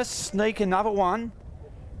could just sneak another one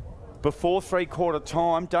before 3/4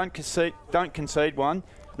 time. Don't concede one.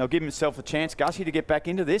 They'll give themselves a chance, Gussie, to get back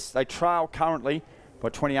into this. They trail currently by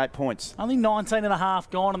 28 points. Only 19 and a half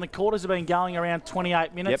gone, and the quarters have been going around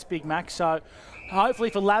 28 minutes, Big Mac. So hopefully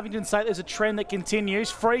for Lavington's sake, there's a trend that continues.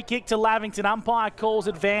 Free kick to Lavington. Umpire calls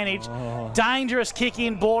advantage. Dangerous kick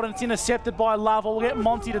in board, and it's intercepted by Lovell. We'll get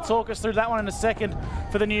Monty to talk us through that one in a second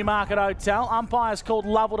for the Newmarket Hotel. Umpire's called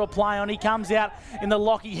Lovell to play on. He comes out in the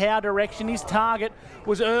Lockie Howe direction. His target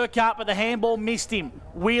was Urquhart, but the handball missed him.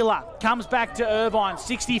 Wheeler comes back to Irvine.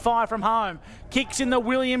 65 from home. Kicks in the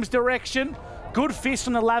Williams direction. Good fist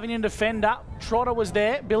from the Lavington defender. Trotter was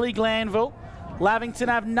there. Billy Glanville. Lavington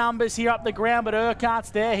have numbers here up the ground, but Urquhart's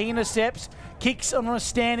there. He intercepts. Kicks on a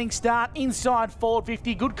standing start. Inside forward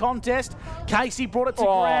 50. Good contest. Casey brought it to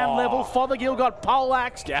ground level. Fothergill got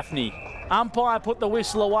poleaxed. Gaffney. Umpire put the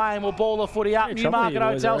whistle away and will ball the footy up. Newmarket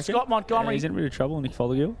Hotel, Scott Montgomery. Yeah, he's in a bit of trouble, Nick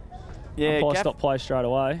Fothergill. Yeah, Umpire stopped play straight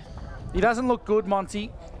away. He doesn't look good, Monty.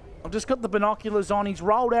 I've just got the binoculars on. He's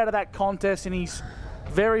rolled out of that contest and he's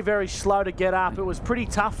very, very slow to get up. It was pretty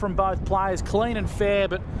tough from both players, clean and fair,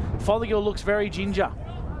 but Fothergill looks very ginger.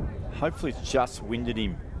 Hopefully it's just winded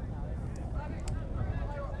him.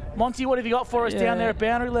 Monty, what have you got for us down there at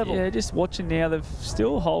boundary level? Yeah, just watching now. They're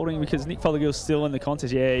still holding because Nick Fothergill's still in the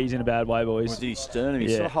contest. Yeah, he's in a bad way, boys. Or did he sternum?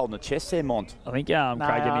 He's sort of holding the chest there, Mont. I think Craig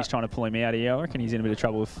Edney's trying to pull him out here. I reckon he's in a bit of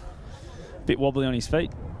trouble with a bit wobbly on his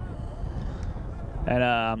feet. And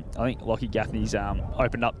I think Lockie Gaffney's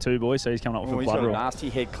opened up too, boys, so he's coming up with a blood He's got roll. a nasty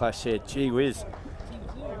head clash there. Gee whiz.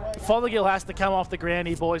 Fothergill has to come off the ground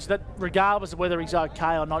here, boys. That regardless of whether he's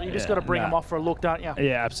okay or not, you just got to bring him off for a look, don't you?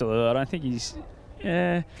 Yeah, absolutely. I don't think he's...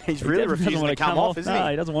 Yeah, he's really refusing to come off, isn't he? No,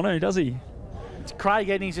 he doesn't want to, does he? It's Craig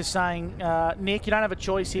Edney's just saying, Nick, you don't have a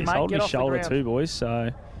choice here, he's mate. holding Get his off the shoulder ground. too, boys,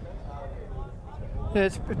 so... Yeah,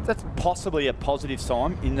 that's possibly a positive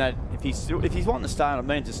sign in that if he's wanting to start, it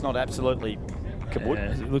means it's not absolutely kaput.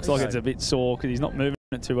 Yeah, it looks like it's a bit sore because he's not moving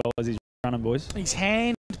it too well as he's running, boys. His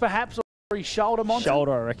hand, perhaps, or his shoulder, Monty?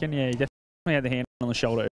 Shoulder, I reckon. Yeah, he definitely had the hand on the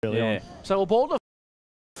shoulder early on. So we'll ball the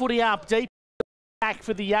footy up deep back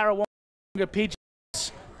for the Yarrawonga Pigeons.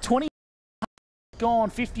 20 gone,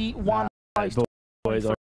 51 boys, I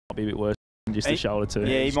might be a bit worse than just the shoulder too.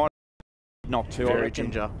 Yeah, he might knock two. Very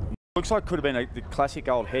ginger. Looks like could have been the classic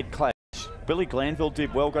old head clash. Billy Glanville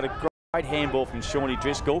did well, got a great handball from Shawnee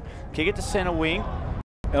Driscoll. Kick it to centre wing.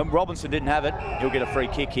 Robinson didn't have it. He'll get a free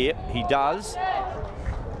kick here. He does.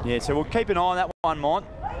 Yeah, so we'll keep an eye on that one, Mont,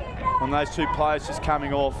 on those two players just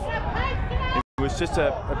coming off. It was just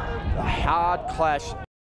a hard clash.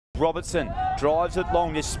 Robertson drives it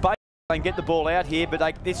long. There's space. They can get the ball out here,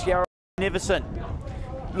 but this Yarra magnificent.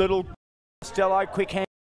 Little Costello, quick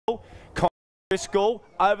handball. Driscoll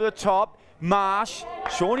over the top. Marsh.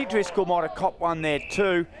 Shawnee Driscoll might have copped one there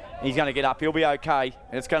too. He's going to get up. He'll be okay.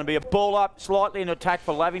 And it's going to be a ball up, slightly in attack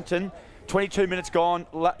for Lavington. 22 minutes gone.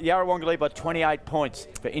 Yarrawonga lead by 28 points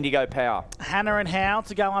for Indigo Power. Hannah and Howe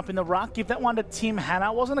to go up in the ruck. Give that one to Tim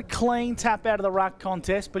Hannah. Wasn't a clean tap out of the ruck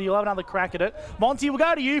contest, but he'll have another crack at it. Monty, we'll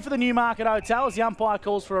go to you for the Newmarket Hotel as the umpire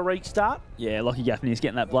calls for a restart. Yeah, Lockie Gaffney's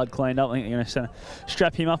getting that blood cleaned up. I think they're going to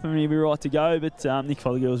strap him up and he'll be right to go. But Nick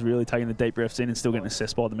Fothergill's really taking the deep breaths in and still getting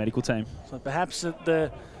assessed by the medical team. So perhaps might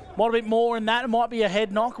a bit more in that. It might be a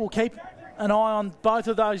head knock. We'll keep an eye on both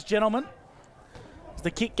of those gentlemen. The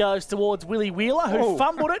kick goes towards Willie Wheeler, who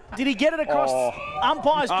fumbled it. Did he get it across?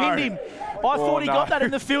 Umpires pinned him. I thought he got that in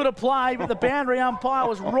the field of play, but the boundary umpire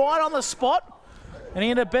was right on the spot, and he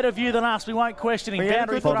had a better view than us. We won't question him.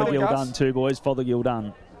 Boundary Fothergill done too, boys. Fothergill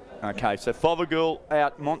done. Okay, so Fothergill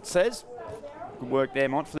out, Mont says. Good work there,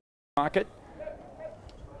 Mont, for the market.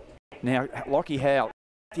 Now, Lockie Howe,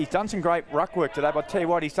 he's done some great ruck work today, but I'll tell you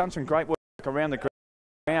what, he's done some great work around the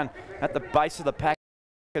ground at the base of the pack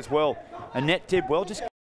as well. Annette did well, just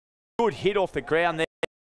good hit off the ground there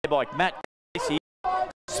by Matt Casey.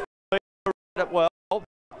 It well.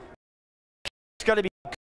 It's going to be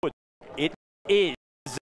good. It is.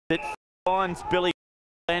 It finds Billy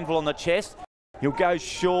Glanville on the chest. He'll go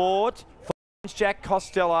short. Finds Jack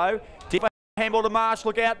Costello. Dip handball to Marsh.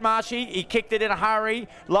 Look out, Marshy. He kicked it in a hurry.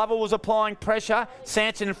 Lovell was applying pressure.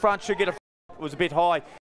 Sanson in front should get a. It was a bit high.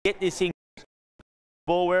 Get this in.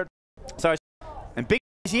 Ball where. So and big.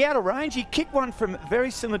 Is he out of range? He kicked one from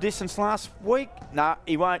very similar distance last week. No,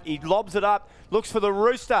 he won't. He lobs it up. Looks for the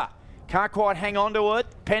rooster. Can't quite hang on to it.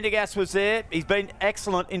 Pendergast was there. He's been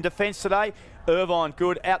excellent in defence today. Irvine,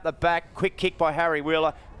 good out the back. Quick kick by Harry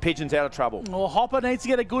Wheeler. Pigeons out of trouble. Well, Hopper needs to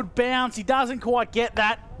get a good bounce. He doesn't quite get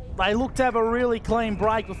that. They looked to have a really clean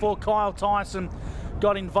break before Kyle Tyson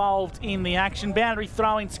got involved in the action. Boundary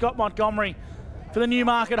throwing Scott Montgomery for the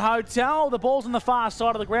Newmarket Hotel. The ball's on the far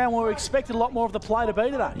side of the ground where we expected a lot more of the play to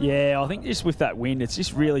be today. Yeah, I think just with that wind, it's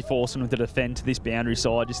just really forcing them to defend to this boundary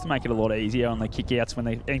side just to make it a lot easier on the kick-outs when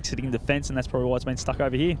they're exiting defence, and that's probably why it's been stuck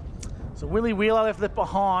over here. So Willie Wheeler left it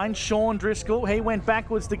behind. Sean Driscoll, he went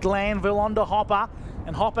backwards to Glanville onto Hopper,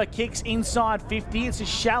 and Hopper kicks inside 50. It's a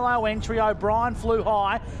shallow entry. O'Brien flew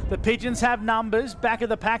high. The Pigeons have numbers. Back of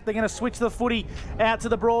the pack, they're going to switch the footy out to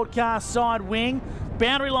the broadcast side wing.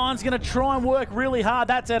 Boundary line's going to try and work really hard.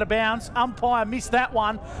 That's out of bounds. Umpire missed that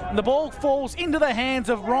one. And the ball falls into the hands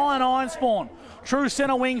of Ryan Ironspawn. True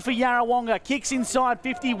centre wing for Yarrawonga. Kicks inside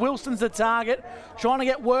 50. Wilson's the target. Trying to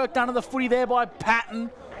get work done to the footy there by Patton.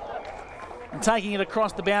 And taking it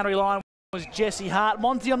across the boundary line was Jesse Hart.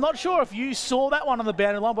 Monty, I'm not sure if you saw that one on the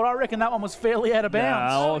boundary line, but I reckon that one was fairly out of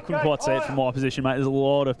bounds. No, I couldn't quite see it from my position, mate. There's a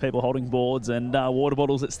lot of people holding boards and water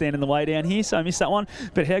bottles that stand in the way down here, so I missed that one.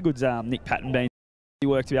 But how good's Nick Patton been? He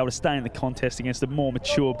worked to be able to stay in the contest against a more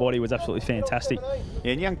mature body was absolutely fantastic.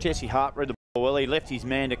 Yeah, and young Jesse Hart read the ball well. He left his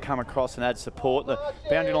man to come across and add support. The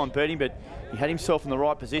boundary line beat him, but he had himself in the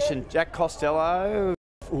right position. Jack Costello,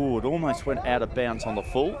 ooh, it almost went out of bounds on the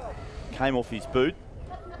full. Came off his boot.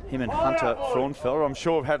 Him and Hunter Fraunfelder, I'm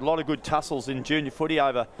sure, have had a lot of good tussles in junior footy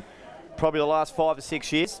over probably the last 5 or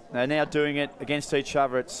 6 years. They're now doing it against each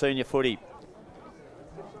other at senior footy.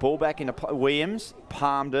 Ball back into Williams,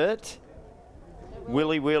 palmed it.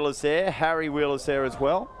 Willie Wheeler's there, Harry Wheeler's there as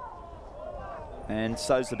well. And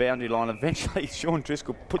so's the boundary line. Eventually, Sean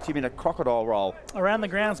Driscoll puts him in a crocodile roll. Around the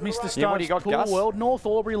grounds, Mr. Stokes, what do you got, Pool Gus? World. North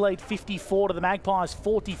Albury lead 54 to the Magpies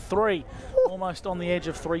 43. Almost on the edge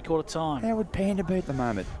of three-quarter time. How would Panda be at the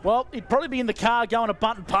moment? Well, he'd probably be in the car going to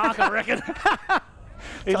Button Park, I reckon.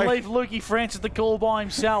 He'd leave Lukey Francis the call by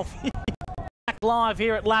himself. Back live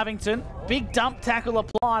here at Lavington. Big dump tackle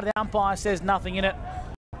applied. The umpire says nothing in it.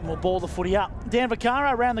 And we'll ball the footy up. Dan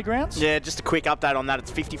Vaccaro around the grounds. Yeah, just a quick update on that. It's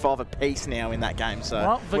 55 apiece now in that game. So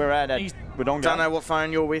well, we're at Wodonga. Don't know what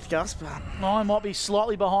phone you're with, Gus. But I might be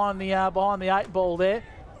slightly behind the 8 ball there.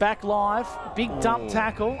 Back live. Big dump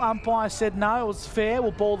tackle. Umpire said no, it was fair.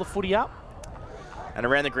 We'll ball the footy up. And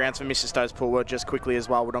around the grounds for Mr. Stokes Pool World just quickly as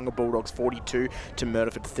well. Wodonga Bulldogs 42 to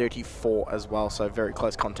Murderford 34 as well. So very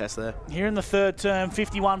close contest there. Here in the third term,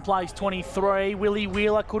 51 plays 23. Willie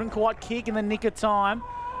Wheeler couldn't quite kick in the nick of time.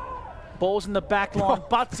 Ball's in the back line.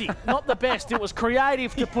 Butsy, not the best. It was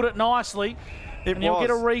creative, to put it nicely. And he'll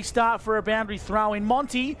get a restart for a boundary throw in.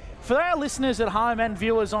 Monty, for our listeners at home and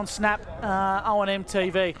viewers on Snap, O&M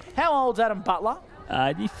TV, how old's Adam Butler?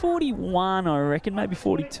 He's 41, I reckon, maybe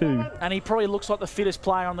 42. And he probably looks like the fittest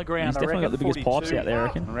player on the ground. He's definitely got the biggest pipes out there,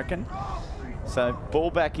 I reckon. So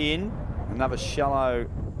ball back in, another shallow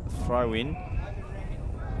throw in.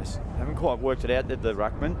 Just haven't quite worked it out, did the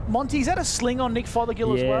ruckman? Monty, is that a sling on Nick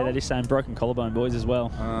Fothergill as well? Yeah, they're just saying broken collarbone, boys, as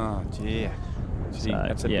well. Oh, dear. So,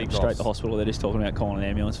 that's a big straight loss. to hospital. They're just talking about calling an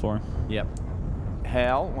ambulance for him. Yep.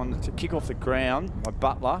 Howell wanted to kick off the ground by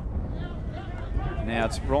Butler. Now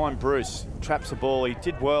it's Ryan Bruce, traps the ball. He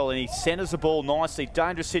did well and he centres the ball nicely.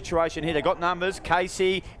 Dangerous situation here. They got numbers.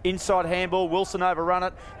 Casey, inside handball. Wilson overrun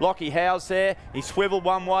it. Lockie Howell's there. He swiveled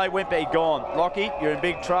one way, went back, gone. Lockie, you're in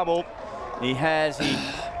big trouble.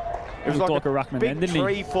 It was like a ruckman big then, didn't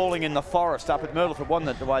tree falling in the forest up at Myrtleford, wasn't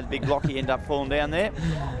it? The way the big Lockie ended up falling down there.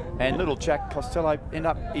 And little Jack Costello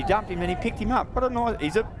he dumped him and he picked him up.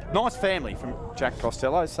 He's a nice family from Jack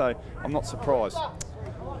Costello, so I'm not surprised.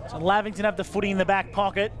 So Lavington have the footy in the back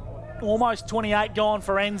pocket. Almost 28 gone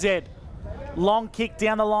for NZ. Long kick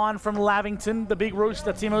down the line from Lavington. The big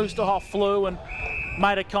rooster, Tim Oosterhoff, flew and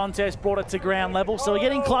made a contest, brought it to ground level. So we're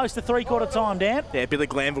getting close to three-quarter time, Dan. Yeah, Billy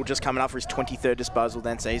Glanville just coming up for his 23rd disposal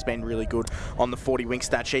then, so he's been really good on the 40-wing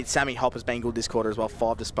stat sheet. Sammy Hopper's been good this quarter as well,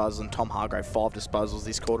 5 disposals, and Tom Hargrave 5 disposals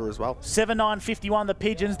this quarter as well. 7-9-51 the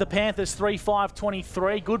Pigeons, the Panthers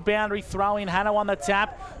 3-5-23. Good boundary throw in, Hannah on the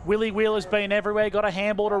tap. Willie Wheeler's been everywhere, got a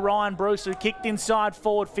handball to Ryan Bruce who kicked inside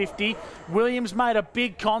forward 50. Williams made a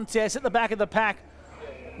big contest. At the back of the pack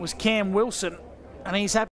was Cam Wilson, and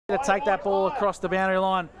he's happy to take that ball across the boundary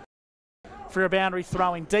line for a boundary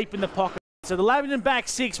throw-in deep in the pocket. So the Lavington back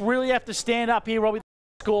 6 really have to stand up here, Robbie.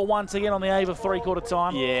 Score once again on the eve of three-quarter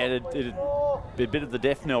time. Yeah, it'd be a bit of the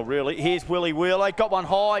death knell, really. Here's Willie Wheeler. Got one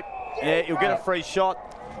high. Yeah, you'll get a free shot.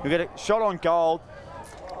 You'll get a shot on goal.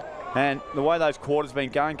 And the way those quarters have been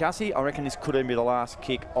going, Gussie, I reckon this could even be the last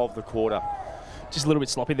kick of the quarter. Just a little bit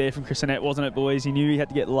sloppy there from Chris Annette, wasn't it, boys? He knew he had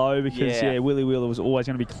to get low because, Willie Wheeler was always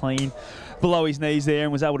going to be clean below his knees there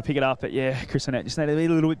and was able to pick it up. But, Chris Annette just needed to be a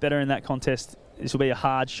little bit better in that contest. This will be a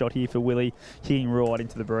hard shot here for Willie, kicking right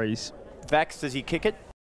into the breeze. Vax, does he kick it?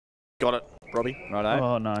 Got it, Robbie. Righto.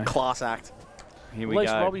 Oh, no. Class act. Here we go. At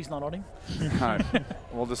least Robbie's not on him. No.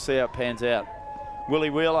 We'll just see how it pans out. Willie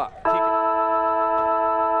Wheeler, kick it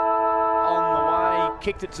on the way,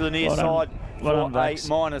 kicked it to the near side. For a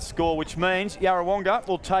minus score, which means Yarrawonga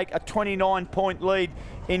will take a 29-point lead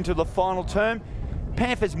into the final term.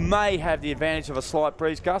 Panthers may have the advantage of a slight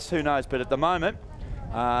breeze, Gus, who knows, but at the moment,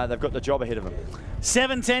 they've got the job ahead of them.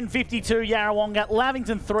 7-10-52 Yarrawonga,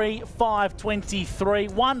 Lavington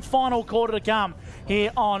 3-5-23. One final quarter to come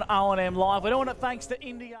here on O&M Live. We're doing it thanks to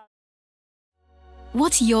India.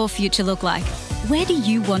 What's your future look like? Where do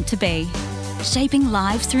you want to be? Shaping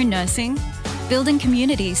lives through nursing? Building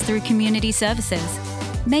communities through community services?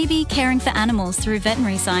 Maybe caring for animals through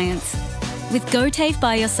veterinary science? With GoTAFE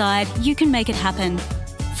by your side, you can make it happen.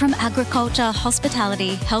 From agriculture,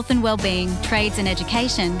 hospitality, health and wellbeing, trades and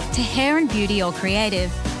education, to hair and beauty or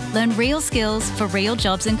creative, learn real skills for real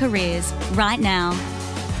jobs and careers right now.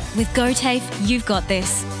 With GoTAFE, you've got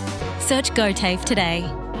this. Search GoTAFE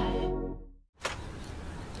today.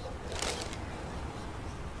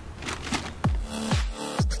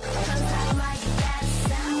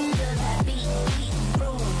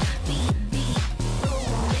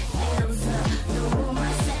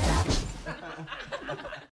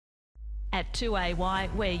 At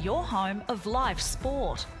 2AY, we're your home of live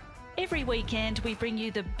sport. Every weekend we bring you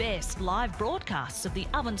the best live broadcasts of the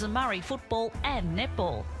Ovens and Murray football and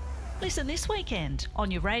netball. Listen this weekend on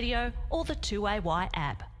your radio or the 2AY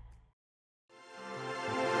app.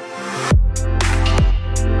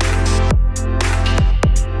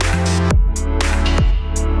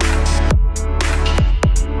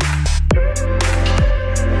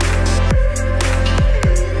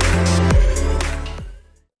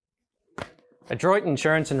 Adroit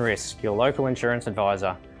Insurance and Risk, your local insurance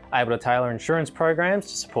advisor, able to tailor insurance programs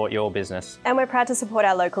to support your business. And we're proud to support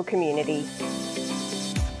our local community.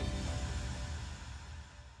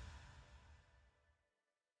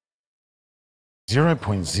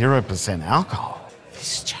 .0% alcohol.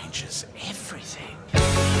 This changes everything.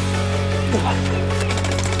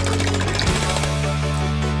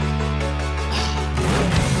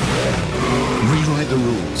 Rewrite the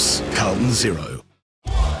rules. Carlton Zero.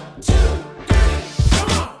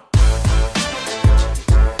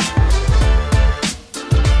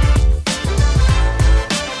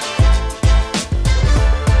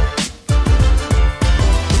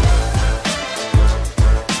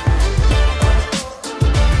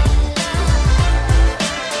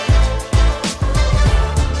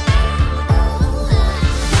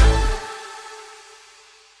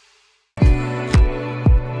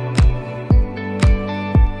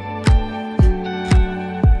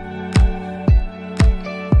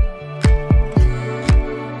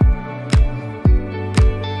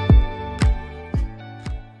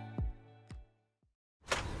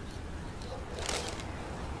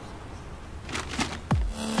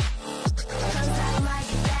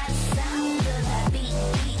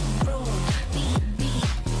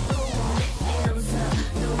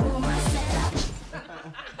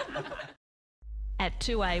 At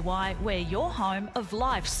 2AY, we're your home of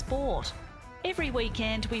live sport. Every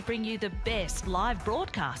weekend we bring you the best live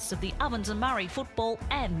broadcasts of the Ovens and Murray football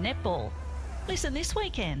and netball. Listen this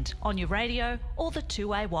weekend on your radio or the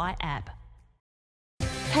 2AY app.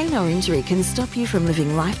 Pain or injury can stop you from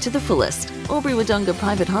living life to the fullest. Albury-Wodonga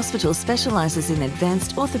Private Hospital specialises in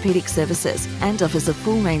advanced orthopaedic services and offers a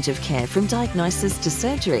full range of care from diagnosis to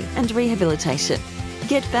surgery and rehabilitation.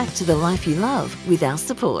 Get back to the life you love with our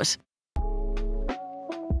support.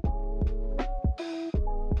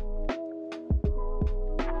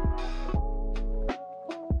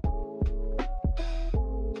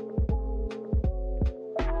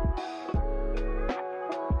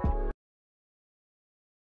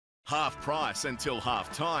 Half price until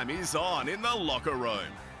half time is on in the locker room.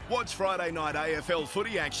 Watch Friday night AFL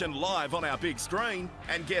footy action live on our big screen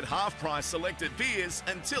and get half price selected beers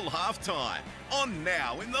until half time. On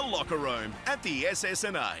now in the locker room at the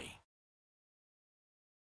SS&A.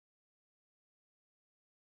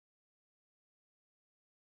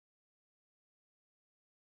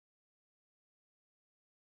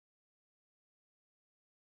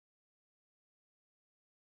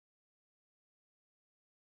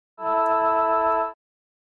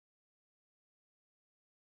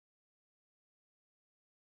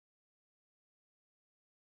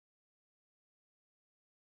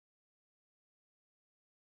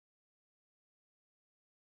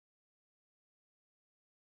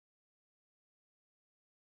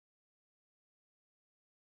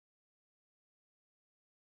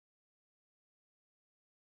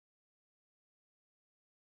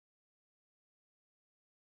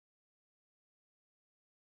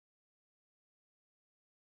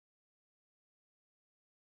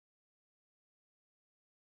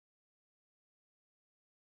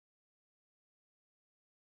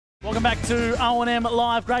 Welcome back to O&M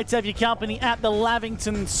Live. Great to have your company at the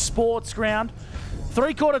Lavington Sports Ground.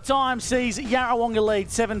 Three-quarter time sees Yarrawonga lead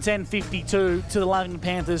 7-10-52 to the Lavington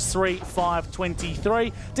Panthers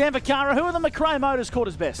 3-5-23. Dan Vaccaro, who are the McRae Motors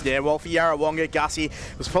quarters best? Yeah, well, for Yarrawonga, Gussie,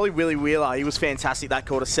 was probably Willie Wheeler. He was fantastic that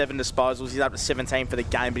quarter, 7 disposals. He's up to 17 for the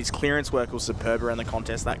game, but his clearance work was superb around the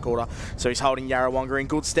contest that quarter. So he's holding Yarrawonga in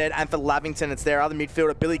good stead. And for Lavington, it's their other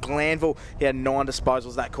midfielder, Billy Glanville. He had 9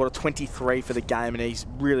 disposals that quarter, 23 for the game, and he's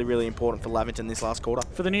really, really important for Lavington this last quarter.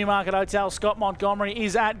 For the Newmarket Hotel, Scott Montgomery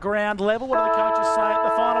is at ground level. What do the coaches say at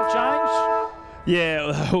the final change?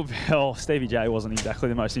 Yeah, well, Stevie J wasn't exactly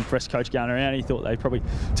the most impressed coach going around. He thought they probably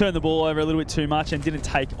turned the ball over a little bit too much and didn't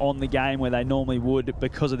take on the game where they normally would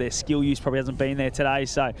because of their skill use probably hasn't been there today.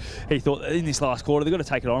 So he thought in this last quarter they've got to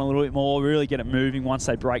take it on a little bit more, really get it moving once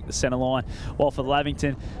they break the centre line. While for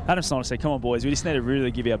Lavington, Adam Snyder said, come on boys, we just need to really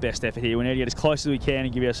give our best effort here. We need to get as close as we can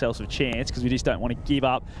and give ourselves a chance because we just don't want to give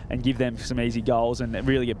up and give them some easy goals and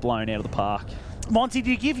really get blown out of the park. Monty, do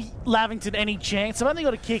you give Lavington any chance? They've only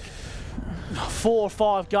got to kick 4 or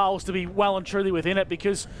 5 goals to be well and truly within it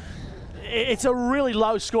because it's a really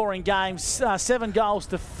low-scoring game, 7 goals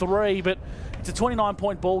to 3, but it's a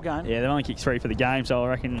 29-point ball game. Yeah, they've only kicked 3 for the game, so I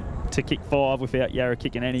reckon to kick 5 without Yarra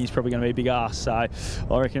kicking any is probably going to be a big ask. So I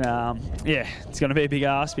reckon, yeah, it's going to be a big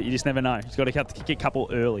ask, but you just never know. You've got to kick a couple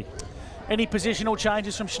early. Any positional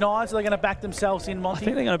changes from Schneiders? Are they going to back themselves in, Monty? I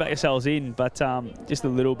think they're going to back themselves in, but just a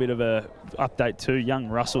little bit of a update too. Young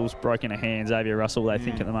Russell's broken a hand, Xavier Russell, they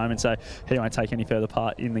think at the moment, so he won't take any further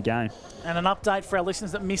part in the game. And an update for our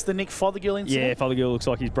listeners that missed the Nick Fothergill incident? Yeah, Fothergill looks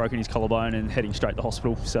like he's broken his collarbone and heading straight to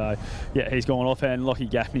hospital. So, yeah, he's gone off, and Lockie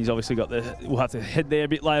Gaffney's obviously got we'll have to head there a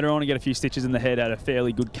bit later on and get a few stitches in the head, had a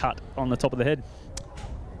fairly good cut on the top of the head.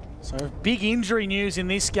 So big injury news in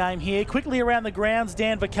this game here. Quickly around the grounds,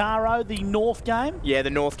 Dan Vaccaro, the North game. Yeah,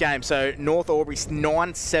 the North game. So North Albury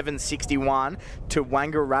 9-7-61 to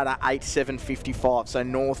Wangaratta 8-7-55. So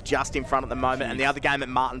North just in front at the moment. And the other game at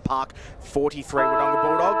Martin Park, 43 Wodonga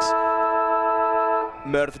Bulldogs.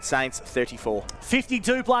 Murderford Saints 34.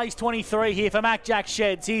 52 plays 23 here for Mac Jack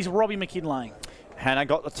Sheds. Here's Robbie McKinlay. Hannah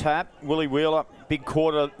got the tap. Willie Wheeler, big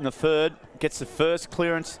quarter in the third, gets the first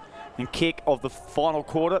clearance and kick of the final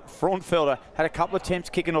quarter. Fraunfelder had a couple of attempts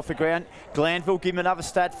kicking off the ground. Glanville, give him another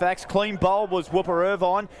stat facts. Clean bowl was Whooper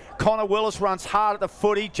Irvine. Connor Willis runs hard at the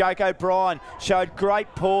footy. Jake O'Brien showed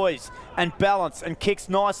great poise and balance and kicks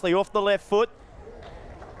nicely off the left foot.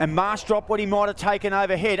 And Marsh dropped what he might have taken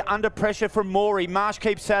overhead. Under pressure from Morey. Marsh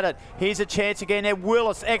keeps at it. Here's a chance again there.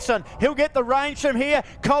 Willis, excellent. He'll get the range from here.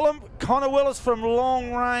 Connor Willis from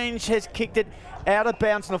long range has kicked it out of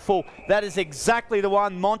bounds in the full. That is exactly the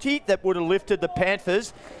one, Monty, that would have lifted the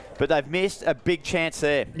Panthers. But they've missed a big chance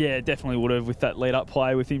there. Yeah, definitely would have with that lead-up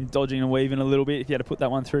play, with him dodging and weaving a little bit. If you had to put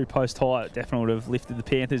that one through post high, it definitely would have lifted the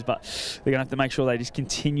Panthers. But they're going to have to make sure they just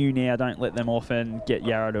continue now, don't let them off, and get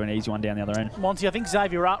Yarra to an easy one down the other end. Monty, I think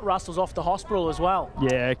Xavier Russell's off to hospital as well.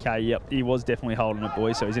 Yeah, okay, yep. He was definitely holding it,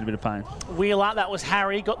 boys, so he's in a bit of pain. Wheeler, that was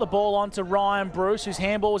Harry, got the ball on to Ryan Bruce, whose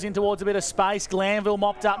handball was in towards a bit of space. Glanville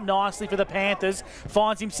mopped up nicely for the Panthers,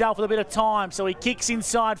 finds himself with a bit of time, so he kicks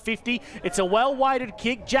inside 50. It's a well-weighted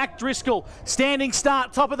kick. Jack Driscoll, standing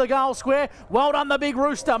start, top of the goal square. Well done, the big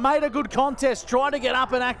rooster. Made a good contest. Tried to get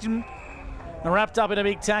up in action. And wrapped up in a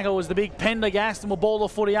big tackle was the big Pendergast, and will ball the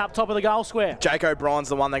footy up top of the goal square. Jake O'Brien's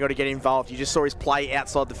the one they got to get involved. You just saw his play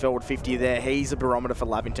outside the forward 50 there. He's a barometer for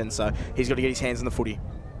Lavington, so he's got to get his hands on the footy.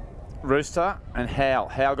 Rooster and Howe.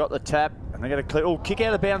 Howe got the tap, and they're going to clear. Kick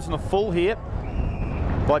out of bounds on the full here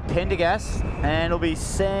by Pendergast, and it'll be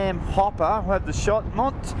Sam Hopper who had the shot.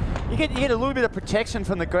 You get a little bit of protection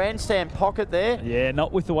from the grandstand pocket there. Yeah,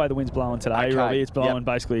 not with the way the wind's blowing today, okay. Robbie. It's blowing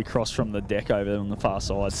basically across from the deck over there on the far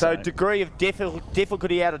side. So degree of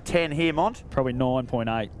difficulty out of 10 here, Mont? Probably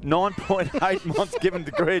 9.8. 9.8, Mont's given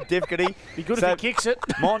degree of difficulty. Be good if he kicks it.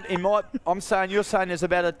 Mont, you're saying there's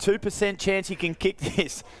about a 2% chance he can kick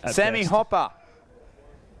this. At Sammy best. Hopper.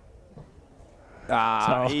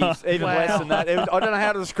 He's even less than that. I don't know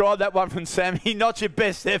how to describe that one from Sammy. Not your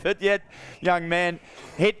best effort yet, young man.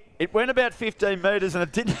 It went about 15 metres and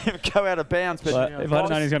it didn't even go out of bounds. But if I'd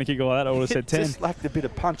known he was going to kick all that, I would have said 10. It just lacked a bit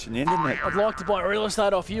of punch in the end, didn't it? I'd like to buy real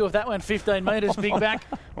estate off you if that went 15 metres, big back.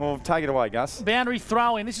 Well, take it away, Gus. Boundary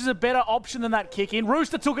throw in. This is a better option than that kick in.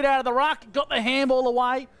 Rooster took it out of the ruck, got the handball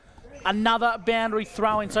away. Another boundary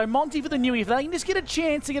throw-in. So Monty for the Newie, if they can just get a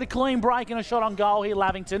chance to get a clean break and a shot on goal here,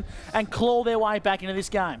 Lavington, and claw their way back into this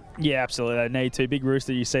game. Yeah, absolutely. They need to. Big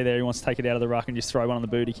Rooster, you see there, he wants to take it out of the ruck and just throw one on the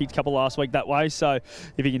boot. He kicked a couple last week that way, so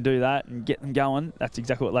if he can do that and get them going, that's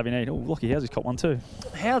exactly what Lavington need. Oh, Lockie Howe's caught one too.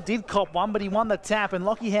 Howe did cop one, but he won the tap, and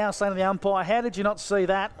Lockie Howe saying to the umpire, how did you not see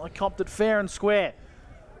that? I copped it fair and square.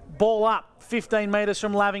 Ball up, 15 metres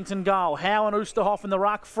from Lavington goal. Howe and Oosterhoff in the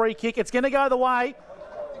ruck, free kick. It's going to go the way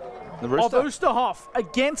of Oosterhoff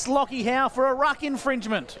against Lockie Howe for a ruck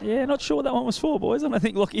infringement. Yeah, not sure what that one was for, boys. I don't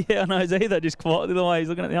think Lockie Howe knows either, just quietly the way he's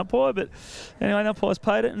looking at the umpire. But anyway, the umpire's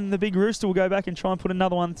paid it, and the big Rooster will go back and try and put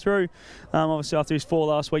another one through. Obviously, after his 4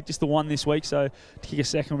 last week, just the 1 this week, so to kick a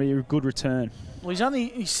second will be a good return. Well, he's only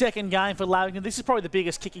his second game for Lavington. This is probably the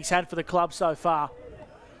biggest kick he's had for the club so far.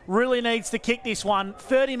 Really needs to kick this one.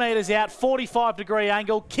 30 metres out, 45-degree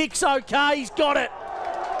angle. Kicks okay, he's got it.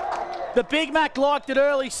 The Big Mac liked it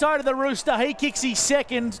early, so did the Rooster. He kicks his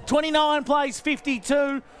second. 29 plays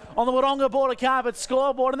 52 on the Wodonga Border Carpet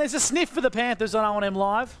scoreboard. And there's a sniff for the Panthers on O&M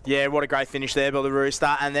Live. Yeah, what a great finish there by the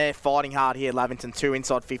Rooster. And they're fighting hard here, Lavington. 2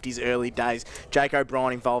 inside 50s early days. Jake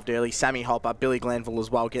O'Brien involved early. Sammy Hopper, Billy Glanville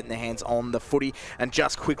as well, getting their hands on the footy. And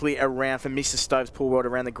just quickly around for Mr. Stove's pool world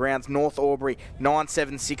around the grounds. North Albury,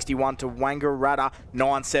 9-7-61 to Wangaratta,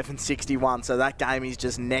 9-7-61. So that game is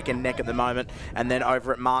just neck and neck at the moment. And then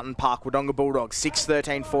over at Martin Park, Wodonga Bulldogs,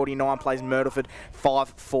 6-13-49 plays Myrtleford,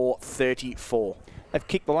 5-4-34. They've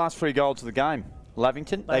kicked the last 3 goals of the game,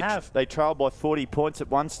 Lavington. They have. They trailed by 40 points at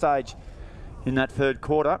one stage in that third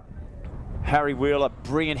quarter. Harry Wheeler,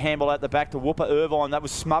 brilliant handball out the back to Whooper Irvine. That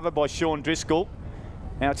was smothered by Sean Driscoll.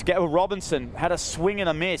 Now it's Gail Robinson, had a swing and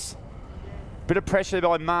a miss. Bit of pressure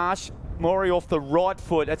by Marsh. Maury off the right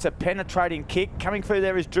foot. That's a penetrating kick. Coming through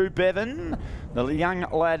there is Drew Bevan, the young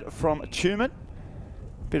lad from Tumut.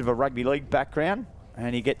 Bit of a rugby league background.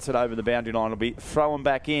 And he gets it over the boundary line. It'll be thrown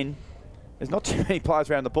back in. There's not too many players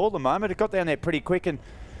around the ball at the moment. It got down there pretty quick and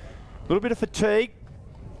a little bit of fatigue.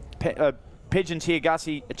 Pigeons here,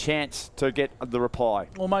 Gussie, a chance to get the reply.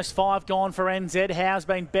 Almost 5 gone for NZ. Howe's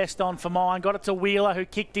been best on for mine. Got it to Wheeler, who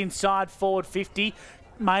kicked inside forward 50.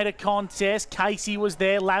 Made a contest. Casey was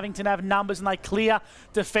there. Lavington have numbers and they clear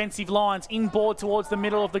defensive lines. Inboard towards the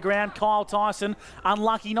middle of the ground. Kyle Tyson,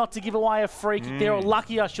 unlucky not to give away a free kick there, or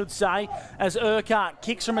lucky I should say, as Urquhart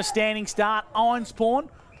kicks from a standing start. Einspawn.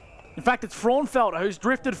 In fact, it's Fraunfelder who's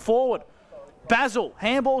drifted forward. Basil,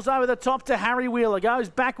 handballs over the top to Harry Wheeler. Goes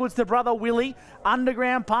backwards to brother Willie.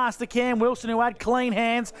 Underground pass to Cam Wilson, who had clean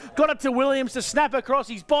hands. Got it to Williams to snap across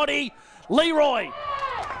his body. Leroy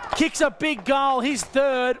kicks a big goal, his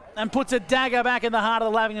third, and puts a dagger back in the heart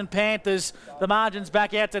of the Lavington Panthers. The margin's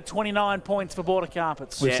back out to 29 points for Border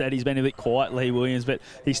Carpets. We've said he's been a bit quiet, Lee Williams, but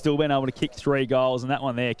he's still been able to kick 3 goals. And that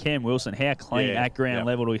one there, Cam Wilson, how clean at ground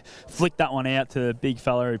level. We flick that one out to the big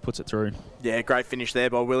fella who puts it through. Yeah, great finish there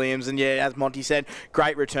by Williams. And yeah, as Monty said,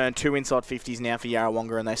 great return. 2 inside 50s now for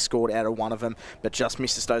Yarrawonga, and they scored out of one of them. But just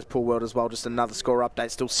Mr. Stowe's pool world as well. Just another score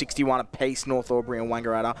update. Still 61 apiece, North Albury and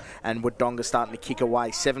Wangaratta. And Wodonga starting to kick away.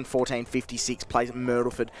 7-14-56 plays at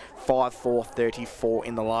Myrtleford. 5-4-34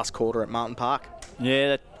 in the last quarter at Martin Park.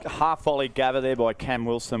 Yeah, that half volley gather there by Cam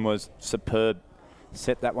Wilson was superb.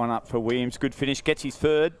 Set that one up for Williams. Good finish. Gets his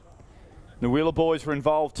third. The Wheeler boys were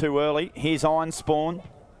involved too early. Here's Einspawn.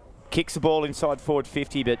 Kicks the ball inside forward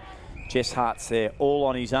 50, but Jess Hart's there all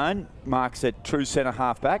on his own. Marks it true centre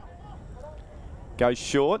half back. Goes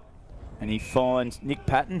short, and he finds Nick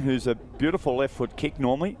Patton, who's a beautiful left foot kick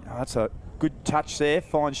normally. Oh, that's a good touch there.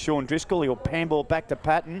 Finds Sean Driscoll. He'll handball back to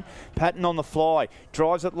Patton. Patton on the fly.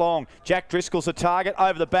 Drives it long. Jack Driscoll's a target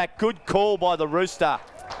over the back. Good call by the Rooster.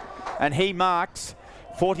 And he marks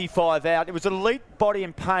 45 out. It was an elite body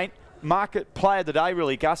and paint. Market play of the day,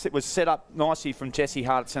 really, Gus. It was set up nicely from Jesse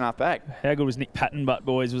Hart at centre back. How good was Nick Patton, but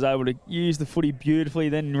boys, was able to use the footy beautifully,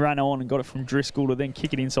 then ran on and got it from Driscoll to then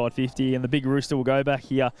kick it inside 50. And the big Rooster will go back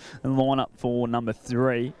here and line up for number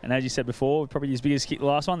 3. And as you said before, probably as big as kick the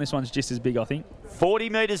last one. This one's just as big, I think. 40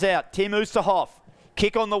 metres out. Tim Oosterhoff.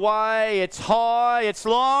 Kick on the way. It's high. It's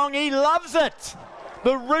long. He loves it.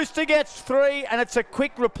 The Rooster gets 3, and it's a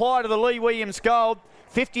quick reply to the Lee Williams goal.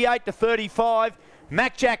 58-35.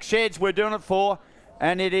 Mac Jack Sheds we're doing it for,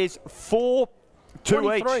 and it is 4-2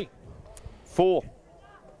 each. 4.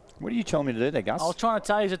 What are you telling me to do there, Gus? I was trying to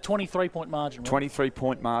tell you it's a 23-point margin.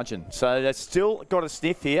 23-point margin. So they've still got a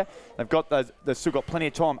sniff here. They've still got plenty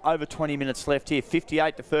of time. Over 20 minutes left here.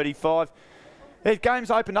 58-35. The game's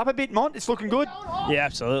opened up a bit, Mont. It's looking good. Yeah,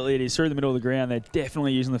 absolutely. It is through the middle of the ground. They're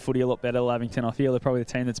definitely using the footy a lot better, Lavington. I feel they're probably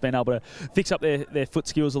the team that's been able to fix up their foot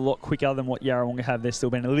skills a lot quicker than what Yarrawonga have. They're still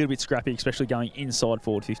been a little bit scrappy, especially going inside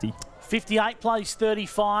forward 50. 58 plays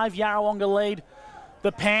 35. Yarrawonga lead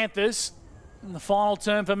the Panthers. And the final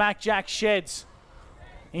term for Mac Jack Sheds.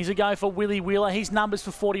 Here's a go for Willie Wheeler. His numbers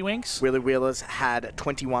for 40 winks. Willie Wheeler's had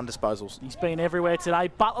 21 disposals. He's been everywhere today.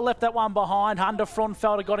 Butler left that one behind. Hunter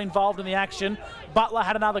Fraunfelder got involved in the action. Butler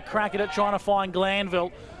had another crack at it trying to find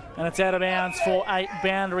Glanville. And it's out of bounds for a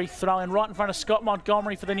boundary throw-in right in front of Scott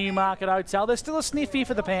Montgomery for the Newmarket Hotel. There's still a sniff here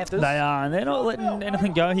for the Panthers. They are, and they're not letting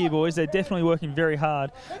anything go here, boys. They're definitely working very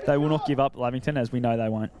hard. They will not give up, Lavington, as we know they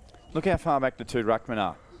won't. Look how far back the 2 ruckmen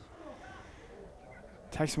are.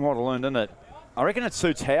 Takes them a while to learn, doesn't it? I reckon it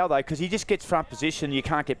suits Howe, though, because he just gets front position. You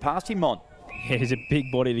can't get past him, Mon. Yeah, he's a big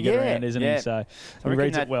body to get around, isn't he? So he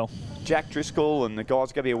reads it well. Jack Driscoll and the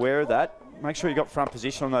guys got to be aware of that. Make sure you got front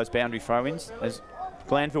position on those boundary throw-ins. As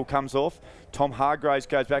Glanville comes off, Tom Hargraves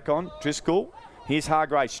goes back on. Driscoll. Here's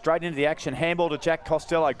Hargraves straight into the action. Handball to Jack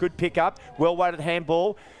Costello. Good pick up. Well-weighted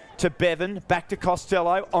handball to Bevan, back to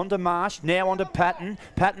Costello, onto Marsh, now onto Patton.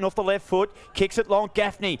 Patton off the left foot, kicks it long.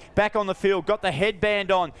 Gaffney back on the field, got the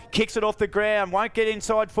headband on, kicks it off the ground, won't get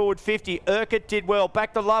inside forward 50. Urquhart did well,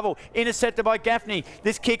 back to Lovell, intercepted by Gaffney.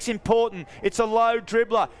 This kick's important. It's a low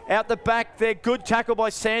dribbler. Out the back there, good tackle by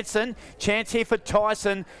Sanson. Chance here for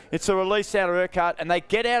Tyson. It's a release out of Urquhart, and they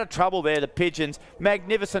get out of trouble there, the Pigeons.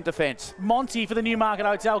 Magnificent defence. Monty for the Newmarket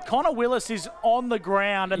Hotel. Connor Willis is on the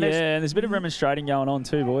ground. And there's a bit of remonstrating going on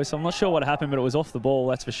too, boys. So I'm not sure what happened, but it was off the ball,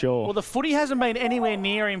 that's for sure. Well, the footy hasn't been anywhere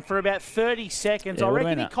near him for about 30 seconds. Yeah, I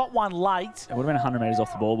reckon he caught one late. It would have been 100 metres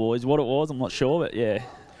off the ball, boys. What it was, I'm not sure, but yeah.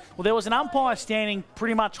 Well, there was an umpire standing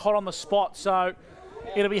pretty much hot on the spot, so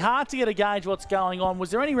it'll be hard to get a gauge what's going on.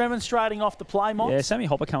 Was there any remonstrating off the play, Mont? Yeah, Sammy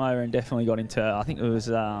Hopper come over and definitely got into, I think it was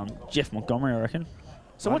Jeff Montgomery, I reckon.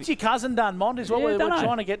 So what's your cousin done, Mont, is what we're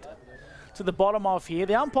trying to get to the bottom of here.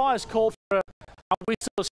 The umpire's called for a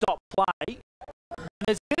whistle to stop play. And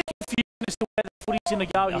there's a bit of confusion as to where the footy's going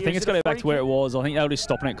to go here. I think it's got to go back to where it was. I think they were just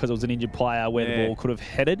stopping it because it was an injured player where the ball could have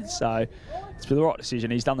headed. So it's been the right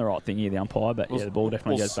decision. He's done the right thing here, the umpire, but yeah, the ball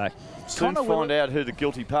definitely goes back. Soon find out who the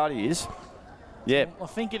guilty party is. Yeah. I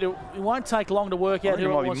think it won't take long to work out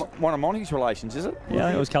who it was. One of Monty's relations, is it? Yeah, I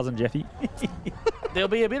think it was cousin Jeffy. There'll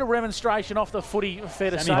be a bit of remonstration off the footy,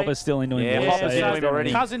 fair to say. Sammy Hopper's still into him. Yeah, Hopper's into him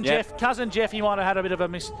already. Cousin Jeff, he might have had a bit of a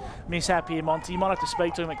mishap here, Monty. You might have to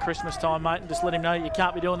speak to him at Christmas time, mate, and just let him know you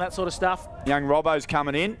can't be doing that sort of stuff. Young Robbo's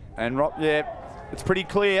coming in, and it's pretty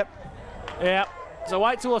clear. Yeah. So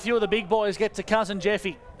wait till a few of the big boys get to cousin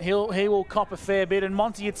Jeffy. He will cop a fair bit. And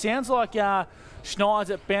Monty, it sounds like Schneid's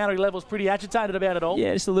at boundary level's pretty agitated about it all.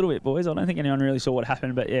 Yeah, just a little bit, boys. I don't think anyone really saw what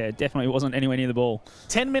happened, but yeah, definitely wasn't anywhere near the ball.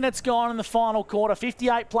 10 minutes gone in the final quarter.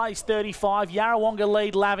 58 plays 35. Yarrawonga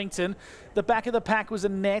lead Lavington. The back of the pack was a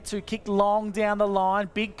Nets who kicked long down the line.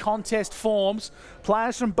 Big contest forms.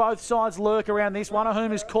 Players from both sides lurk around this, one of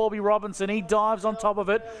whom is Corby Robinson. He dives on top of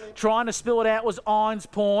it. Trying to spill it out was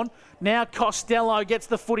Einspawn. Now Costello gets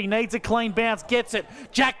the footy, needs a clean bounce, gets it.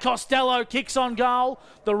 Jack Costello kicks on goal.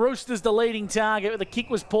 The Roosters the leading target, but the kick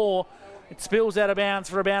was poor. It spills out of bounds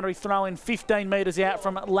for a boundary throw in 15 metres out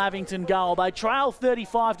from Lavington goal. They trail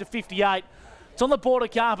 35 to 58. It's on the border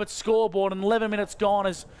carpet scoreboard and 11 minutes gone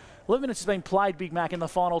as 11 minutes has been played, Big Mac, in the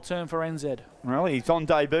final term for NZ. Well, he's on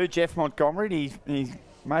debut, Jeff Montgomery. He's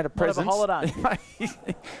made a presence. What a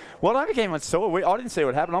holiday. Well, I became saw. I didn't see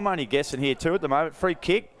what happened. I'm only guessing here too at the moment. Free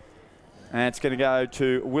kick. And it's going to go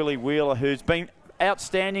to Willie Wheeler, who's been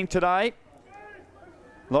outstanding today.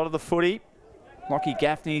 A lot of the footy. Lockie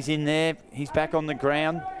Gaffney's in there. He's back on the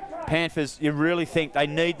ground. Panthers, you really think they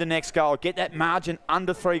need the next goal. Get that margin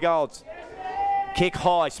under 3 goals. Kick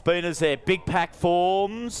high. Spooner's there. Big pack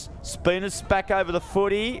forms. Spooner's back over the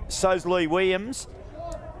footy. So's Lee Williams.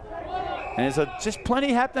 And there's just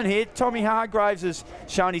plenty happening here. Tommy Hargraves has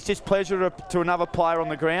shown his displeasure to another player on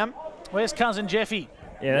the ground. Where's cousin Jeffy?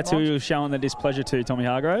 Yeah, that's who he was showing the displeasure to, Tommy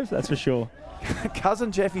Hargrave, that's for sure.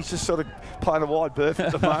 Cousin Jeffy's just sort of playing a wide berth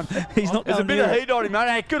at the moment. He's not. There's a bit of heat on him, mate.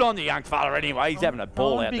 Hey, good on the young fella anyway. He's having a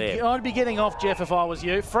ball out there. I'd be getting off, Jeff, if I was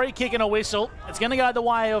you. Free kick and a whistle. It's going to go the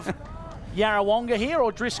way of Yarrawonga here or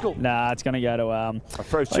Driscoll? Nah, it's going to go to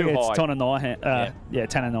too high. Tanner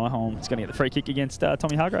Nyholm. It's going to get the free kick against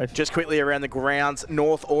Tommy Hargrave. Just quickly around the grounds,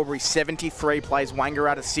 North Albury 73 plays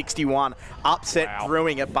Wangaratta 61. Upset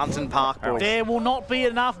brewing at Bunton Park, boys. There will not be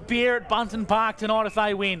enough beer at Bunton Park tonight if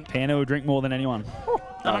they win. Panda will drink more than anyone.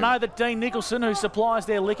 And I know that Dean Nicholson, who supplies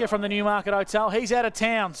their liquor from the Newmarket Hotel, he's out of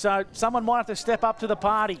town, so someone might have to step up to the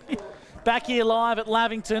party. Back here live at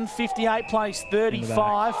Lavington, 58 plays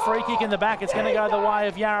 35. Free kick in the back. It's going to go the way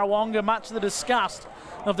of Yarrawonga, much to the disgust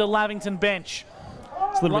of the Lavington bench.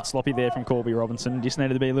 It's a little bit sloppy there from Corby Robinson. Just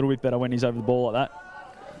needed to be a little bit better when he's over the ball like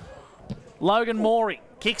that. Logan Morey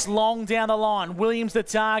kicks long down the line. Williams the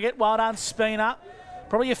target. Well done, Spina.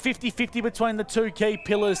 Probably a 50-50 between the two key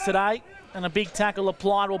pillars today. And a big tackle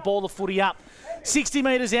applied will ball the footy up. 60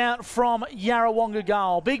 metres out from Yarrawonga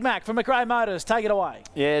goal. Big Mac from McRae Motors, take it away.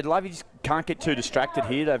 Yeah, Lovey's can't get too distracted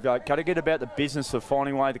here. They've got to get about the business of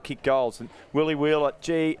finding a way to kick goals. And Willie Wheeler,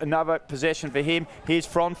 another possession for him. Here's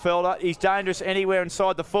Fronfelder. He's dangerous anywhere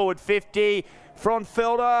inside the forward 50.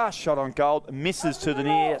 Fronfelder, shot on goal, misses to the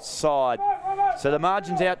near side. So the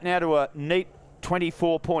margin's out now to a neat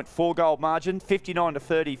 24.4 goal margin, 59 to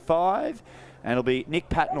 35. And it'll be Nick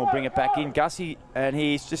Patton will bring it back in. Gussie, and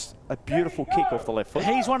he's just a beautiful kick off the left foot.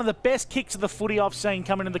 He's one of the best kicks of the footy I've seen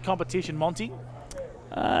coming into the competition, Monty.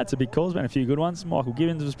 It's a big call. There's been a few good ones. Michael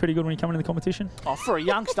Gibbons was pretty good when he came into the competition. Oh, for a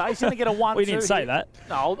youngster, he's going to get a 1-2. We didn't say that.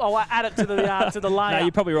 No, I'll add it to the layup. No,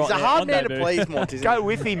 you're probably right. He's a hard man to please, Mont, isn't he? Go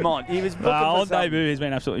with him, Mont. He was looking for on something. debut, he's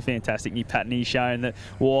been absolutely fantastic. New pattern he's shown that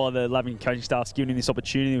while the Lavington coaching staff's given him this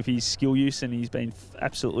opportunity with his skill use, and he's been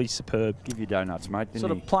absolutely superb. Give you donuts, mate.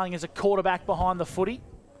 Sort of playing as a quarterback behind the footy.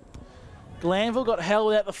 Glanville got held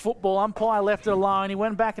without the football. Umpire left it alone. He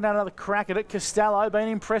went back and had another crack at it. Costello, being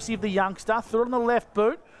impressive, the youngster. Threw it on the left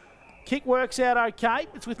boot. Kick works out okay.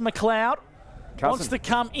 It's with McLeod. Wants to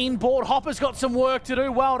come inboard. Hopper's got some work to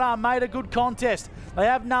do. Well done, mate. A good contest. They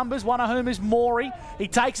have numbers, one of whom is Morey. He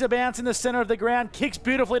takes a bounce in the centre of the ground. Kicks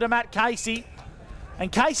beautifully to Matt Casey.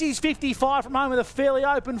 And Casey's 55 from home with a fairly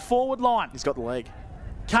open forward line. He's got the leg.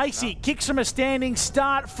 Casey kicks from a standing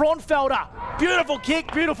start. Frontfelder. Beautiful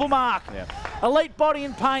kick, beautiful mark. Yeah. Elite body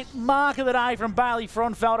and paint. Mark of the day from Bailey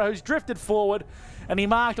Frontfelder, who's drifted forward. And he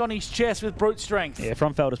marked on his chest with brute strength. Yeah,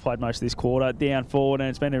 Frontfelder's played most of this quarter, down forward, and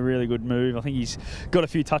it's been a really good move. I think he's got a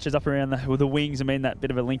few touches up around with the wings and been that bit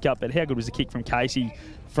of a link up. But how good was the kick from Casey?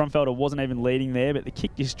 Frontfelder wasn't even leading there, but the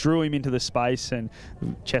kick just drew him into the space, and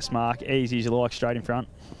chest mark, easy as you like, straight in front.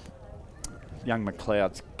 Young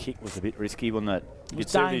McLeod's kick was a bit risky, wasn't it? You could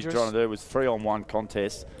was see what dangerous. he's trying to do. It was 3-on-1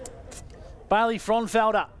 contest. Bailey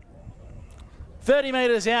Frontfelder. 30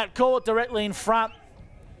 metres out, call it directly in front.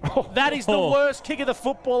 That is the worst kick of the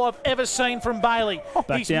football I've ever seen from Bailey.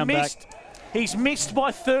 He's missed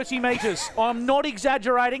by 30 metres. I'm not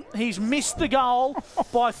exaggerating. He's missed the goal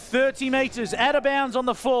by 30 metres. Out of bounds on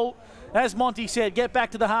the full. As Monty said, get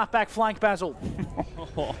back to the halfback flank, Basil.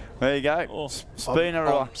 There you go.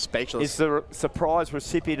 Spina speechless. is the surprise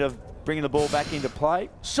recipient of bringing the ball back into play.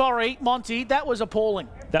 Sorry, Monty, that was appalling.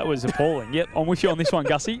 That was appalling. Yep, I'm with you on this one,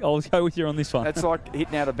 Gussie. I'll go with you on this one. That's like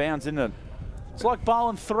hitting out of bounds, isn't it? It's like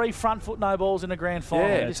bowling 3 front foot no balls in a grand final.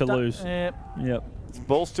 Yeah, to lose. Yeah. Yep.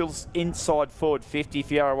 Ball still inside forward 50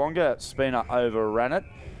 for Yarrawonga. Spina overran it,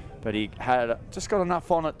 but he had just got enough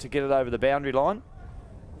on it to get it over the boundary line.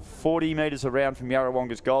 40 metres around from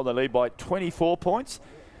Yarrawonga's goal. They lead by 24 points.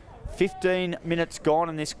 15 minutes gone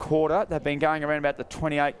in this quarter. They've been going around about the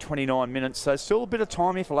 28, 29 minutes. So still a bit of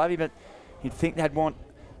time here for Lavy, but you'd think they'd want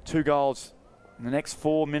 2 goals in the next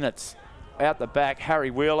 4 minutes. Out the back, Harry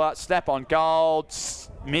Wheeler, snap on goal,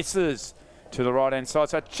 misses to the right-hand side.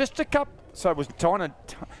 So just a cup. So it was Tanner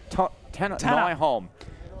Nyholm,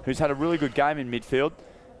 who's had a really good game in midfield,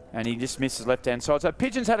 and he just misses left-hand side. So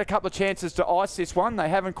Pigeons had a couple of chances to ice this one. They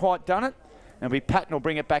haven't quite done it, and Patton will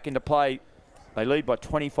bring it back into play. They lead by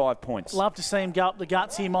 25 points. Love to see him go up the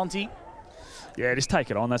guts here, Monty. Yeah, just take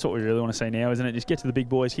it on. That's what we really want to see now, isn't it? Just get to the big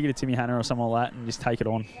boys, kick it to Timmy Hanna or something like that, and just take it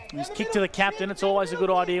on. Just kick to the captain. It's always a good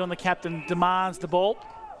idea when the captain demands the ball.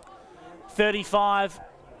 35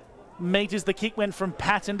 metres. The kick went from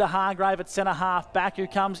Patton to Hargrave at centre half back, who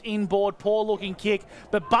comes inboard. Poor looking kick.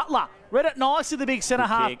 But Butler read it nicely, the big centre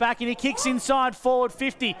half back, and he kicks inside forward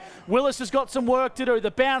 50. Willis has got some work to do. The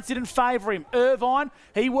bounce didn't favour him. Irvine,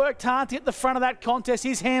 he worked hard to get the front of that contest.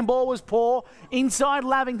 His handball was poor. Inside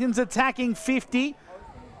Lavington's attacking 50.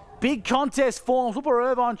 Big contest form. Flipper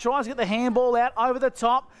Irvine tries to get the handball out over the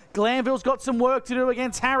top. Glanville's got some work to do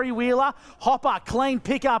against Harry Wheeler. Hopper, clean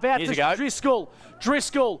pick up out to Driscoll.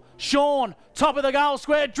 Driscoll, Sean, top of the goal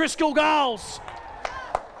square. Driscoll goals.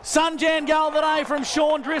 Sunjan goal of the day from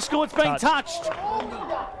Sean Driscoll. It's been touched.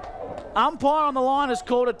 Umpire on the line has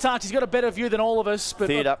called a touch. He's got a better view than all of us. But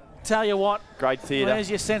theatre. Tell you what. Great theatre. There's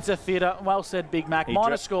your sense of theatre. Well said, Big Mac.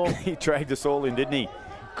 Minor score. He dragged us all in, didn't he?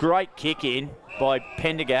 Great kick in by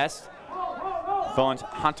Pendergast. Finds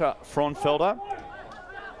Hunter Fronfelder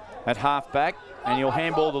at half back, and he'll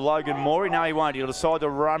handball to Logan Morey. No, he won't. He'll decide to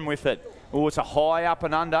run with it. Oh, it's a high up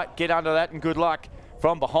and under. Get under that and good luck.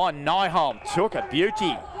 From behind, Nyholm took a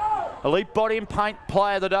beauty. Elite body and paint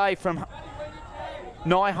player of the day from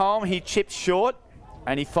Nyholm. He chips short,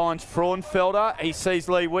 and he finds Fraunfelder. He sees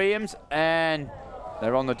Lee Williams, and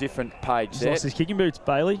they're on the different page He's there. lost his kicking boots,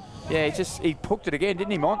 Bailey. Yeah, he hooked it again,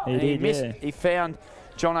 didn't he, Mont? He missed. Yeah. He found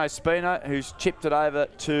John Ospina, who's chipped it over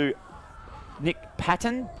to Nick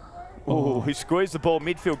Patton. Who squeezed the ball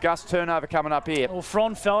midfield. Gus turnover coming up here. Well,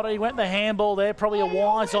 Frontfelder, he went the handball there. Probably a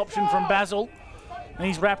wise option from Basil. And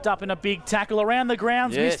he's wrapped up in a big tackle around the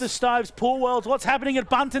grounds. Yes. Mr. Stokes, Pool Worlds. What's happening at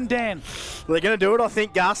Bunton, Dan? Well, they're going to do it, I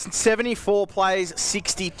think, Gus. 74 plays,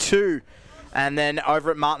 62. And then over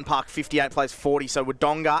at Martin Park, 58 plays, 40. So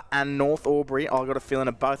Wodonga and North Albury, I've got a feeling,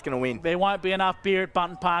 are both going to win. There won't be enough beer at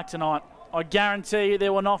Bunton Park tonight. I guarantee you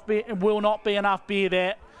there will not be enough beer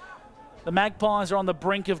there. The Magpies are on the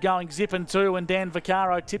brink of going zipping too, and Dan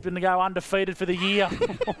Vaccaro tipped him to go undefeated for the year.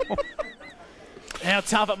 How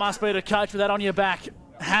tough it must be to coach with that on your back.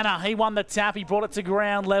 Hannah, he won the tap. He brought it to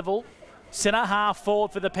ground level. Centre half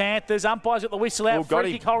forward for the Panthers. Umpire's got the whistle out.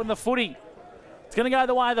 Free kick holding the footy. It's going to go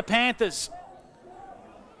the way of the Panthers.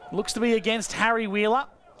 Looks to be against Harry Wheeler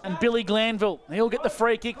and Billy Glanville. He'll get the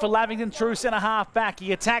free kick for Lavington, true centre half back.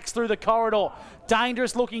 He attacks through the corridor.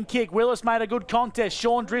 Dangerous looking kick. Willis made a good contest.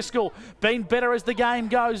 Sean Driscoll been better as the game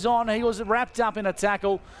goes on. He was wrapped up in a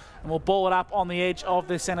tackle and will ball it up on the edge of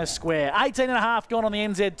the centre square. 18.5 gone on the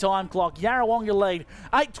NZ time clock. Yarrawonga lead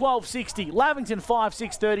 8-12-60. Lavington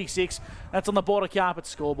 5-6-36. That's on the border carpet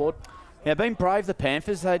scoreboard. Yeah, been brave, the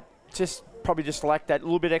Panthers. They probably just lack that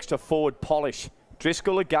little bit extra forward polish.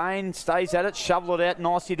 Driscoll again stays at it, shoveled it out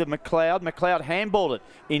nicely to McLeod. McLeod handballed it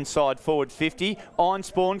inside forward 50.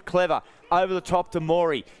 Einspawn, clever. Over the top to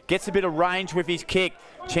Morey. Gets a bit of range with his kick.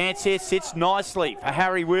 Chance here sits nicely for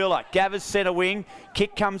Harry Wheeler. Gavers centre wing.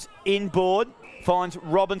 Kick comes inboard. Finds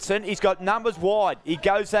Robinson. He's got numbers wide. He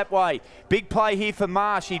goes that way. Big play here for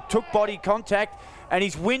Marsh. He took body contact and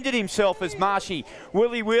he's winded himself as Marshy.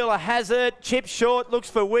 Willie Wheeler has it. Chip short. Looks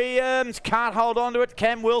for Williams. Can't hold on to it.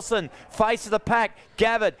 Cam Wilson. Face of the pack.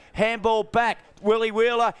 Gavitt. Handball back. Willie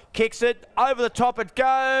Wheeler kicks it. Over the top it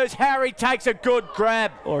goes. Harry takes a good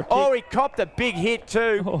grab. Oh, he copped a big hit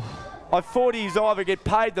too. Oh. I thought he's either get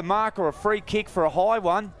paid the mark or a free kick for a high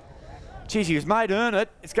one. Geez, he was made earn it.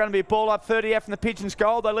 It's going to be a ball up 30 out from the Pigeons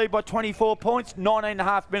goal. They lead by 24 points.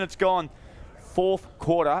 19.5 minutes gone. Fourth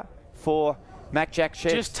quarter for Mac Jack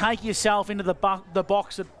Sheds. Just take yourself into the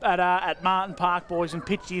box at Martin Park, boys, and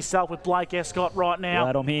picture yourself with Blake Escott right now.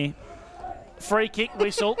 Right, I'm here. Free kick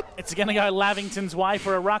whistle. It's going to go Lavington's way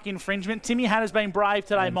for a ruck infringement. Timmy Hanna's been brave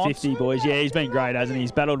today, Mons. 50, boys. Yeah, he's been great, hasn't he?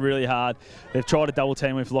 He's battled really hard. They've tried to double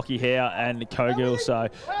team with Lockie Howe and Cogill, so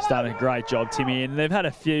he's done a great job, Timmy. And they've had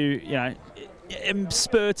a few,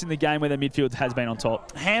 spurts in the game where the midfield has been on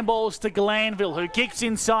top. Handballs to Glanville, who kicks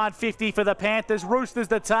inside 50 for the Panthers. Roosters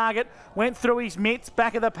the target. Went through his mitts,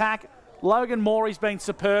 back of the pack. Logan Morey's been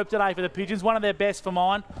superb today for the Pigeons, one of their best for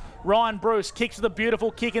mine. Ryan Bruce kicks with a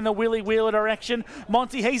beautiful kick in the Willie Wheeler direction.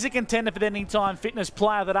 Monty, he's a contender for the Anytime Fitness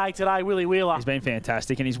Player of the Day today, Willie Wheeler. He's been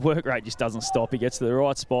fantastic, and his work rate just doesn't stop. He gets to the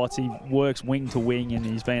right spots, he works wing to wing, and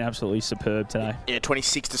he's been absolutely superb today. Yeah,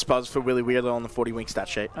 26 disposals for Willie Wheeler on the 40-wing stat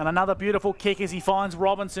sheet. And another beautiful kick as he finds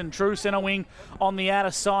Robinson, true centre wing on the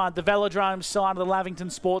outer side, the Velodrome side of the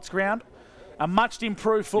Lavington Sports Ground. A much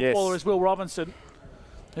improved footballer as Will Robinson,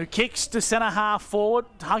 who kicks to centre half forward,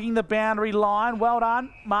 hugging the boundary line. Well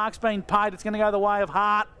done. Mark's been paid. It's going to go the way of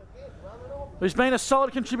Hart, who's been a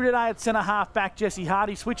solid contributor today at centre half back, Jesse Hart.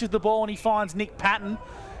 He switches the ball and he finds Nick Patton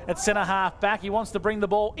at centre half back. He wants to bring the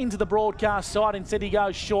ball into the broadcast side. Instead, he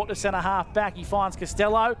goes short to centre half back. He finds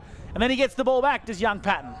Costello, and then he gets the ball back, does young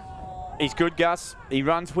Patton. He's good, Gus. He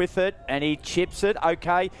runs with it and he chips it.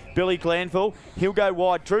 Okay, Billy Glanville. He'll go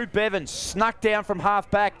wide. Drew Bevins snuck down from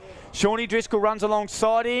half back. Shawnee Driscoll runs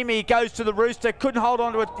alongside him. He goes to the Rooster. Couldn't hold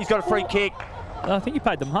on to it. He's got a free kick. I think he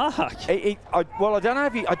paid the mark. Well, I don't know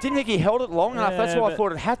if I didn't think he held it long enough. That's why I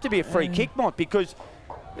thought it had to be a free kick, Mike, because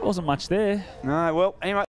there wasn't much there. No, well,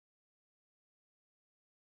 anyway.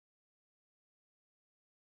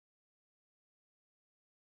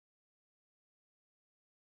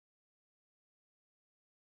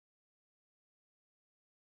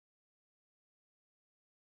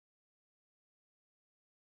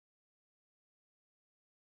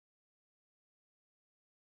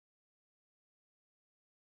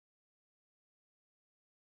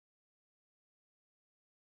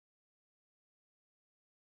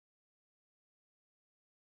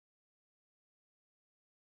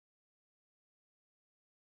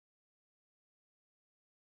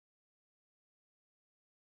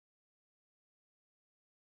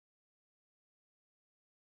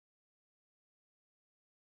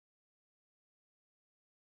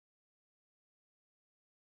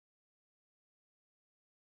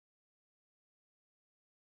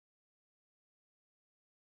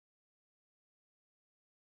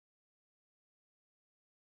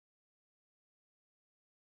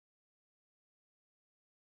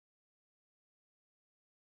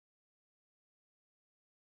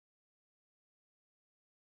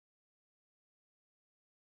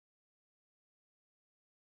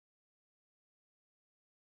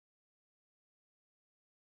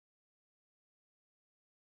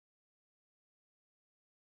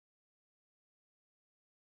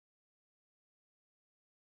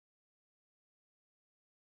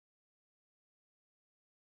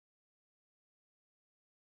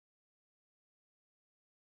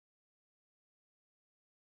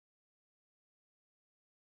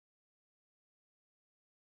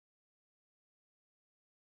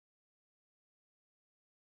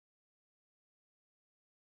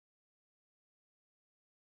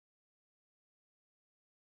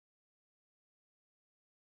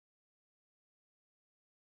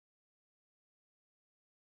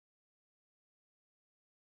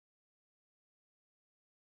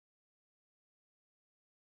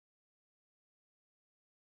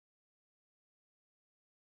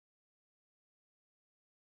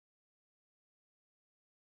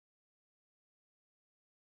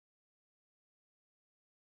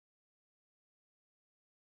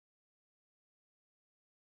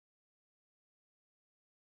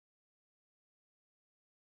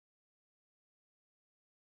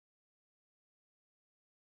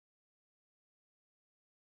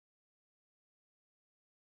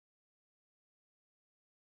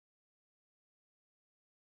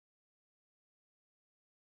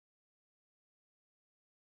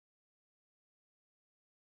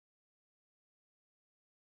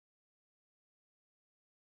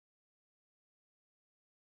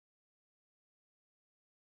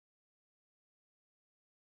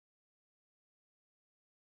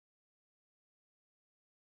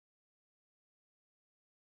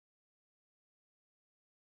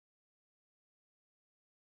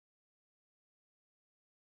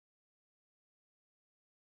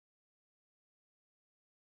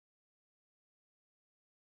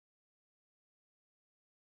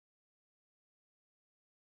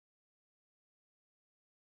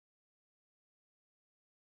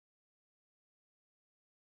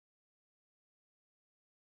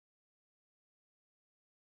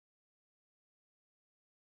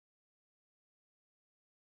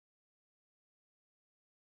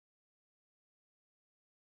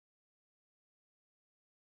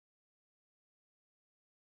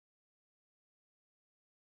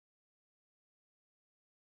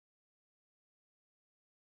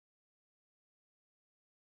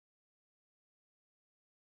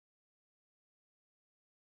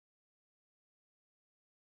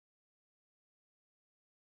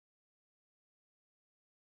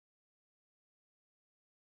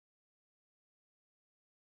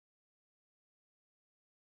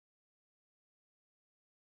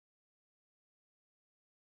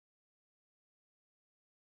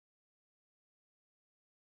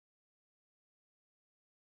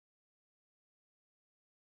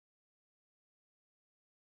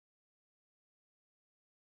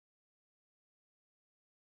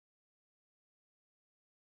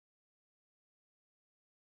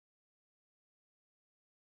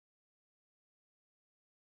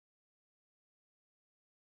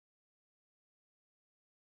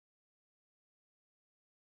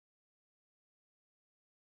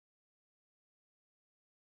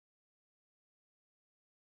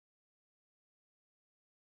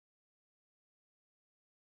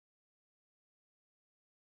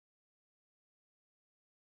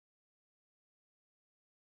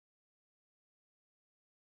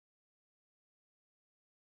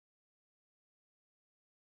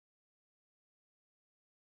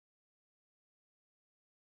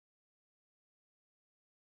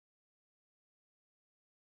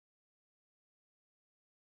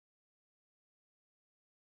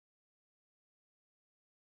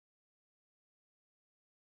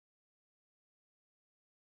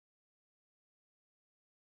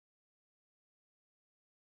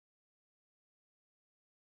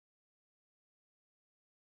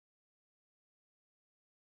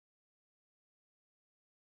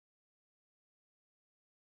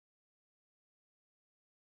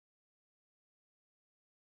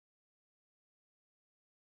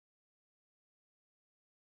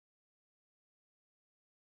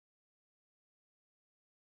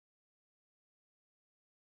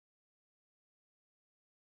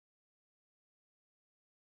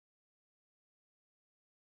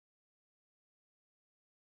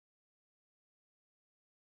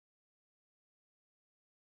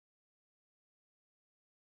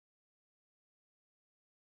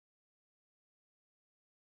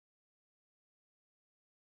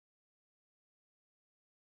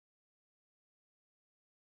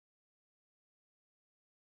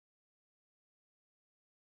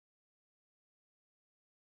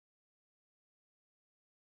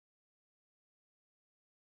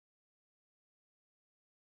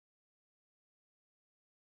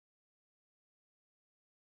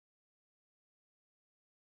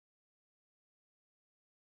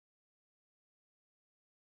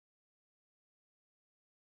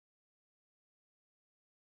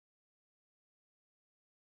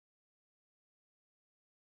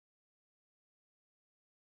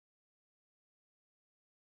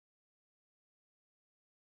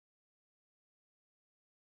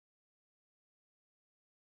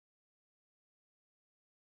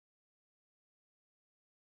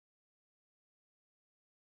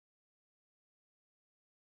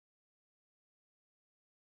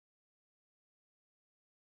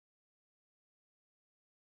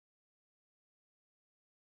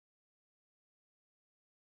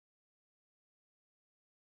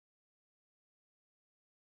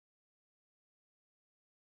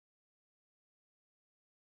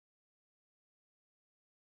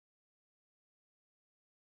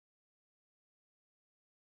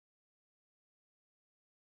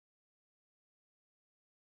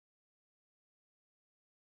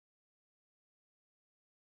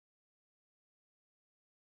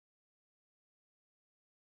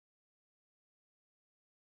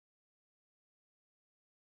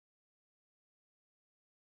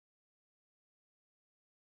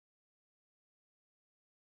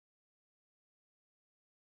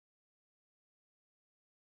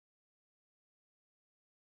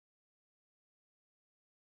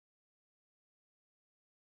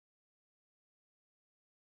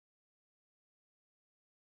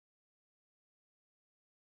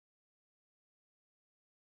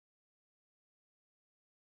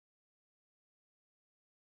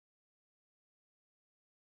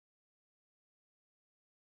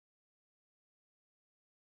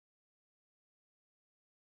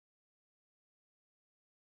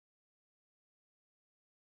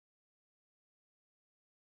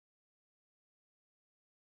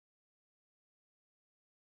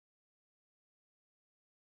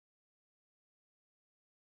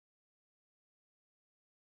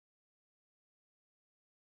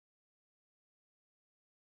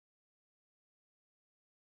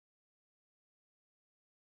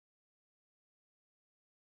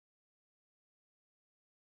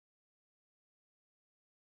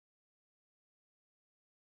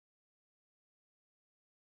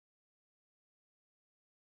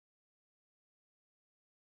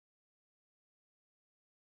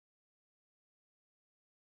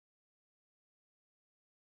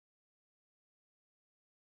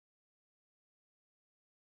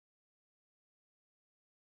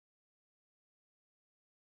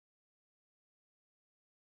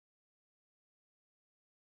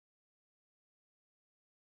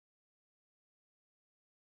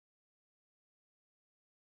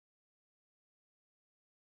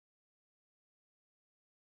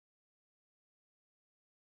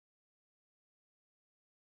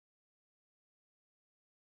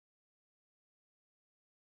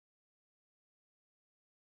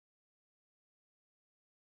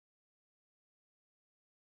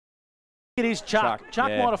 It is Chuck. Chuck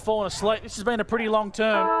yeah. might have fallen asleep. This has been a pretty long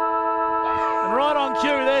term. And right on cue,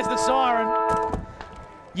 there's the siren.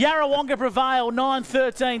 Yarrawonga prevail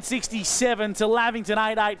 9-13-67 to Lavington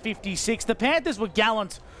 8-8-56. The Panthers were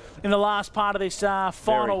gallant in the last part of this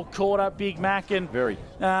final quarter, Big Mac. And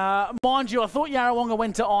mind you, I thought Yarrawonga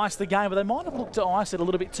went to ice the game, but they might have looked to ice it a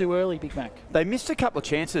little bit too early, Big Mac. They missed a couple of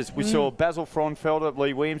chances. We saw Basil Frauenfelder,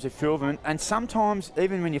 Lee Williams, a few of them. And sometimes,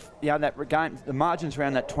 even when you know that game, the margin's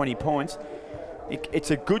around that 20 points,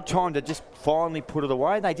 it's a good time to just finally put it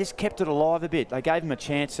away. They just kept it alive a bit. They gave them a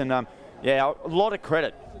chance, and yeah, a lot of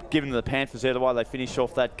credit given to the Panthers there, the way they finished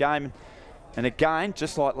off that game. And again,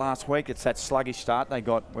 just like last week, it's that sluggish start they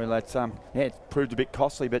got where that's, it proved a bit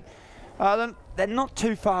costly, but they're not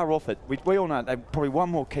too far off it. We all know they've probably one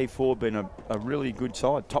more key forward, been a really good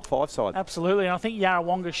side, top 5 side. Absolutely, and I think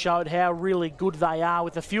Yarrawonga showed how really good they are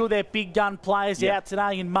with a few of their big gun players out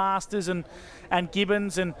today in Masters and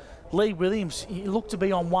Gibbons, and Lee Williams, he looked to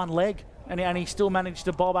be on one leg. And he still managed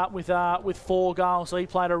to bob up with 4 goals, so he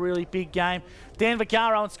played a really big game. Dan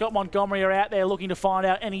Vaccaro and Scott Montgomery are out there looking to find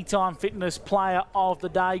out Anytime Fitness Player of the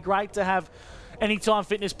Day. Great to have Anytime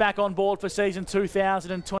Fitness back on board for season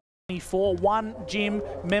 2024. One gym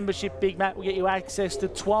membership, Big Mac, will get you access to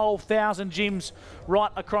 12,000 gyms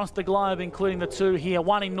right across the globe, including the 2 here,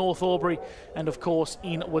 one in North Albury and, of course,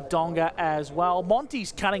 in Wodonga as well.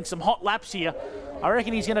 Monty's cutting some hot laps here. I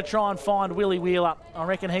reckon he's going to try and find Willie Wheeler. I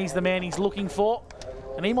reckon he's the man he's looking for,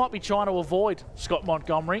 and he might be trying to avoid Scott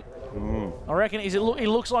Montgomery. I reckon he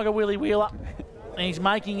looks like a Willie Wheeler, and he's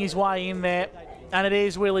making his way in there. And it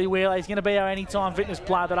is Willie Wheeler. He's going to be our Anytime Fitness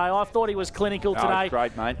Player today. I thought he was clinical today.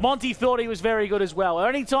 Great, mate. Monty thought he was very good as well. Our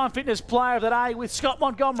Anytime Fitness Player of the Day with Scott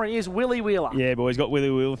Montgomery is Willie Wheeler. Yeah, boys, got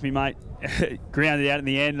Willie Wheeler with me, mate. Grounded out in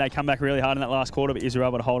the end. They come back really hard in that last quarter, but Israel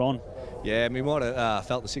able to hold on. Yeah, we might have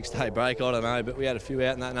felt the 6-day break, I don't know, but we had a few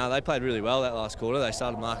out in that. No, they played really well that last quarter. They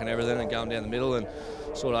started marking everything and going down the middle and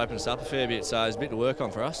sort of opened us up a fair bit, so there's a bit to work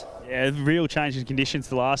on for us. Yeah, real change in conditions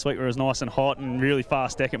to last week where it was nice and hot and really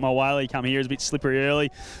fast deck at my Whaley. Come here, it was a bit slippery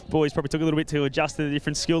early. Boys probably took a little bit to adjust to the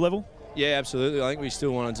different skill level. Yeah, absolutely. I think we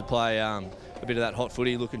still wanted to play a bit of that hot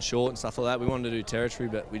footy, looking short and stuff like that. We wanted to do territory,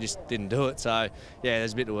 but we just didn't do it. So, yeah,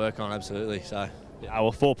 there's a bit to work on, absolutely. So. Yeah,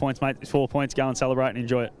 well, 4 points, mate. 4 points. Go and celebrate and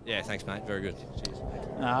enjoy it. Yeah, thanks, mate. Very good. Cheers.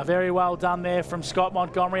 Very well done there from Scott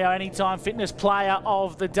Montgomery. Our Anytime Fitness Player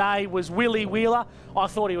of the Day was Willie Wheeler. I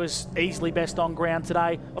thought he was easily best on ground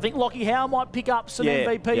today. I think Lockie Howe might pick up some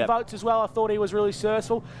MVP votes as well. I thought he was really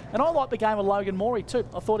serviceable. And I liked the game of Logan Morey too.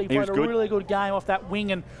 I thought he played a really good game off that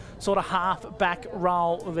wing and sort of half-back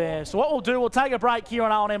role there. So what we'll do, we'll take a break here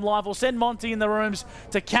on O&M Live. We'll send Monty in the rooms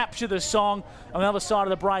to capture the song. On the other side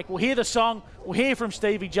of the break, we'll hear the song. We'll hear from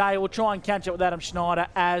Stevie J. We'll try and catch up with Adam Schneider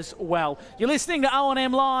as well. You're listening to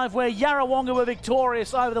O&M Live, where Yarrawonga were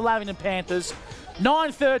victorious over the Lavington Panthers.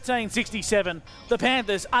 9-13-67. The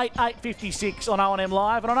Panthers 8-8-56 on O&M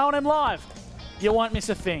Live. And on O&M Live, you won't miss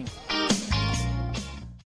a thing.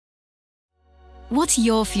 What's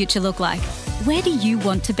your future look like? Where do you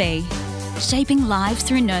want to be? Shaping lives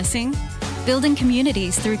through nursing? Building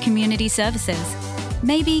communities through community services?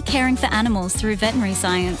 Maybe caring for animals through veterinary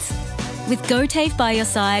science? With GoTAFE by your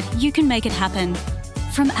side, you can make it happen.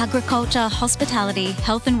 From agriculture, hospitality,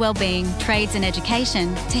 health and wellbeing, trades and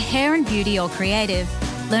education, to hair and beauty or creative,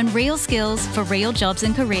 learn real skills for real jobs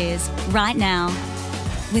and careers right now.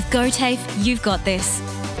 With GoTAFE, you've got this.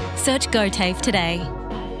 Search GoTAFE today.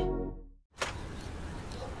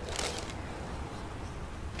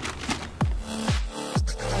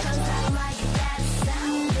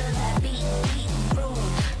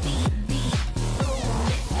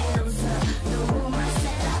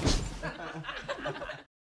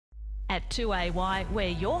 At 2AY, we're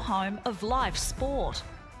your home of live sport.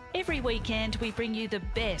 Every weekend we bring you the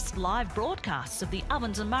best live broadcasts of the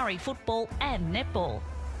Ovens and Murray football and netball.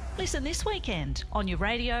 Listen this weekend on your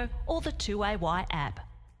radio or the 2AY app.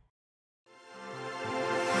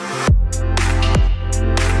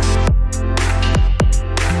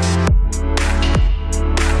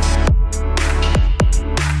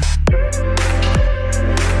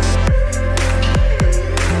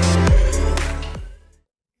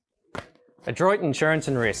 Adroit Insurance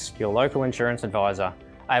and Risk, your local insurance advisor,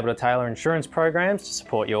 able to tailor insurance programs to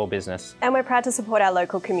support your business. And we're proud to support our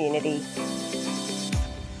local community.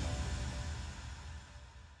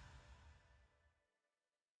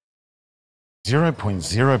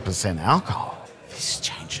 0.0% alcohol. This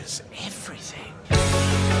changes everything.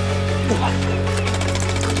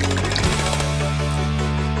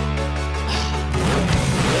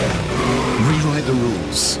 Rewrite the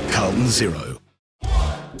rules. Carlton Zero.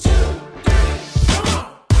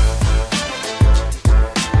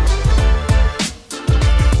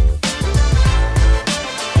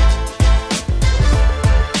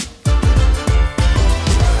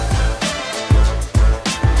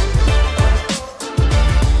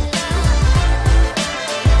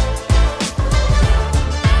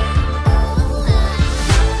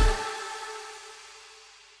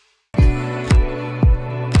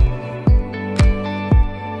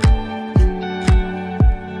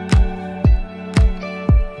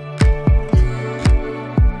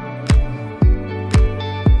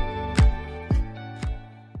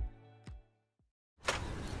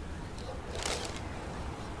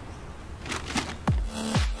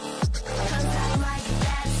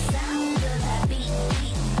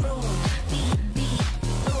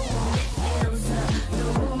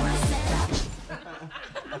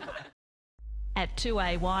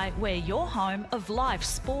 2AY, we're your home of live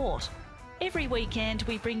sport. Every weekend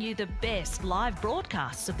we bring you the best live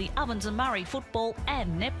broadcasts of the Ovens and Murray football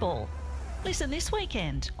and netball. Listen this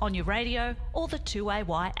weekend on your radio or the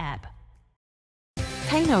 2AY app.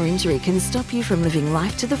 Pain or injury can stop you from living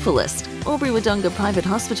life to the fullest. Wodonga Private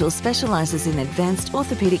Hospital specialises in advanced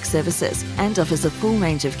orthopaedic services and offers a full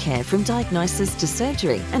range of care from diagnosis to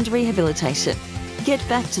surgery and rehabilitation. Get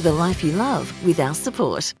back to the life you love with our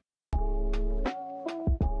support.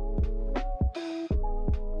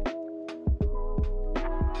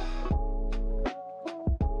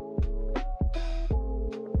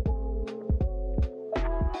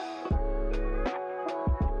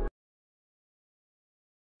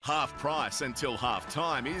 Half price until half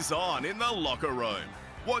time is on in the locker room.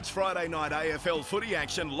 Watch Friday night AFL footy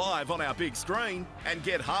action live on our big screen and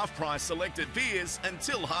get half price selected beers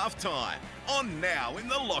until half time. On now in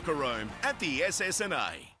the locker room at the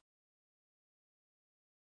SS&A.